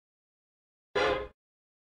MP3.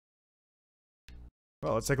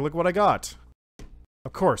 Well, let's take a look at what I got.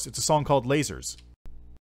 Of course, it's a song called Lasers.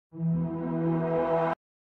 Oh,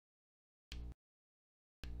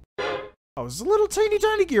 it's a little teeny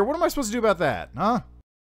tiny gear. What am I supposed to do about that, huh?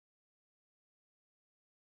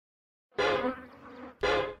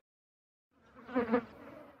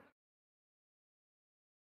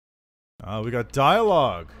 We got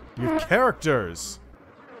dialogue. We have characters.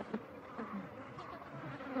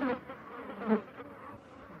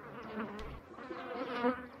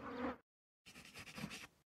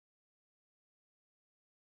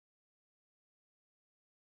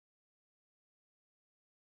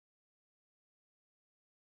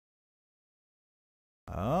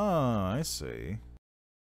 Ah, I see.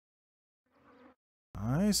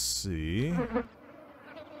 I see.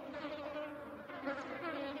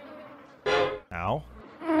 Ow.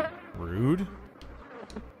 Rude.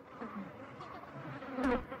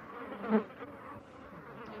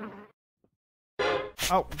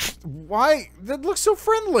 Oh, why? That looks so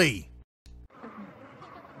friendly.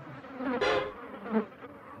 It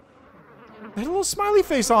had a little smiley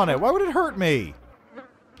face on it. Why would it hurt me?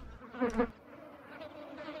 Look at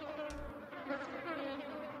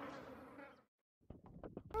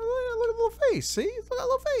the little face. See? Look at that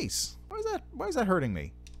little face. Why is that hurting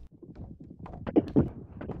me?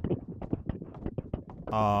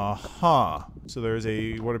 Uh-huh. So there's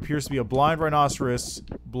what appears to be a blind rhinoceros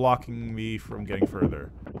blocking me from getting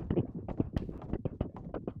further.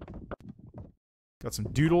 Got some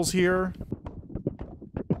doodles here.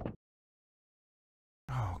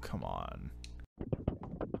 Oh, come on.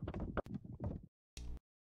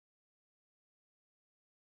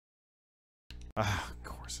 Ah, of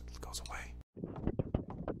course it goes away.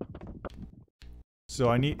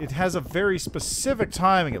 So it has a very specific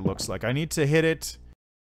timing, it looks like. I need to hit it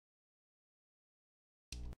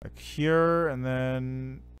Like here, and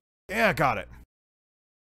then... Yeah, got it.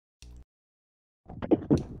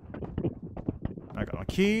 I got my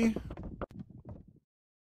key.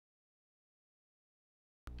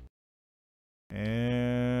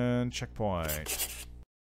 And checkpoint.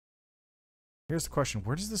 Here's the question,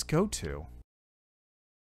 where does this go to?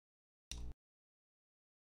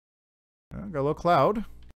 Got a little cloud.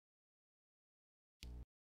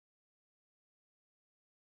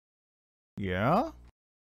 Yeah?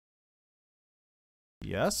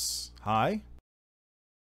 Yes? Hi?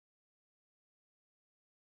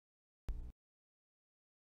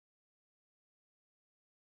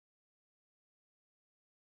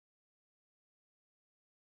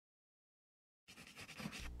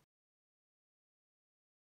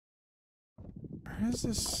 Where is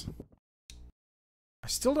this? I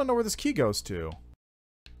still don't know where this key goes to.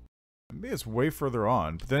 Maybe it's way further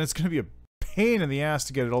on, but then it's gonna be a pain in the ass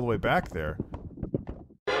to get it all the way back there.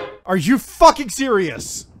 Are you fucking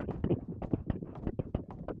serious?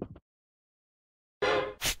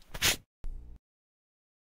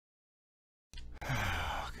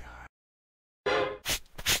 Oh, God.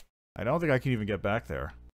 I don't think I can even get back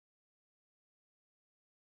there.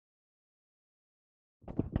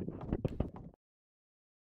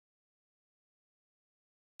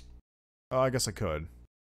 Oh, I guess I could.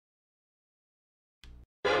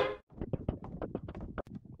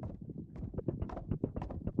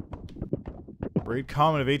 Great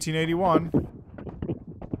Comet of 1881.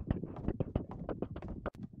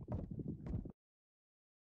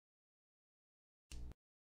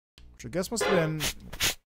 Which I guess must have been...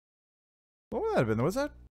 What would that have been? Was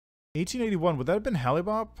that 1881? Would that have been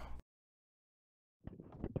Halibop?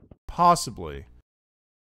 Possibly.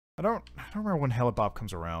 I don't remember when Halibop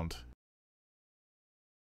comes around.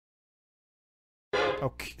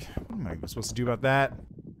 Okay, what am I supposed to do about that?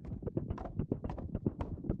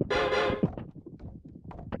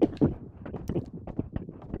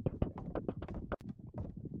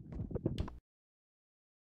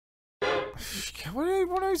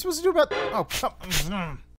 What are you supposed to do about... Oh, come...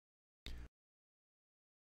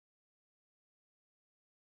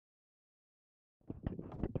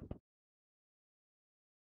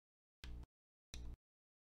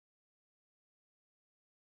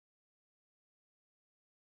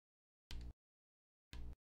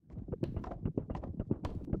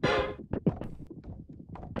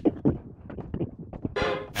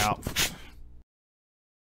 Ow.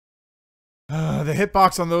 The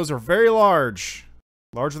hitbox on those are very large.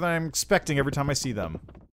 Larger than I'm expecting every time I see them.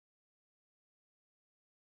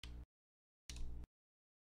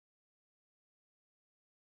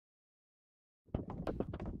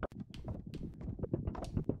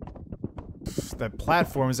 That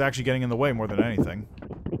platform is actually getting in the way more than anything.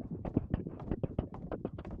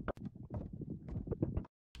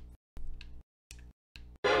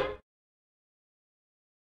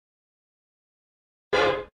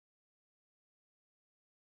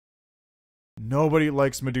 Nobody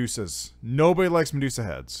likes Medusas. Nobody likes Medusa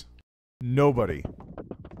heads. Nobody.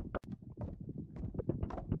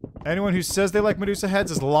 Anyone who says they like Medusa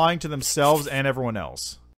heads is lying to themselves and everyone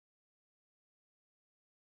else.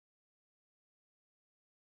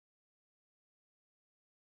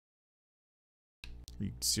 Are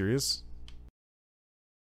you serious?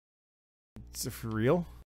 Is it for real?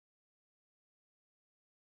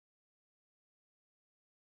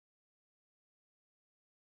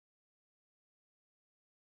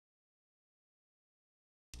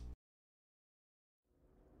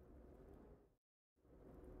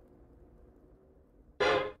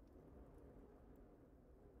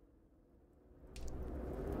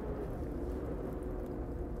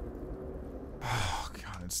 Oh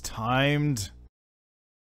god, it's timed.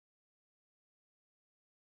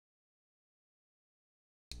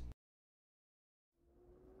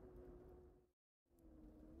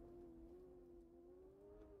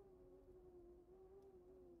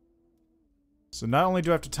 So not only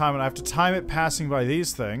do I have to time it, I have to time it passing by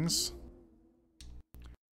these things.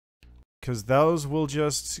 Because those will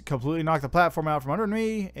just completely knock the platform out from under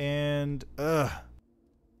me, and... ugh.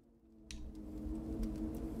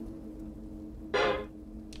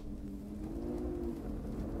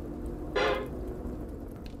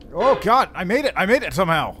 Oh god, I made it! I made it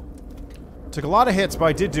somehow! Took a lot of hits, but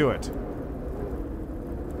I did do it.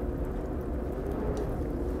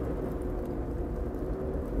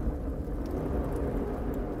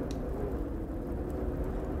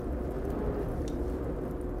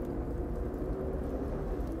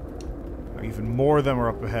 Even more of them are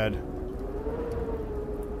up ahead.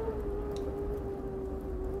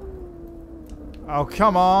 Oh,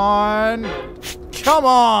 come on! Come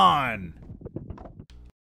on!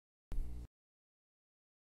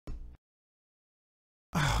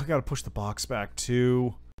 Oh, I gotta push the box back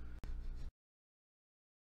too.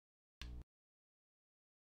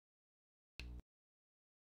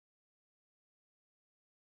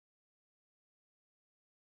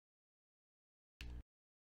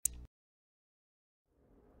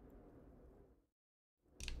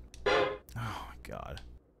 Oh my god.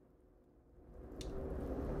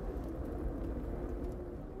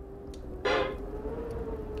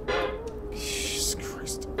 Jesus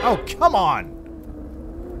Christ. Oh, come on!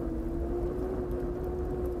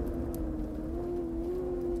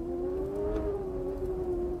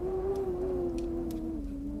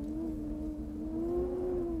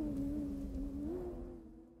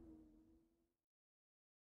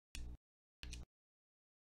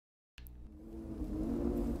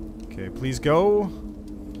 Okay, please go.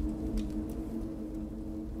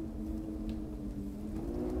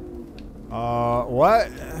 What?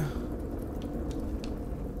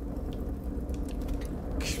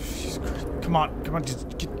 Come on, come on,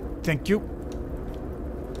 just get, thank you.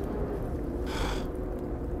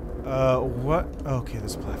 What? Okay,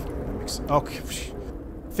 this platform. That makes, okay,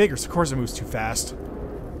 figures, of course it moves too fast.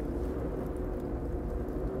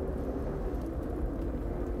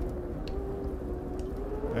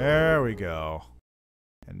 There we go.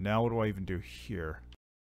 And now what do I even do here?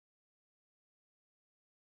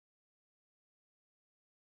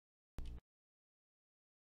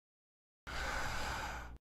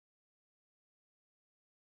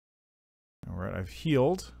 Alright, I've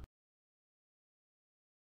healed.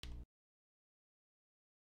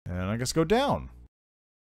 And I guess go down.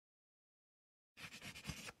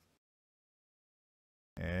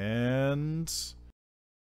 And...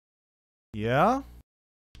 yeah?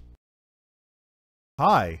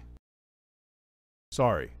 Hi.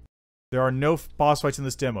 Sorry. There are no boss fights in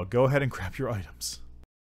this demo. Go ahead and grab your items.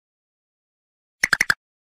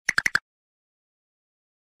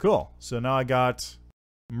 Cool. So now I got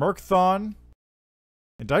Mercthon.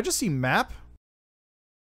 And did I just see map?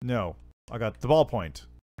 No. I got the ballpoint.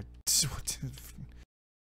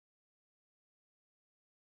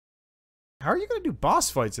 How are you going to do boss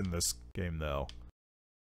fights in this game, though?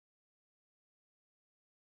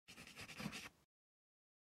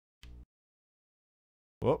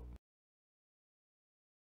 Whoop.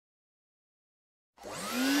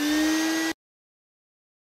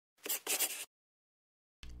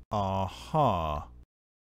 Uh-huh.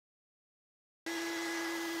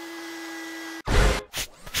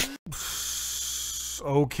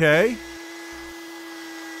 Okay.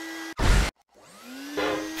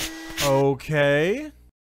 Okay.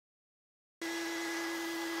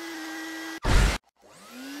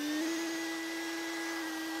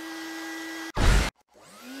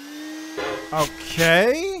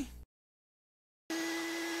 Okay.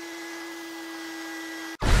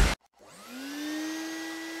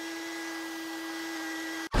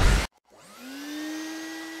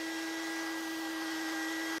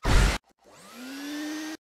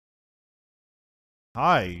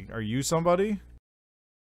 Hi, are you somebody?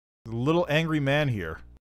 There's a little angry man here.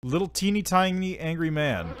 Little teeny tiny angry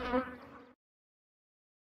man.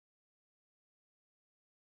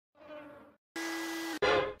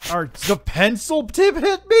 The pencil tip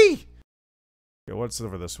hit me? Okay, what's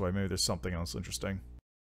over this way? Maybe there's something else interesting.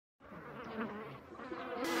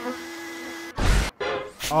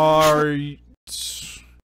 Are you...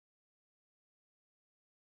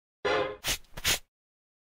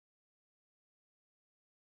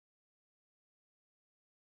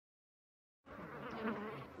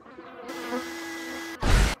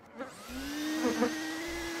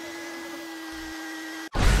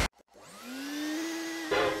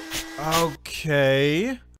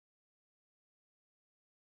 Okay.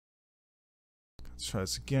 Let's try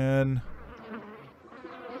this again.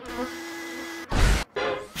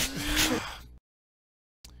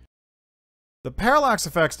 The parallax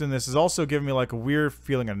effects in this is also giving me like a weird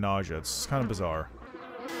feeling of nausea. It's kind of bizarre.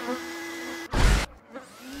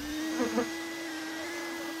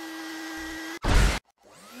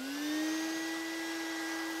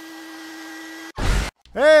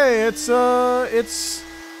 Hey, it's...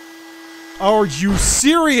 Are you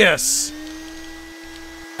serious?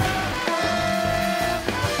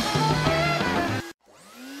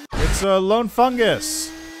 It's a Lone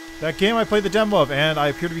Fungus. That game I played the demo of, and I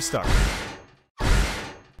appear to be stuck.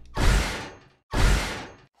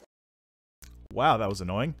 Wow, that was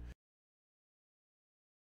annoying.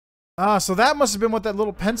 Ah, so that must have been what that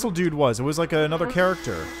little pencil dude was. It was like another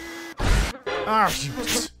character. Ah,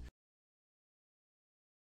 shoot.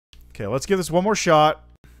 Okay, let's give this one more shot.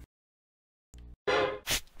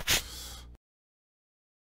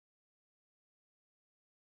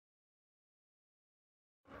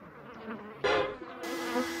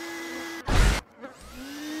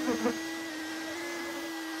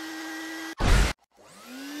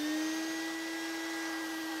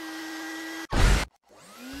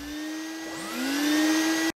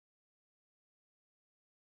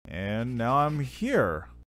 And now I'm here.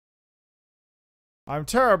 I'm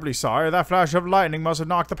terribly sorry. That flash of lightning must have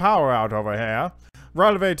knocked the power out over here. The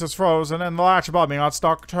elevator's frozen and the latch above me got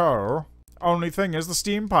stuck too. Only thing is the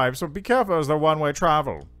steam pipes, so be careful as they're one-way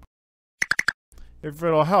travel. If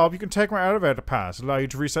it'll help, you can take my elevator pass. Allow you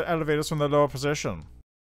to reset elevators from their lower position.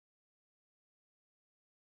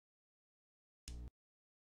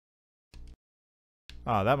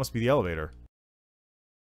 Ah, that must be the elevator.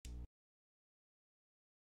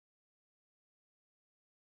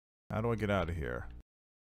 How do I get out of here?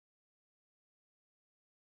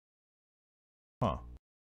 Huh.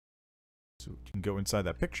 So you can go inside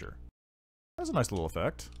that picture. That's a nice little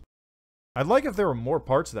effect. I'd like if there were more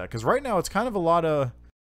parts of that, because right now it's kind of a lot of...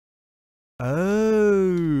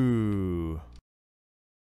 Oh.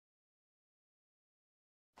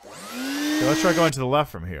 Okay, let's try going to the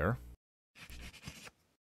left from here.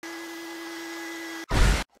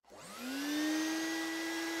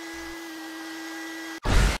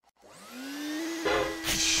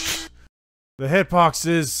 The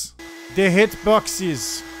hitboxes! The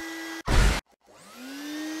hitboxes!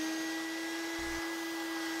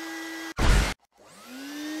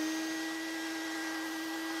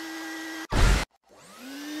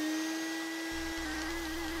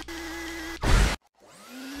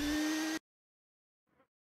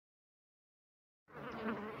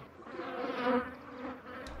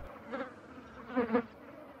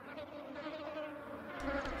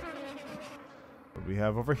 What do we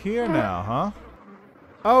have over here now, huh?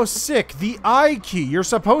 Oh, sick! The I key! You're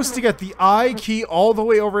supposed to get the I key all the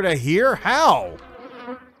way over to here? How?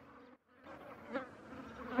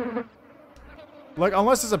 Like,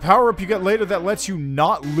 unless there's a power-up you get later that lets you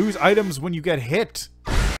not lose items when you get hit.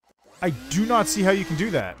 I do not see how you can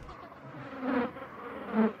do that.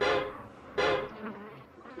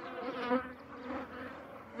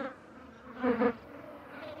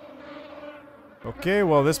 Okay,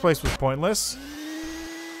 well, this place was pointless.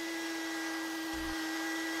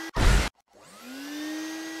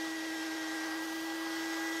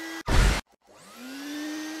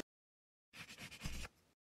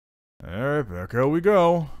 Alright, back out we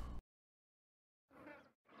go.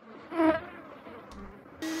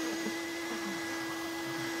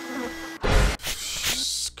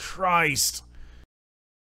 Christ.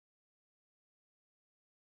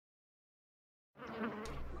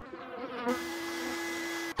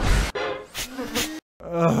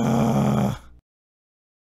 Ugh.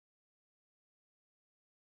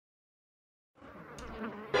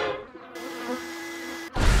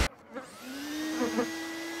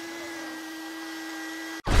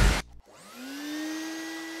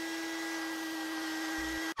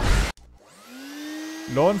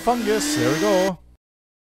 Low on fungus. There we go.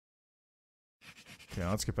 Okay,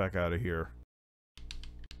 let's get back out of here.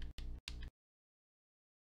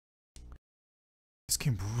 This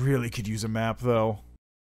game really could use a map, though.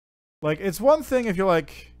 Like, it's one thing if you're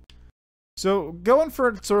like... So, going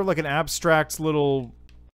for sort of like an abstract little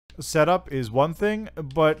setup is one thing,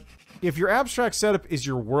 but if your abstract setup is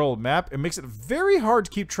your world map, it makes it very hard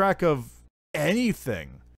to keep track of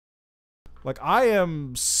anything. Like, I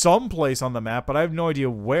am someplace on the map, but I have no idea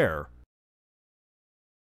where.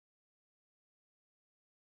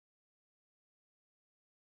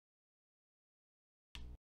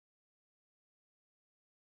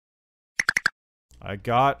 I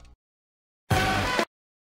got...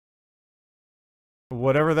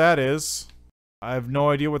 whatever that is. I have no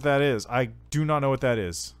idea what that is. I do not know what that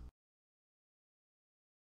is.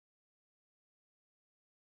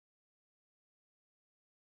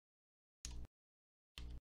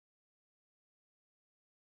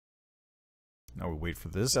 Now we wait for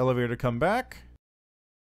this elevator to come back.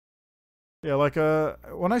 Yeah, like,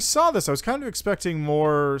 when I saw this, I was kind of expecting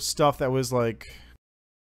more stuff that was, like,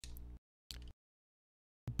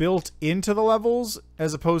 built into the levels,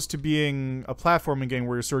 as opposed to being a platforming game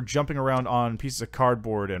where you're sort of jumping around on pieces of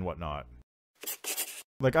cardboard and whatnot.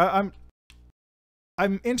 Like, I'm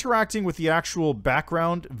interacting with the actual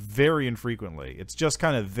background very infrequently. It's just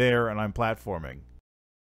kind of there, and I'm platforming.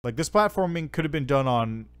 Like, this platforming could have been done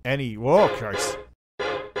on any... Whoa, Christ.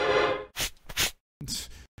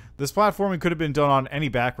 This platforming could have been done on any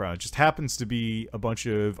background. It just happens to be a bunch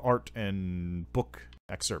of art and book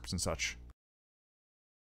excerpts and such.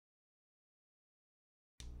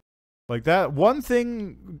 Like, that one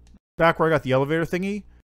thing back where I got the elevator thingy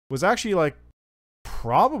was actually, like,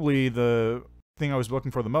 probably the thing I was looking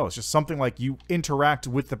for the most. Just something like you interact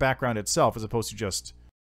with the background itself as opposed to just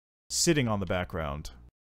sitting on the background.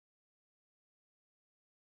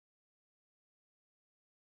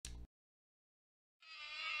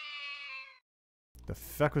 The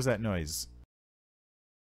fuck was that noise?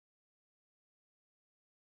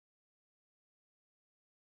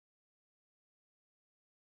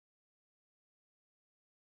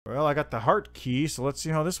 Well, I got the heart key, so let's see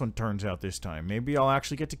how this one turns out this time. Maybe I'll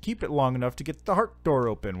actually get to keep it long enough to get the heart door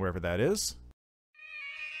open, wherever that is.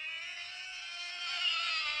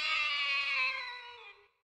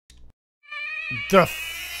 The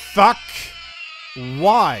fuck?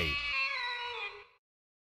 Why?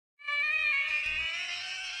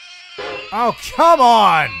 Oh, come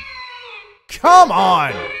on! Come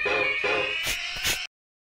on!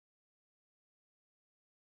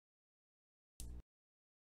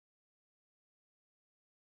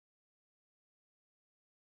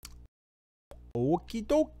 Okie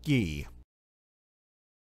dokie.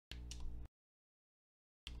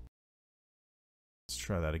 Let's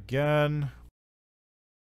try that again.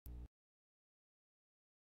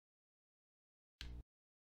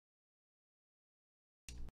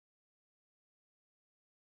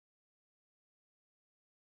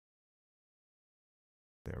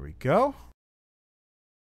 There we go.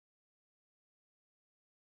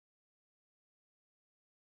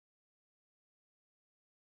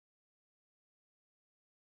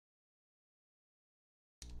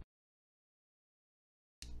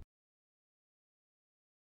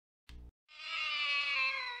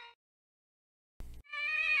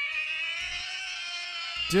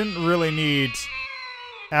 Didn't really need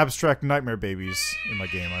abstract nightmare babies in my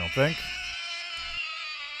game, I don't think.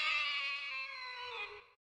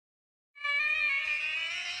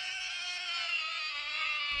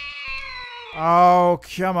 Oh,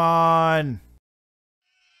 come on.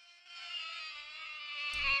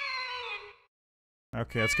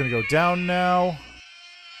 Okay, it's gonna go down now.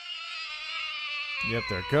 Yep,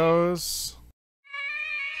 there it goes.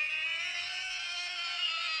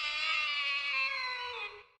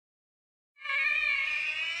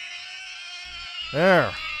 There.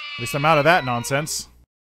 At least I'm out of that nonsense.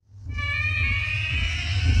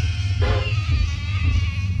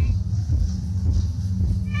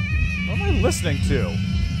 What am I listening to?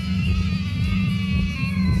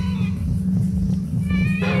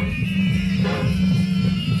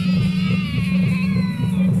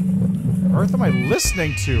 What earth am I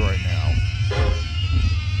listening to right now?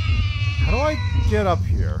 How do I get up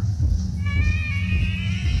here?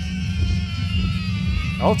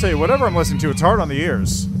 I'll tell you, whatever I'm listening to, it's hard on the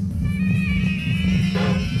ears.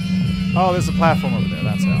 Oh, there's a platform over there,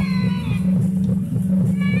 that's how.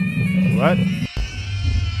 What?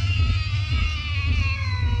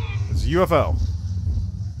 There's a UFO.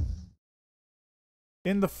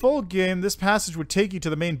 In the full game, this passage would take you to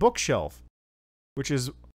the main bookshelf, which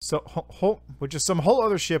is some whole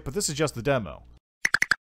other shit, but this is just the demo.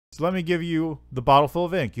 So let me give you the bottle full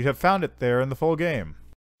of ink. You'd have found it there in the full game.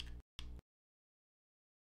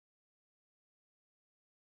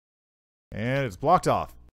 And it's blocked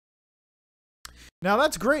off. Now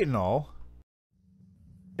that's great and all.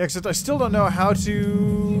 Except I still don't know how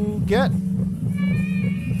to get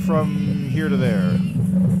from here to there.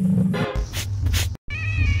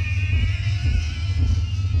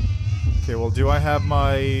 Okay, well, do I have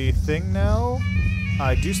my thing now?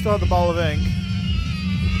 I do still have the ball of ink.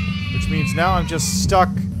 Which means now I'm just stuck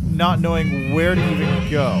not knowing where to even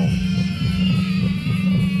go.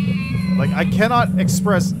 Like, I cannot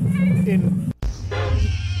express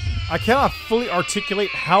I cannot fully articulate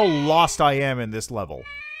how lost I am in this level.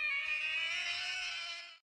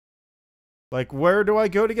 Like, where do I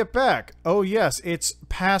go to get back? Oh yes, it's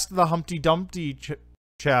past the Humpty Dumpty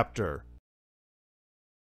chapter.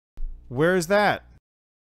 Where is that?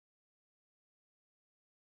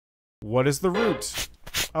 What is the route?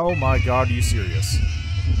 Oh my god, are you serious?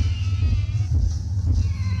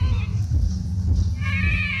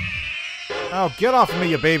 Oh, get off of me,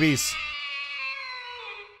 you babies!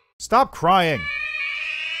 Stop crying!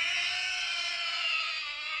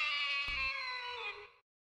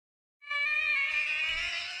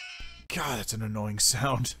 God, that's an annoying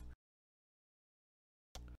sound.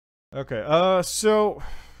 Okay, so...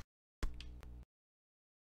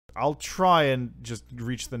 I'll try and just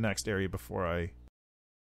reach the next area before I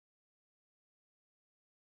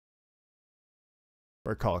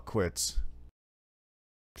call it quits.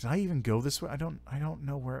 Can I even go this way? I don't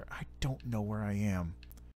know where I am.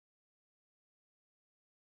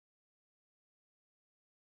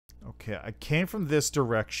 Okay, I came from this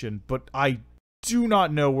direction, but I do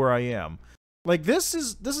not know where I am. Like, this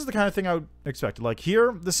is the kind of thing I would expect. Like,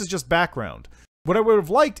 here, this is just background. What I would have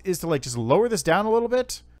liked is to, like, just lower this down a little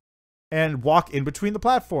bit and walk in between the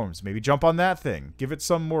platforms. Maybe jump on that thing. Give it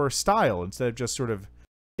some more style instead of just sort of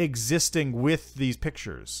existing with these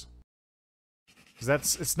pictures.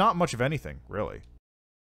 Because it's not much of anything, really.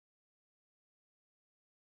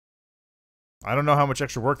 I don't know how much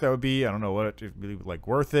extra work that would be. I don't know what it would be, like,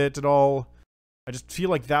 worth it at all. I just feel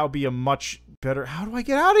like that would be a much better... How do I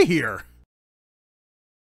get out of here?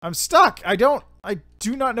 I'm stuck. I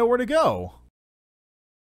do not know where to go.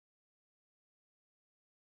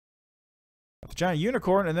 The giant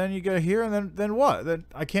unicorn, and then you go here, and then what? Then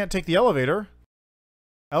I can't take the elevator.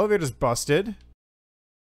 Elevator's busted.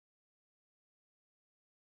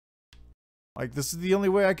 Like, this is the only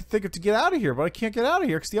way I could think of to get out of here, but I can't get out of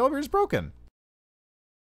here because the elevator's broken.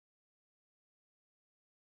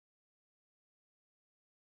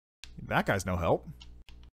 That guy's no help.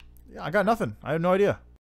 Yeah, I got nothing. I have no idea.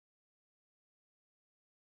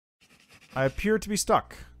 I appear to be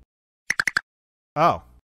stuck. Oh.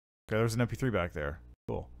 Okay, there's an MP3 back there.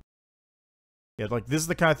 Cool. Yeah, like, this is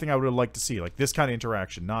the kind of thing I would have liked to see. Like, this kind of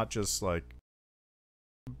interaction. Not just, like...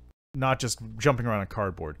 Not just jumping around on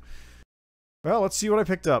cardboard. Well, let's see what I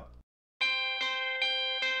picked up.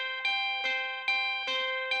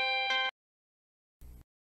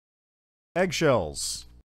 Eggshells.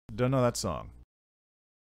 Don't know that song.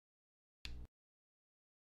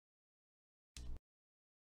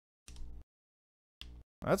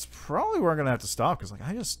 That's probably where I'm going to have to stop, because like,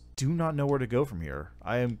 I just do not know where to go from here.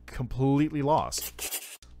 I am completely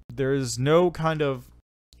lost. There's no kind of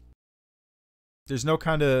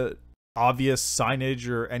obvious signage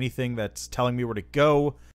or anything that's telling me where to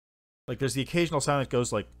go. Like, there's the occasional sign that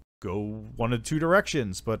goes, like, go one of two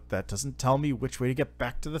directions, but that doesn't tell me which way to get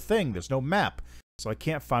back to the thing. There's no map, so I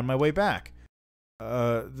can't find my way back.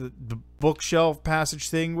 The bookshelf passage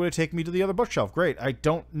thing would have taken me to the other bookshelf. Great. I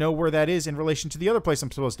don't know where that is in relation to the other place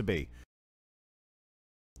I'm supposed to be.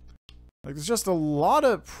 Like, there's just a lot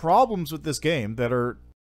of problems with this game that are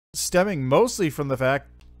stemming mostly from the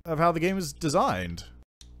fact of how the game is designed.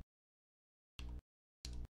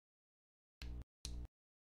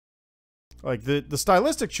 Like, the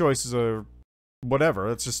stylistic choices are whatever.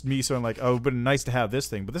 That's just me saying, like, oh, but nice to have this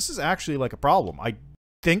thing. But this is actually, like, a problem. I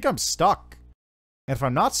think I'm stuck. And if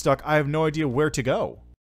I'm not stuck, I have no idea where to go.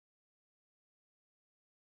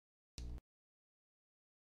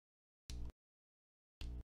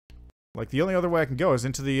 Like, the only other way I can go is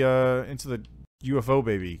into the UFO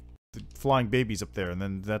baby. The flying babies up there, and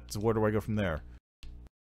then that's where do I go from there?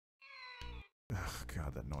 Ugh,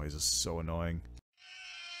 God, that noise is so annoying.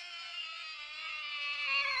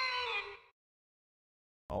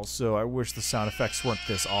 Also, I wish the sound effects weren't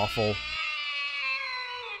this awful.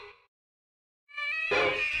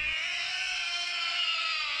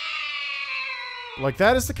 Like,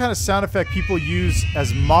 that is the kind of sound effect people use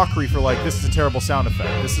as mockery for, like, this is a terrible sound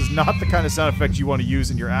effect. This is not the kind of sound effect you want to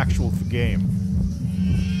use in your actual game.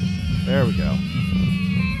 There we go.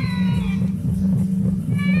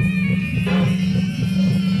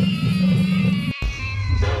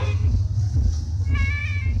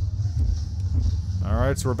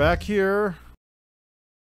 Alright, so we're back here.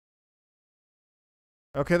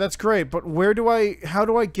 Okay, that's great, but how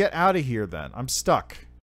do I get out of here then? I'm stuck.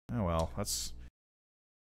 Oh well, that's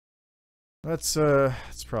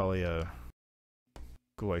probably a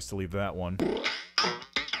good place to leave that one.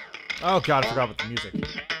 Oh god, I forgot about the music.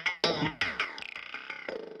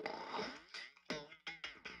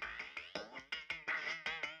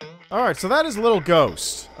 Alright, so that is Little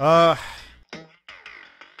Ghost. Yeah,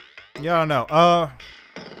 I don't know.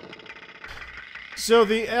 So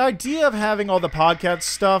the idea of having all the podcast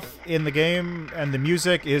stuff in the game and the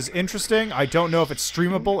music is interesting. I don't know if it's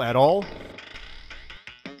streamable at all.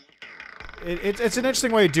 It's an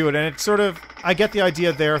interesting way to do it, and it's sort of... I get the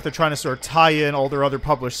idea there if they're trying to sort of tie in all their other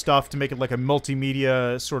published stuff to make it like a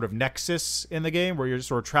multimedia sort of nexus in the game, where you're just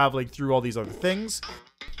sort of traveling through all these other things.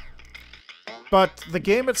 But the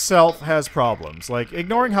game itself has problems. Like,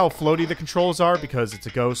 ignoring how floaty the controls are, because it's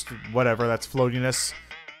a ghost, whatever, that's floatiness.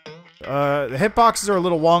 The hitboxes are a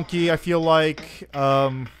little wonky, I feel like.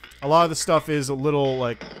 A lot of the stuff is a little,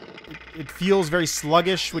 like... It feels very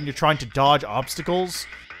sluggish when you're trying to dodge obstacles.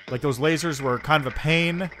 Like, those lasers were kind of a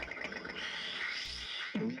pain.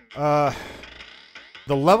 The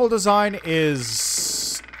level design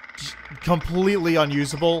is completely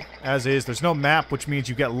unusable, as is. There's no map, which means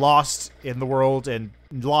you get lost in the world, and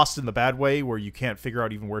lost in the bad way, where you can't figure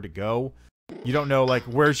out even where to go. You don't know, like,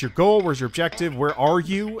 where's your goal, where's your objective, where are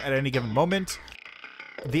you at any given moment.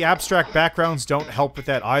 The abstract backgrounds don't help with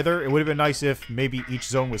that either. It would have been nice if maybe each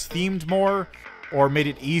zone was themed more, or made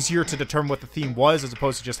it easier to determine what the theme was, as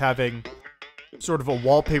opposed to just having sort of a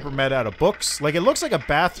wallpaper meta out of books. Like, it looks like a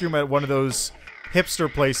bathroom at one of those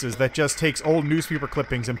hipster places that just takes old newspaper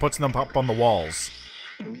clippings and puts them up on the walls.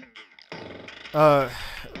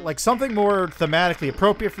 Like, something more thematically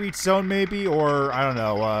appropriate for each zone, maybe, or, I don't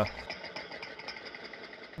know,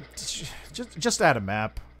 just add a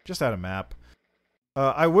map. Just add a map.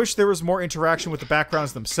 I wish there was more interaction with the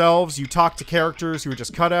backgrounds themselves. You talk to characters who are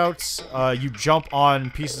just cutouts. You jump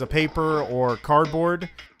on pieces of paper or cardboard.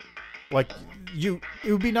 Like, it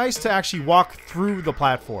would be nice to actually walk through the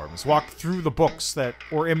platforms, walk through the books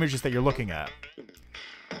or images that you're looking at.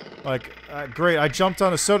 Like, great, I jumped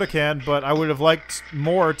on a soda can, but I would have liked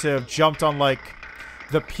more to have jumped on, like,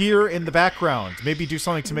 the pier in the background. Maybe do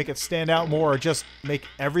something to make it stand out more, or just make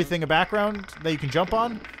everything a background that you can jump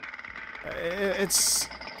on. It's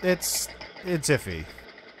iffy.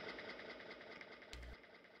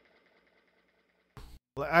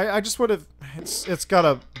 I just would have... It's got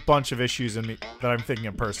a bunch of issues in me that I'm thinking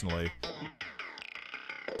of personally.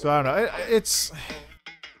 So, I don't know. It's...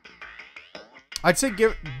 I'd say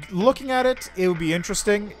looking at it, it would be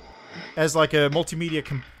interesting as like a multimedia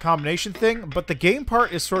combination thing, but the game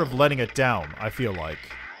part is sort of letting it down, I feel like.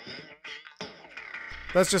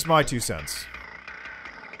 That's just my 2 cents.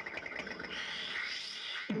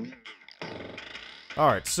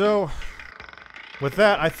 Alright, so with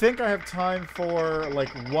that, I think I have time for like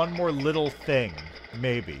one more little thing,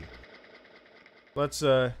 maybe. Let's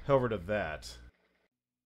head over to that.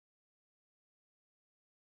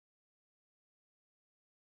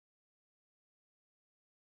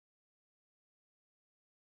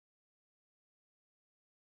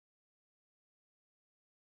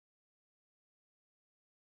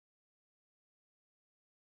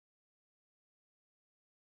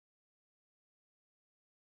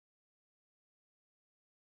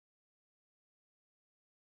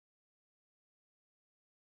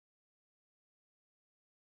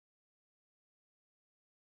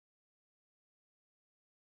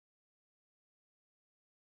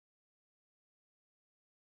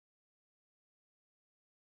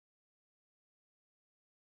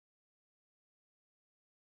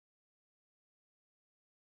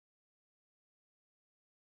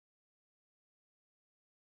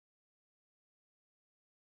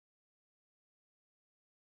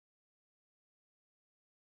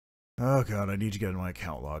 Oh god, I need to get my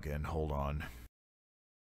account login. Hold on.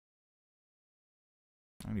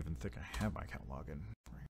 I don't even think I have my account login.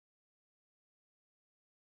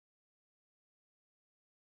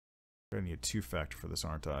 I'm gonna need 2-factor for this,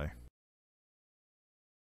 aren't I?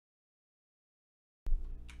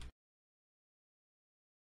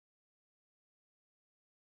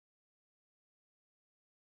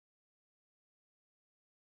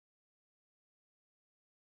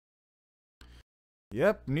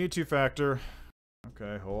 Yep, need 2-factor.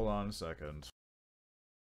 Okay, hold on a second.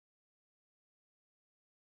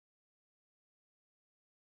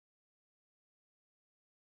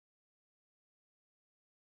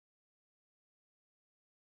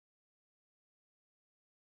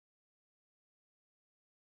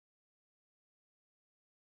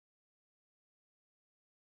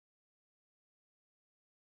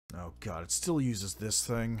 Oh god, it still uses this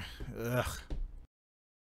thing. Ugh.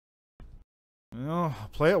 Well, I'll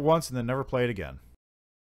play it once and then never play it again.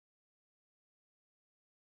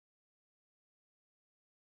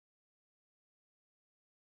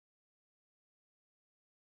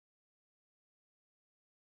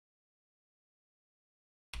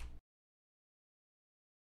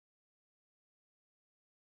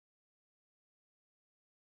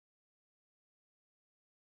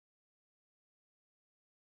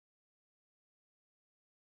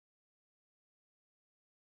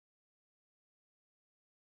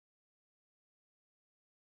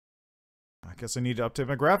 I guess I need to update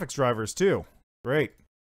my graphics drivers too. Great.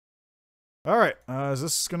 Alright, is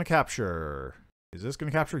this gonna capture? Is this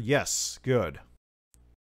gonna capture? Yes, good.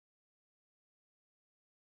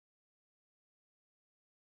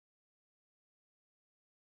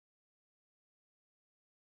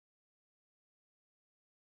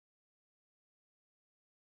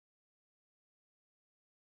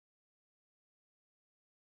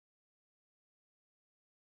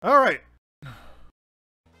 Alright.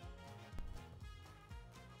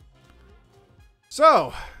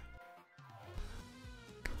 So,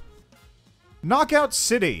 Knockout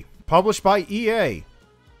City, published by EA.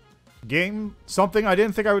 Game, something I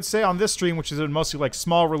didn't think I would say on this stream, which is mostly like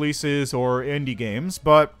small releases or indie games,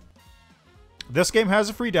 but this game has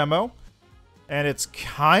a free demo, and it's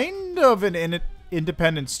kind of an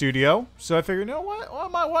independent studio, so I figured, you know what,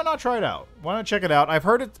 why not try it out? Why not check it out? I've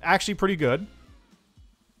heard it's actually pretty good.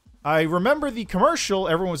 I remember the commercial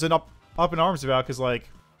everyone was up in arms about, because like,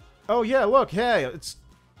 oh yeah, look, hey, it's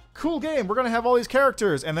a cool game, we're gonna have all these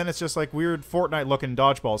characters, and then it's just like weird Fortnite-looking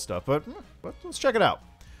dodgeball stuff, but let's check it out.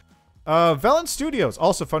 Velan Studios,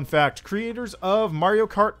 also fun fact, creators of Mario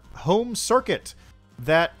Kart Home Circuit,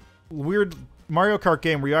 that weird Mario Kart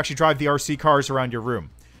game where you actually drive the RC cars around your room.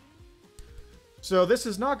 So this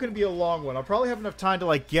is not going to be a long one. I'll probably have enough time to,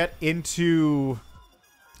 like, get into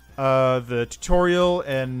the tutorial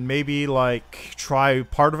and maybe, like, try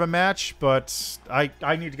part of a match, but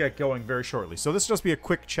I need to get going very shortly. So this will just be a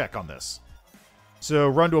quick check on this. So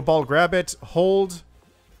run to a ball, grab it, hold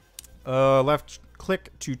left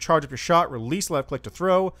click to charge up your shot, release left click to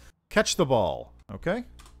throw, catch the ball. Okay?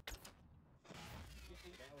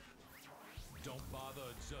 Don't bother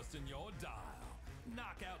adjusting your dial.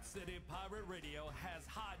 Knockout City Pirate Radio has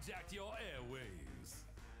hijacked your airwaves.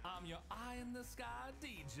 I'm your eye-in-the-sky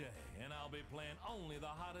DJ, and I'll be playing only the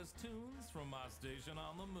hottest tunes from my station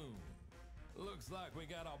on the moon. Looks like we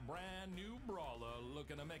got a brand new brawler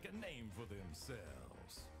looking to make a name for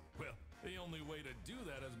themselves. Well, the only way to do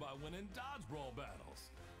that is by winning dodgeball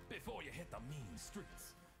battles. Before you hit the mean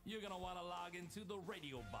streets, you're gonna want to log into the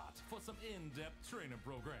radio bot for some in-depth training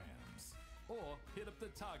programs. Or hit up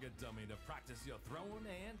the target dummy to practice your throwing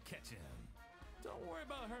and catching. Don't worry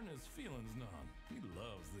about hurting his feelings none. He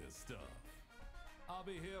loves this stuff. I'll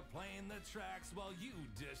be here playing the tracks while you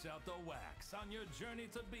dish out the wax on your journey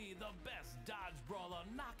to be the best dodge brawler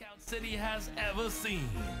Knockout City has ever seen.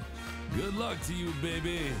 Good luck to you,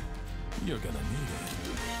 baby. You're gonna need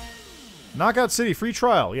it. Knockout City, free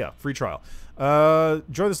trial. Yeah, free trial.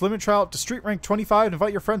 Enjoy this limit trial up to Street Rank 25 and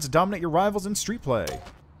invite your friends to dominate your rivals in street play.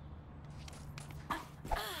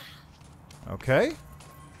 Okay.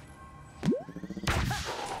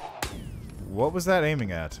 What was that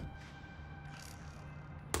aiming at?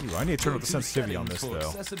 Ooh, I need to turn up the sensitivity on this, though.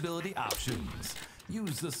 Accessibility options.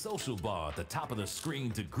 Use the social bar at the top of the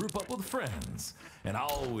screen to group up with friends. And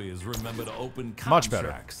always remember to open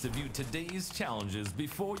contracts to view today's challenges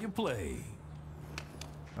before you play.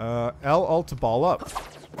 L alt to ball up.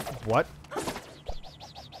 What?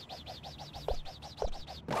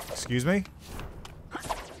 Excuse me?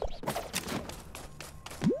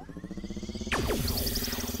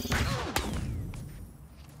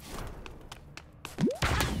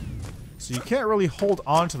 So you can't really hold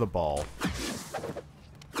on to the ball.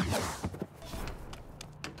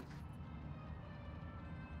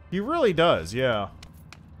 He really does, yeah.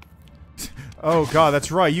 Oh god,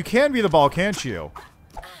 that's right. You can be the ball, can't you?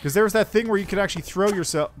 Because there was that thing where you could actually throw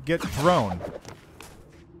yourself, get thrown.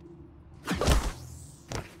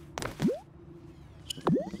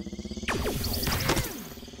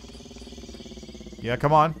 Yeah,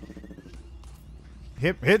 come on.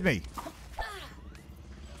 Hit me.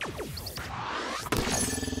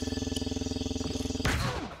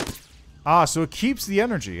 Ah, so it keeps the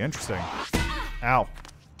energy. Interesting. Ow.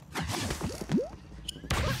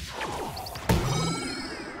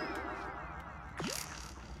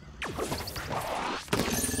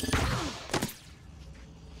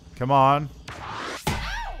 Come on.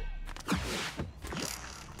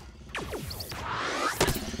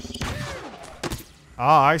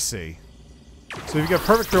 Ah, I see. So if you get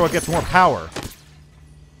perfect throw, it gets more power.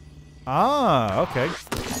 Ah, okay.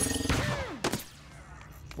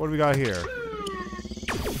 What do we got here?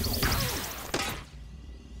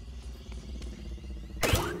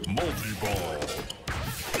 Multi-ball.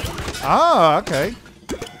 Ah, okay.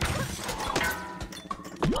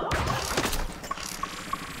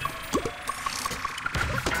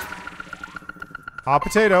 Hot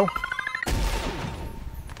potato.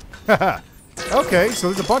 Haha. Okay, so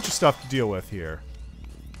there's a bunch of stuff to deal with here.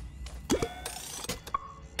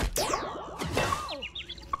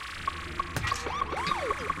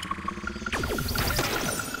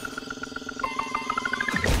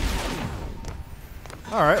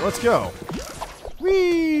 Alright, let's go.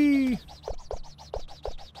 Whee!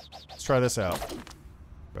 Let's try this out.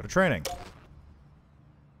 Go to training.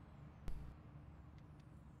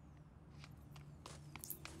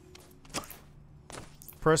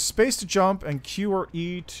 Press space to jump and Q or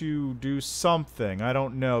E to do something. I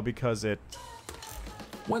don't know because it...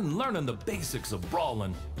 When learning the basics of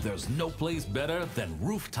brawling, there's no place better than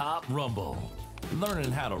Rooftop Rumble.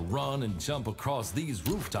 Learning how to run and jump across these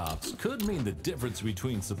rooftops could mean the difference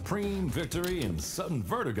between supreme victory and sudden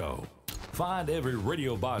vertigo. Find every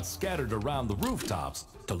radio bot scattered around the rooftops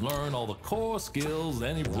to learn all the core skills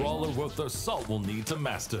any brawler worth their salt will need to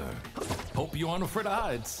master. Hope you aren't afraid of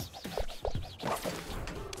heights.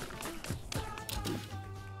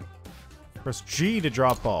 Press G to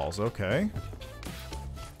drop balls. Okay.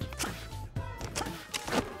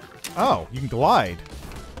 Oh, you can glide.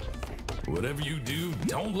 Whatever you do,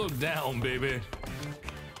 don't look down, baby.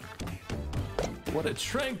 What a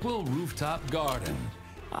tranquil rooftop garden.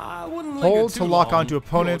 I wouldn't linger Hold too to lock long. onto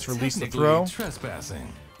opponents, You're release the technically throw.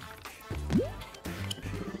 Trespassing.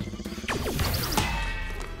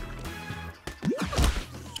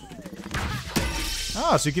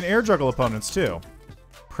 Ah, so you can air juggle opponents too.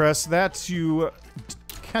 Press that to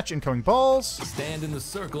catch incoming balls. Stand in the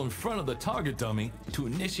circle in front of the target dummy to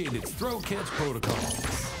initiate its throw catch protocol.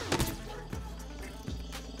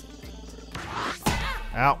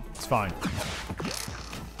 Ow, it's fine.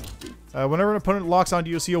 Whenever an opponent locks onto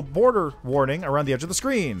you, you'll see a border warning around the edge of the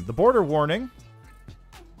screen. The border warning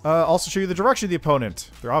also show you the direction of the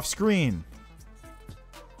opponent. They're off screen.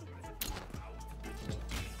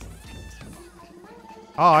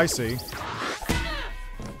 Ah, I see.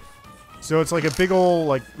 So it's like a big ol'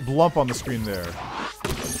 like lump on the screen there.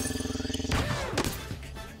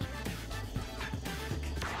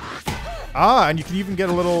 Ah, and you can even get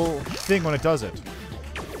a little thing when it does it.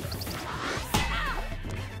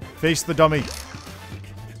 Face the dummy.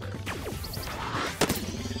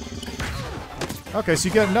 Okay, so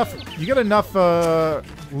you get enough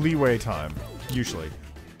leeway time, usually.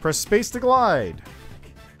 Press space to glide.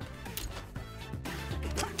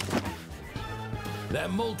 That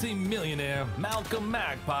multi-millionaire Malcolm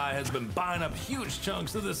Magpie has been buying up huge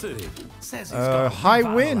chunks of the city. Says he's gonna high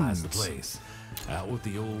revitalize the winds. place. Out with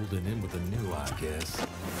the old and in with the new, I guess.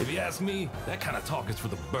 If you ask me, that kind of talk is for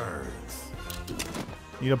the birds.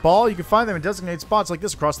 Need a ball? You can find them in designated spots like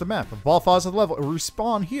this across the map. If a ball falls at the level, it will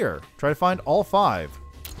respawn here. Try to find all 5.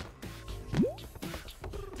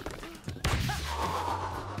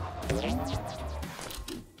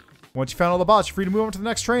 Once you found all the bots, you're free to move on to the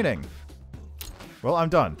next training. Well, I'm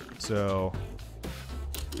done. So,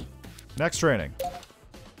 next training.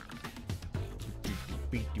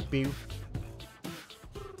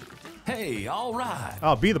 Hey, all right.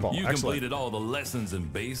 Oh, be the ball. You Excellent. completed all the lessons in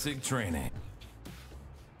basic training.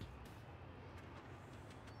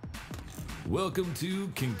 Welcome to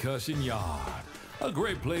Concussion Yard, a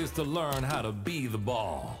great place to learn how to be the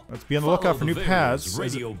ball. Let's be on the lookout for new paths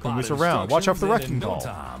as it moves around. Watch out for the wrecking ball.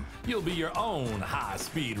 Time, you'll be your own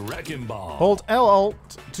high-speed wrecking ball. Hold L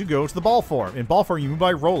to go to the ball form. In ball form, you move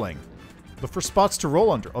by rolling. Look for spots to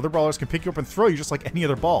roll under. Other brawlers can pick you up and throw you just like any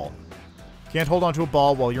other ball. Can't hold onto a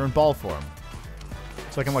ball while you're in ball form.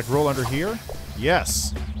 So I can like roll under here?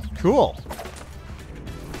 Yes. Cool.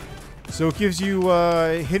 So it gives you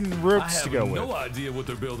hidden routes to go with. I have no idea what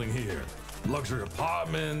they're building here. Luxury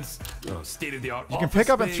apartments, state-of-the-art You can pick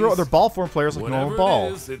up and throw other ball form players like normal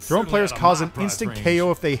ball. Throwing players cause an instant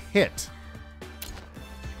KO if they hit.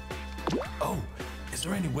 Oh, is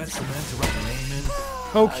there any wet cement to write the name in?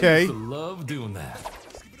 Okay. I used to love doing that.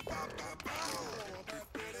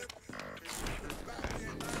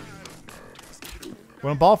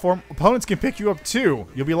 When in ball form, opponents can pick you up too.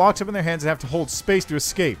 You'll be locked up in their hands and have to hold space to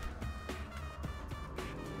escape.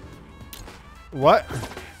 What?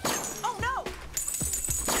 Oh no!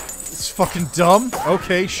 It's fucking dumb.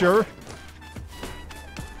 Okay, sure.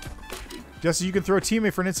 Just so you can throw a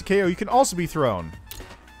teammate for an instant KO, you can also be thrown.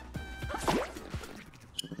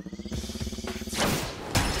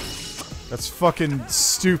 That's fucking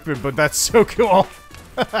stupid, but that's so cool.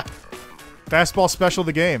 Fastball special of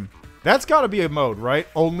the game. That's gotta be a mode, right?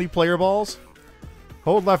 Only player balls?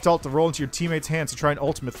 Hold left alt to roll into your teammate's hands to try an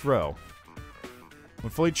ultimate throw. When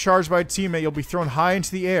fully charged by a teammate, you'll be thrown high into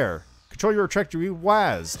the air. Control your trajectory,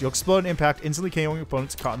 WASD. You'll explode and impact, instantly KOing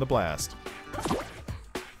opponents caught in the blast.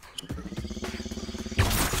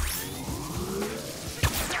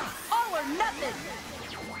 All or nothing.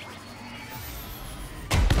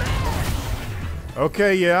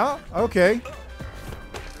 Okay, yeah. Okay.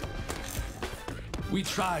 We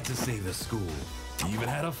tried to save the school. We even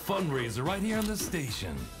had a fundraiser right here on the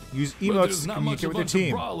station. Use But emotes there's to not much communicate a with your bunch of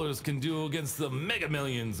team. brawlers can do against the mega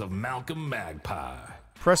millions of Malcolm Magpie.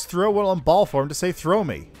 Press throw while in ball form to say throw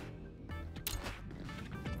me.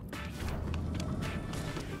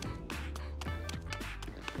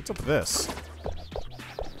 What's up with this?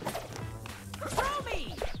 Throw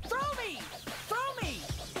me! Throw me! Throw me!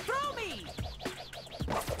 Throw me!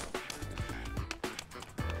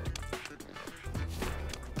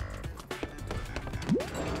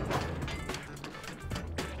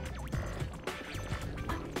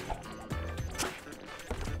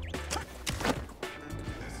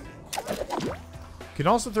 You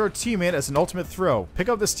can also throw a teammate as an ultimate throw. Pick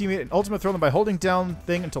up this teammate and ultimate throw them by holding down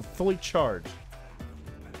thing until fully charged.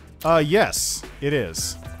 Yes, it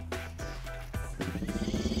is.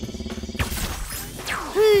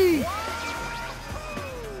 Whee!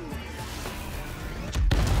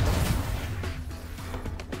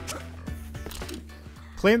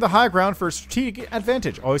 Claim the high ground for a strategic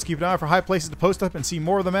advantage. Always keep an eye out for high places to post up and see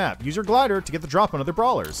more of the map. Use your glider to get the drop on other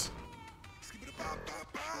brawlers.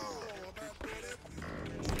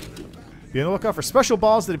 Be on the lookout for special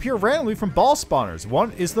balls that appear randomly from ball spawners.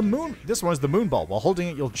 One is the moon. This one is the moon ball. While holding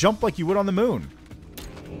it, you'll jump like you would on the moon.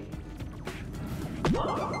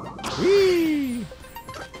 Whee!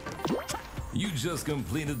 You just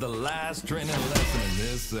completed the last training lesson in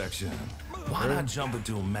this section. Why not jump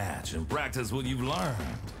into a match and practice what you've learned?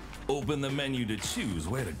 Open the menu to choose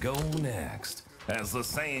where to go next. As the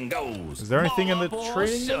saying goes, is there anything in the ball up or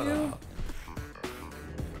training shut menu?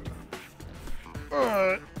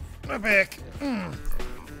 up. My back.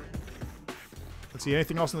 Let's see,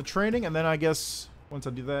 anything else in the training? And then I guess once I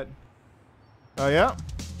do that... Oh, yeah?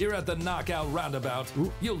 Here at the knockout roundabout,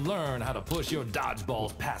 you'll learn how to push your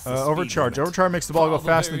dodgeballs past the overcharge. Overcharge makes the ball go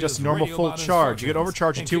faster than just a normal full charge. You get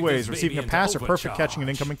overcharge in two ways, receiving a pass or perfect catching an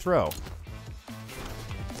incoming throw.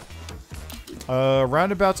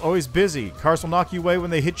 Roundabout's always busy. Cars will knock you away when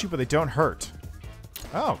they hit you, but they don't hurt.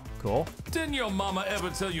 Oh, cool. Didn't your mama ever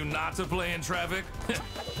tell you not to play in traffic?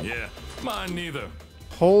 Yeah, mine neither.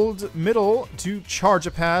 Hold middle to charge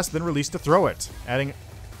a pass, then release to throw it.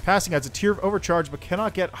 Passing adds a tier of overcharge, but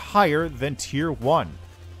cannot get higher than tier 1.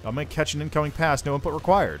 I'm going to catch an incoming pass, no input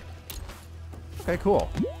required. Okay, cool.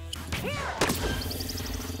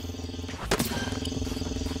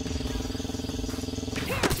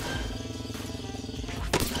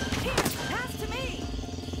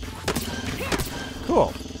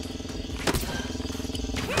 Cool.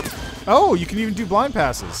 Oh, you can even do blind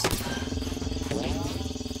passes.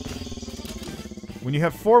 When you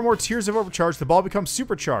have 4 more tiers of overcharge, the ball becomes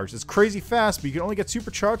supercharged. It's crazy fast, but you can only get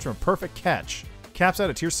supercharged from a perfect catch. Caps out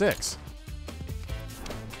at tier 6.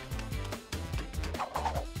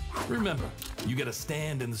 Remember, you gotta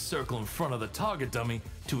stand in the circle in front of the target dummy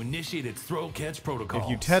to initiate its throw-catch protocol. If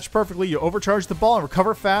you catch perfectly, you overcharge the ball and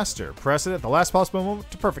recover faster. Press it at the last possible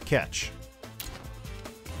moment to perfect catch.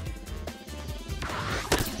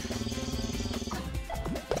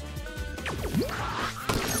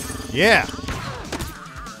 Yeah!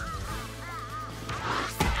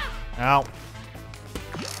 Ow.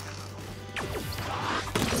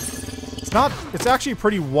 It's actually a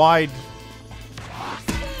pretty wide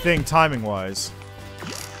thing timing-wise.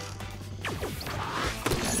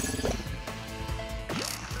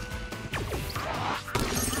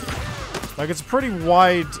 Like, it's a pretty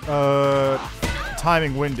wide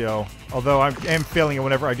timing window, although I am failing it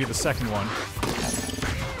whenever I do the second one.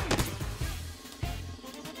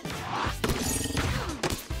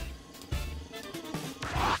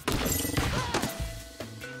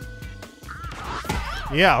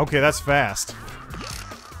 Yeah, okay, that's fast.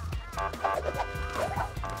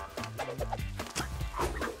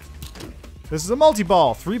 This is a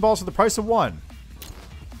multi-ball. 3 balls for the price of 1.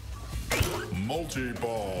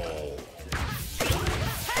 Multi-ball.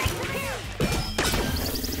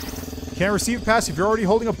 Can't receive a pass if you're already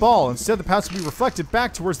holding a ball. Instead, the pass will be reflected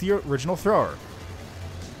back towards the original thrower.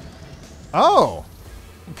 Oh!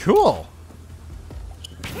 Cool.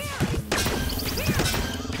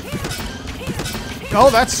 Oh,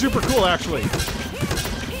 that's super cool, actually.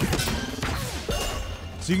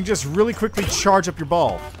 So you can just really quickly charge up your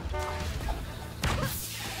ball.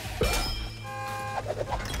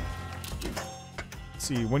 Let's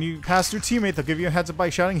see, when you pass your teammate, they'll give you a heads up by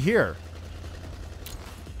shouting, "Here."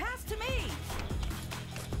 Pass to me.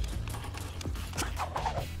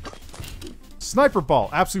 Sniper ball,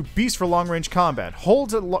 absolute beast for long-range combat.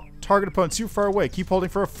 Hold to target opponent too far away. Keep holding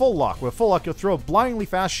for a full lock. With a full lock, you'll throw a blindingly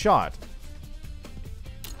fast shot.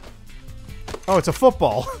 Oh, it's a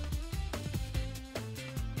football.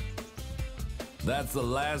 That's the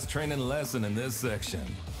last training lesson in this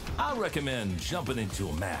section. I recommend jumping into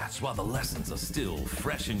a match while the lessons are still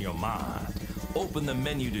fresh in your mind. Open the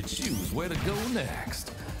menu to choose where to go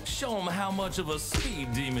next. Show them how much of a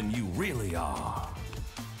speed demon you really are.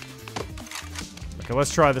 Okay,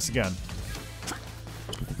 let's try this again.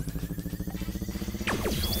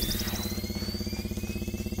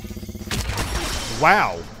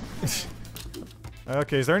 Wow.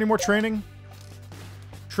 Okay, is there any more training?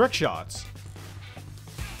 Trick shots.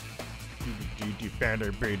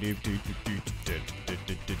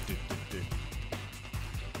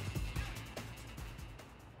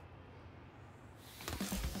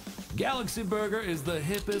 Galaxy Burger is the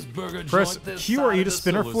hippest burger Press joint this Q or side E of to the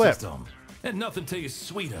spin or solar flip. system. And nothing tastes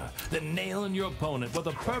sweeter than nailing your opponent with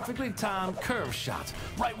a perfectly timed curve shot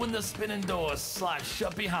right when the spinning doors slide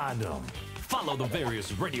shut behind them. Follow the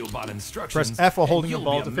various radio bot instructions. Press F while holding and the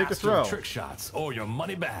ball you'll to be fake a master of throw. Trick shots or your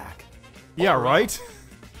money back. Yeah, right?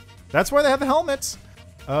 That's why they have the helmets.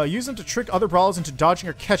 Use them to trick other brawlers into dodging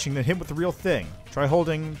or catching, then hit with the real thing. Try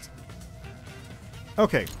holding...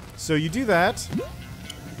 Okay, so you do that.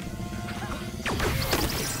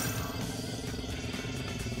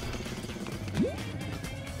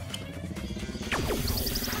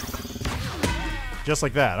 Just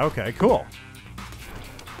like that. Okay, cool.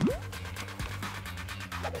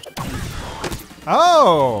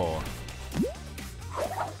 Oh!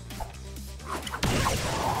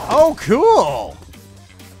 Oh, cool!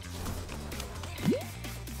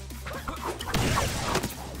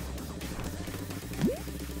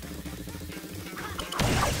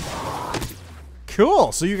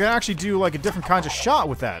 Cool, so you can actually do like a different kinds of shot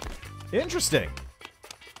with that. Interesting.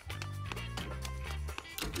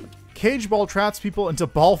 Cage ball traps people into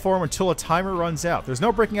ball form until a timer runs out. There's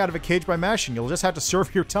no breaking out of a cage by mashing. You'll just have to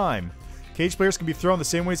serve your time. Cage players can be thrown the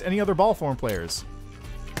same way as any other ball form players.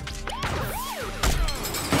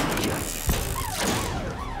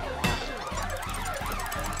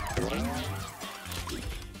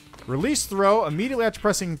 Release throw immediately after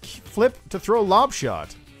pressing flip to throw lob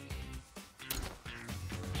shot.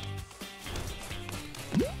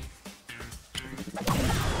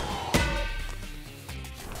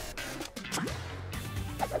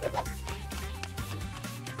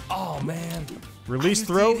 Oh man. Release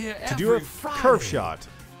throw to do a curve shot.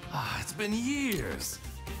 Ah, it's been years.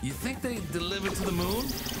 You think they delivered to the moon?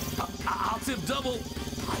 I'll tip double.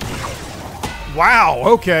 Wow,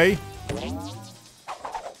 okay.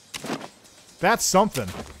 That's something.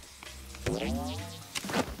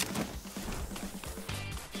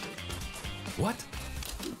 What?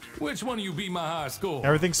 Which one of you beat my high score?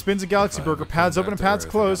 Everything spins in Galaxy Burger. Pads open and pads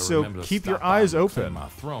closed, so keep your eyes open. My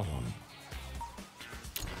throne.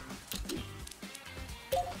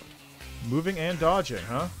 Moving and dodging,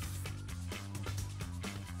 huh?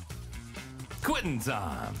 Quitting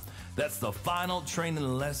time. That's the final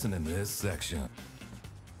training lesson in this section.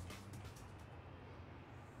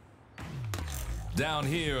 Down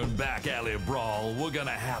here in Back Alley Brawl, we're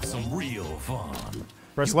gonna have some real fun.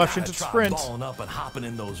 Press left shift to sprint. Balling up and hopping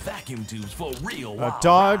in those vacuum tubes for real.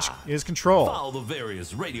 Dodge is control. Follow the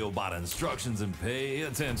various radio bot instructions and pay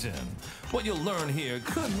attention. What you'll learn here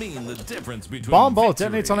could mean the difference between Bomb ball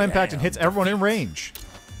detonates on impact and hits everyone in range.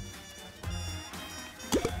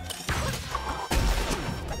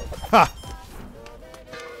 Ha!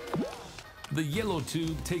 The yellow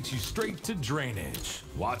tube takes you straight to drainage.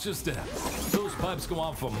 Watch your step. Those pipes go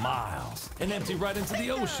on for miles and empty right into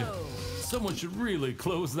the ocean. Someone should really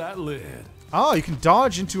close that lid. Oh, you can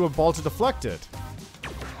dodge into a ball to deflect it.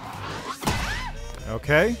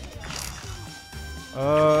 Okay.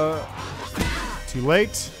 Too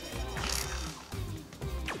late.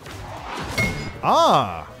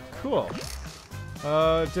 Ah, cool.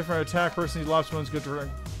 Different attack person needs lobster good to.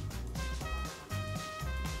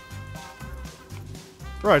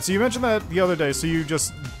 Right, so you mentioned that the other day, so you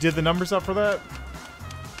just did the numbers up for that?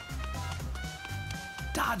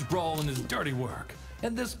 Dodge brawling is dirty work,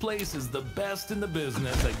 and this place is the best in the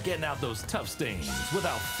business at getting out those tough stains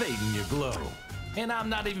without fading your glow. And I'm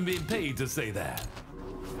not even being paid to say that.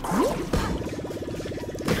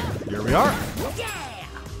 Here we are. Yeah!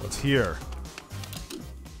 What's here?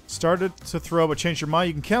 Started to throw, but change your mind.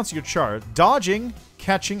 You can cancel your chart. Dodging,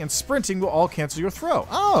 catching, and sprinting will all cancel your throw.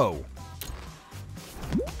 Oh!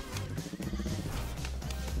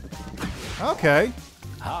 Okay.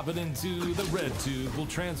 Hopping into the red tube will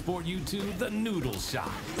transport you to the noodle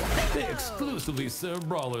shop. They exclusively serve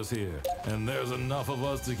brawlers here, and there's enough of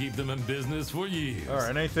us to keep them in business for years. All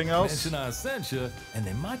right, anything else? Mention I sent you, and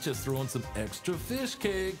they might just throw in some extra fish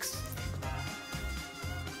cakes.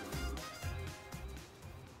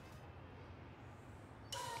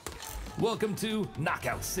 Welcome to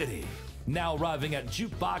Knockout City. Now arriving at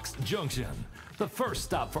Jukebox Junction. The first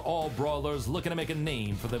stop for all brawlers looking to make a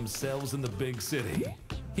name for themselves in the big city.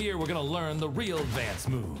 Here we're gonna learn the real advanced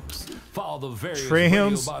moves. Follow the various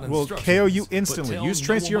Trains will KO you instantly. Use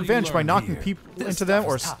trains to your advantage by knocking people into them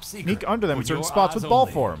or sneak under them in certain spots with ball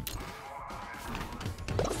form.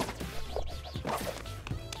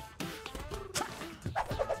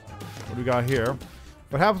 What do we got here?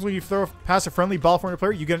 What happens when you throw past a friendly ball form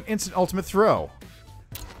player? You get an instant ultimate throw.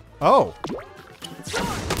 Oh.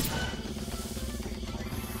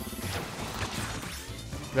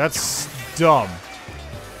 That's dumb.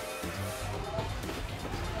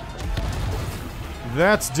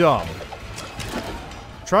 That's dumb.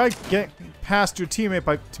 Try getting past your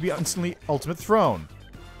teammate to be instantly ultimate thrown.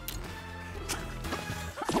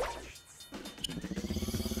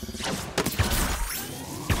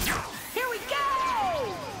 Here we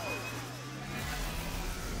go!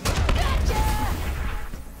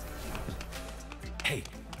 Hey,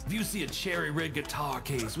 if you see a cherry red guitar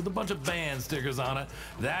case with a bunch of band stickers on it,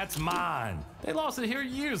 that's mine. They lost it here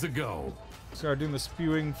years ago. Start doing the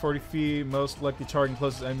spewing 40 feet, most likely targeting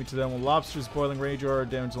closest enemy to them. When lobsters boiling range or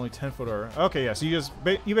damage only 10 foot or. Okay, yeah, so you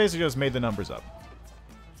basically just made the numbers up.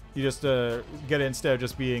 You just get it instead of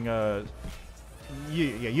just being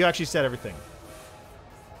you actually said everything.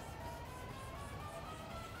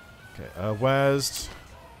 Okay, West.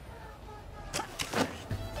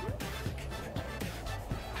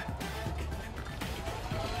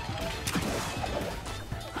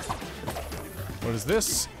 What is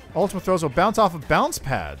this? Ultimate throws will bounce off of bounce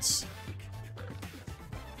pads.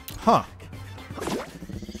 Huh.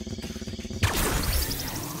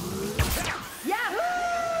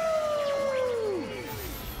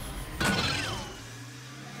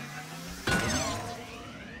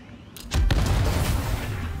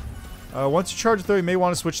 Once you charge a throw, you may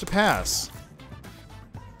want to switch to pass.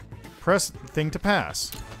 Press thing to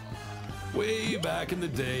pass. Way back in the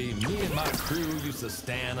day, me and my crew used to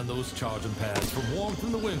stand on those charging pads for warmth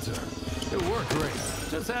in the winter. It worked great.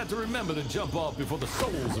 Just had to remember to jump off before the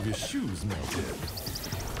soles of your shoes melted.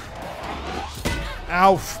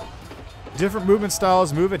 Ow! Different movement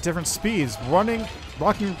styles move at different speeds. Running,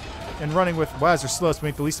 rocking, and running with WAS are slowest to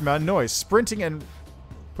make the least amount of noise. Sprinting and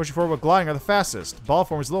pushing forward with gliding are the fastest. Ball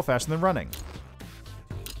form is a little faster than running.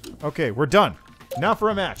 Okay, we're done. Now for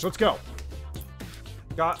a match. Let's go.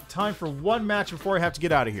 Got time for one match before I have to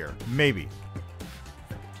get out of here. Maybe.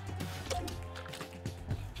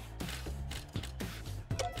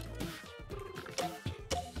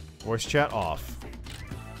 Voice chat off.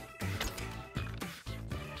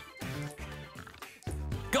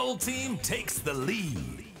 Gold team takes the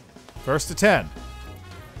lead. First to 10.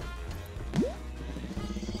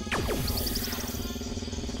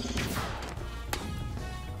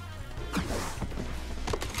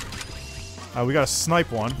 We gotta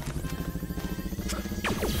snipe one.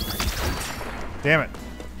 Damn it.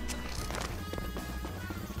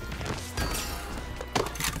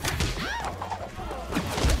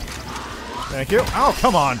 Thank you. Oh,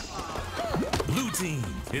 come on. Blue team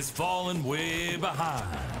is falling way behind.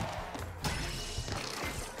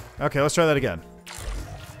 Okay, let's try that again.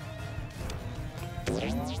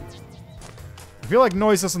 I feel like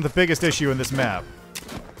noise isn't the biggest issue in this map.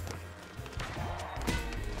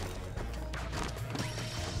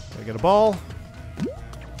 I get a ball.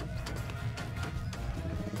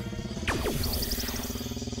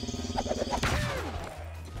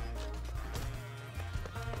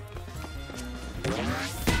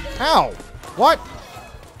 Ow! What?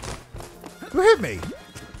 Who hit me?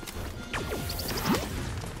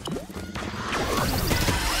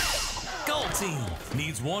 Gold team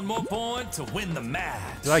needs one more point to win the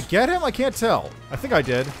match. Did I get him? I can't tell. I think I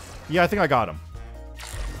did. Yeah, I think I got him.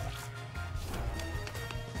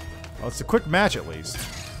 Well, it's a quick match at least.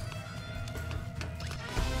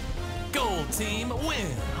 Gold team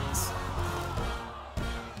wins.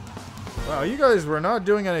 Wow, you guys were not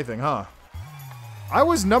doing anything, huh? I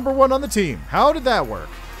was #1 on the team. How did that work?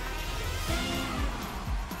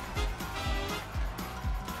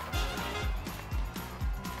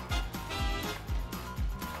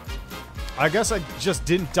 I guess I just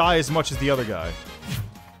didn't die as much as the other guy.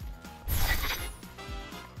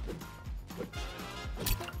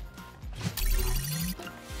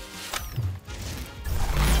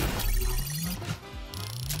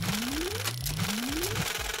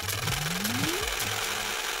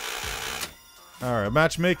 Alright,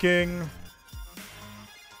 matchmaking.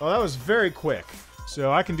 Oh, that was very quick.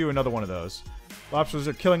 So I can do another one of those. Lobsters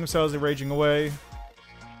are killing themselves, they're raging away.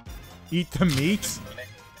 Eat the meat?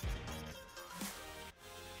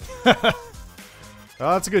 Oh,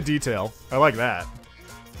 that's a good detail. I like that.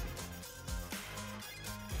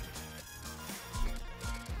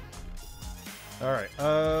 Alright,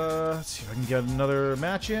 let's see if I can get another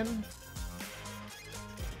match in.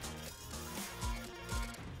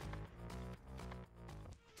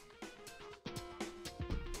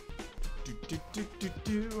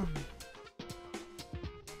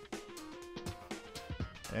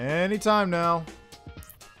 Anytime now.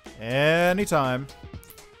 Anytime.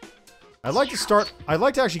 I'd like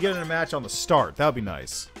to actually get in a match on the start. That would be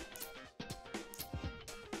nice.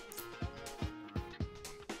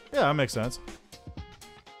 Yeah, that makes sense.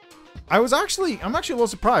 I'm actually a little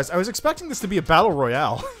surprised. I was expecting this to be a battle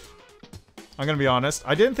royale. I'm gonna be honest.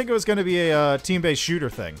 I didn't think it was gonna be a team-based shooter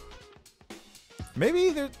thing. Maybe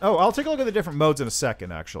there... Oh, I'll take a look at the different modes in a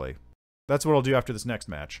second, actually. That's what I'll do after this next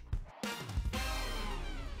match.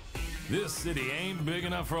 This city ain't big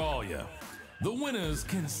enough for all ya. The winners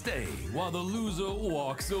can stay while the loser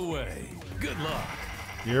walks away. Good luck.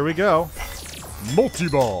 Here we go.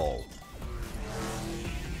 Multi-ball.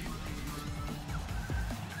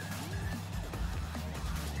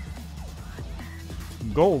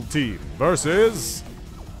 Gold team versus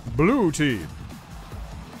blue team.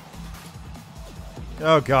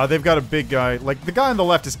 Oh god, they've got a big guy. Like, the guy on the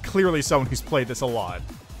left is clearly someone who's played this a lot.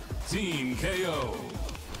 Team KO.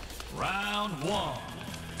 Round 1.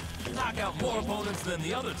 Knock out more opponents than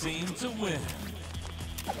the other team to win.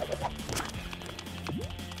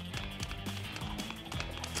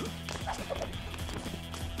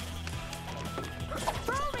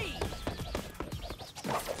 Throw me!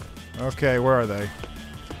 Okay, where are they?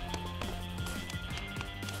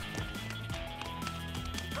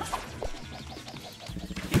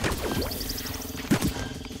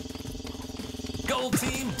 Gold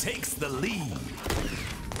team takes the lead.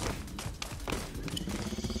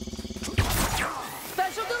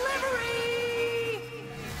 Special delivery!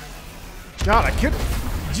 God, I can't.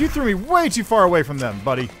 You threw me way too far away from them,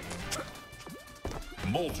 buddy.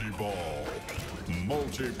 Multi-ball.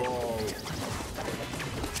 Multi-ball.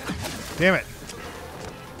 Damn it.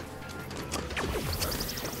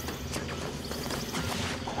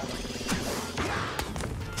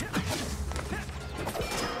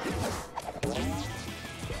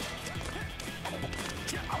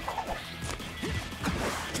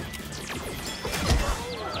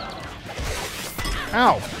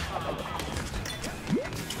 Ow.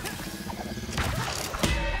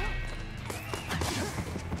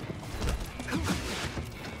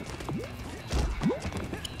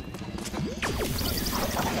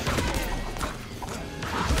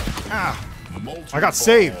 Ah. I got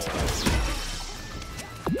saved.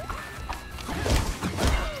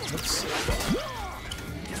 Oops.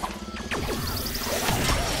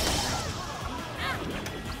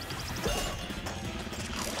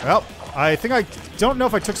 Well, I think I don't know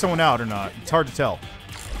if I took someone out or not. It's hard to tell.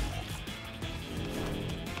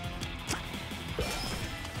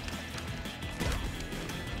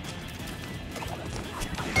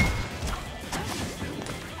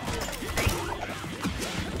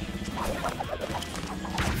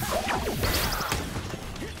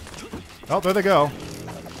 Oh, there they go.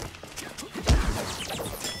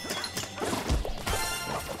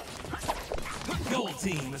 Gold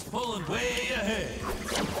team is pulling way ahead.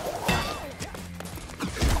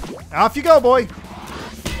 Off you go, boy.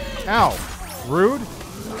 Ow. Rude.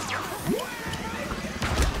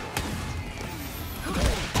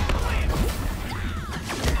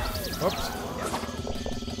 Whoops.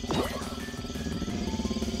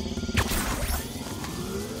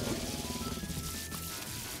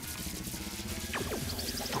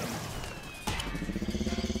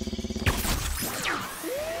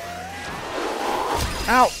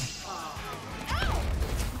 Ow!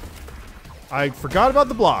 I forgot about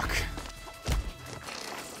the block.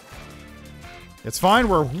 It's fine,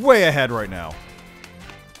 we're way ahead right now.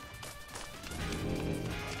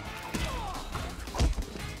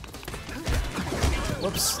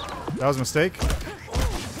 Whoops. That was a mistake.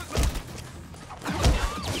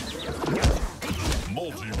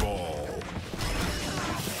 Multi-ball.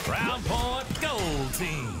 Round point, gold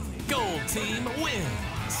team. Gold team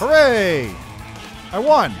wins. Hooray! I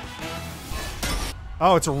won!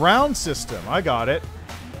 Oh, it's a round system. I got it.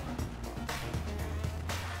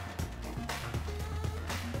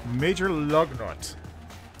 Major Lugnut.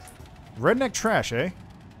 Redneck trash, eh?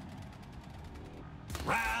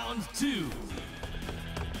 Round 2.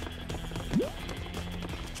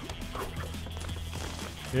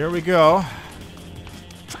 Here we go.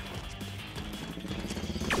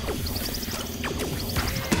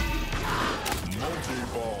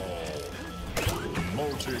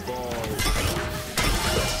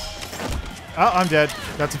 Oh, I'm dead.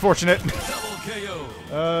 That's unfortunate.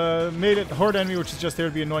 Made it horde enemy, which is just there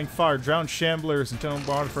to be annoying fire. Drowned shamblers and tunnel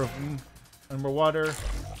water for more water.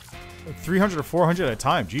 300 or 400 at a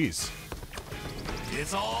time. Jeez.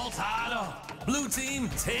 It's all tied up. Blue team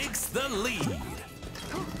takes the lead.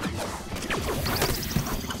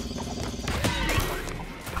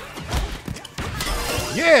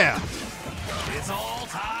 Yeah. It's all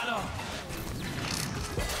tied up.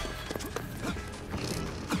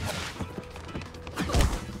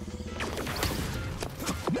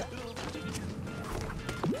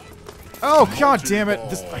 Oh, god damn it.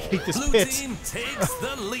 I hate this Blue pit. team takes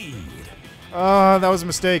the lead. That was a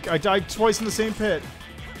mistake. I died twice in the same pit.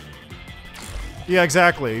 Yeah,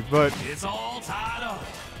 exactly, but It's all tied up.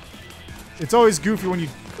 it's always goofy when you...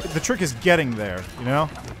 The trick is getting there, you know?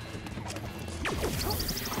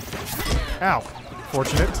 Ow.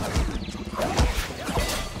 Fortunate.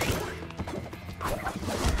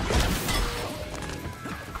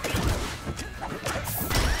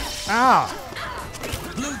 Ah!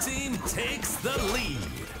 Blue team takes the lead.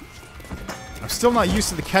 I'm still not used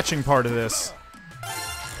to the catching part of this.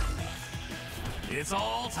 It's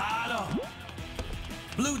all tied up.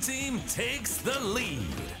 Blue team takes the lead.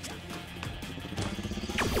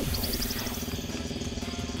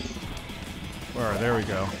 Alright, there we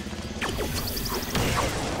go.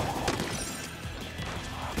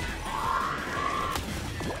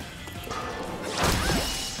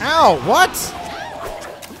 Ow, what?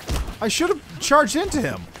 I should have charged into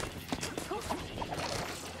him.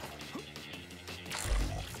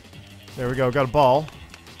 There we go, got a ball.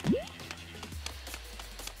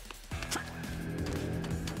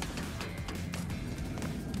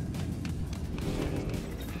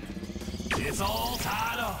 It's all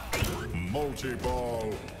tied up.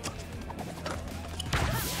 Multi-ball.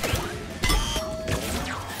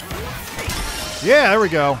 Yeah, there we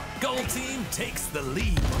go. Gold team takes the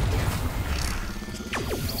lead.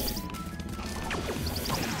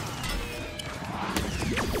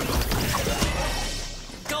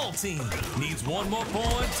 Gold team needs one more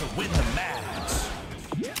point to win the match.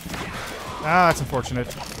 Ah, that's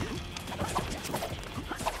unfortunate.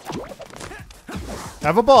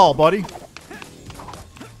 Have a ball, buddy.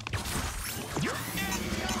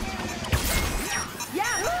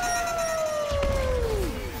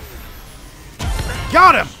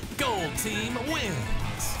 Got him! Gold team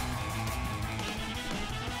wins.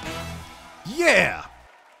 Yeah!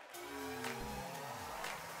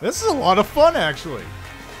 This is a lot of fun, actually.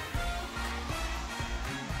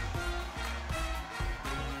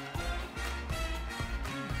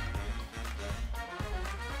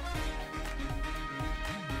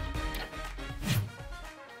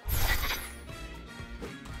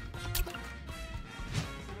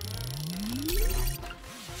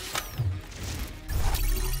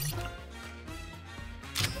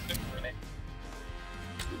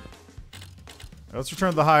 Let's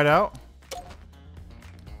return to the hideout.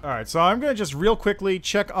 Alright, so I'm going to just real quickly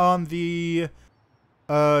check on the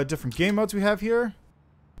different game modes we have here.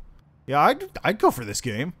 Yeah, I'd go for this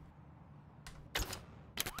game.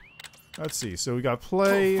 Let's see. So we got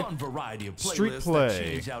play, For a fun variety of street playlists play. that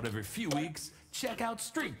change out every few weeks, check out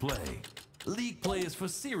Street Play. League play is for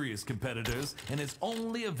serious competitors and is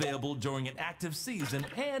only available during an active season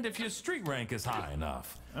and if your street rank is high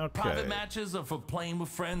enough. Okay. Private matches are for playing with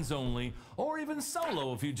friends only, or even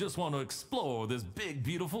solo if you just want to explore this big,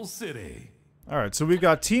 beautiful city. Alright, so we've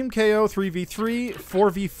got Team KO 3v3.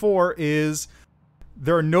 4v4 is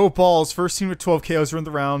there are no balls. First team with 12 KOs win the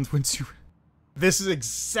round. This is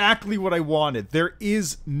exactly what I wanted. There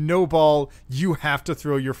is no ball. You have to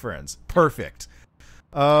throw your friends. Perfect.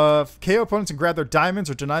 KO opponents and grab their diamonds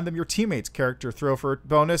or deny them your teammate's character throw for a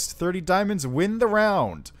bonus. 30 diamonds, win the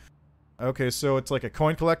round. Okay, so it's like a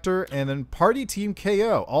coin collector, and then party team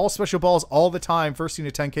KO. All special balls all the time. First team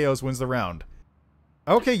to 10 KOs wins the round.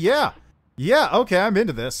 Okay, yeah. Yeah, okay, I'm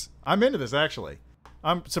into this. I'm into this, actually.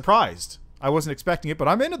 I'm surprised. I wasn't expecting it, but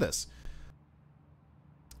I'm into this.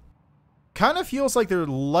 Kind of feels like they're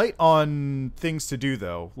light on things to do,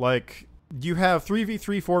 though. Like, you have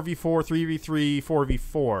 3v3, 4v4, 3v3,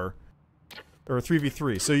 4v4, or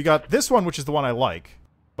 3v3. So you got this one, which is the one I like.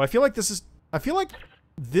 But I feel like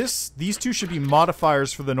these two should be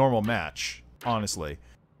modifiers for the normal match, honestly.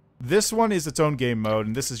 This one is its own game mode,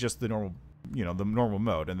 and this is just the normal, you know, the normal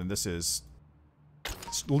mode. And then this is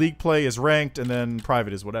league play is ranked, and then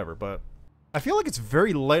private is whatever. But I feel like it's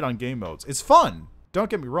very light on game modes. It's fun, don't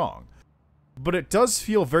get me wrong. But it does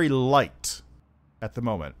feel very light at the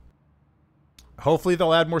moment. Hopefully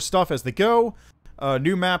they'll add more stuff as they go.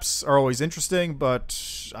 New maps are always interesting,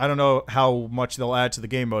 but I don't know how much they'll add to the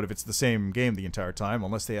game mode if it's the same game the entire time,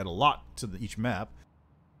 unless they add a lot to each map.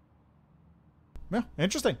 Yeah,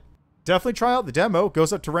 interesting. Definitely try out the demo. It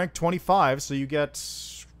goes up to rank 25, so you get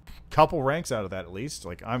a couple ranks out of that at least.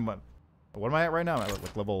 Like, what am I at right now?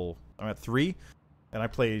 I'm at 3, and I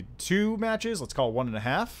played 2 matches. Let's call it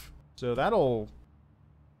 1.5. So that'll...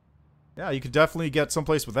 Yeah, you could definitely get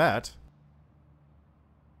someplace with that.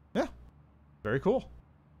 Yeah. Very cool.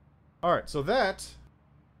 Alright, so that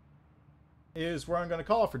is where I'm going to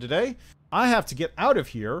call it for today. I have to get out of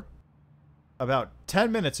here about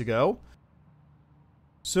 10 minutes ago.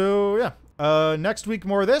 So, yeah. Next week,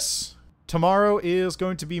 more of this. Tomorrow is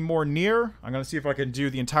going to be more Near. I'm going to see if I can do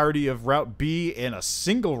the entirety of Route B in a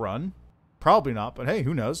single run. Probably not, but hey,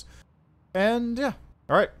 who knows. And, yeah.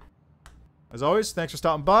 Alright. As always, thanks for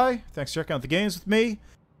stopping by. Thanks for checking out the games with me.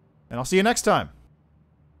 And I'll see you next time.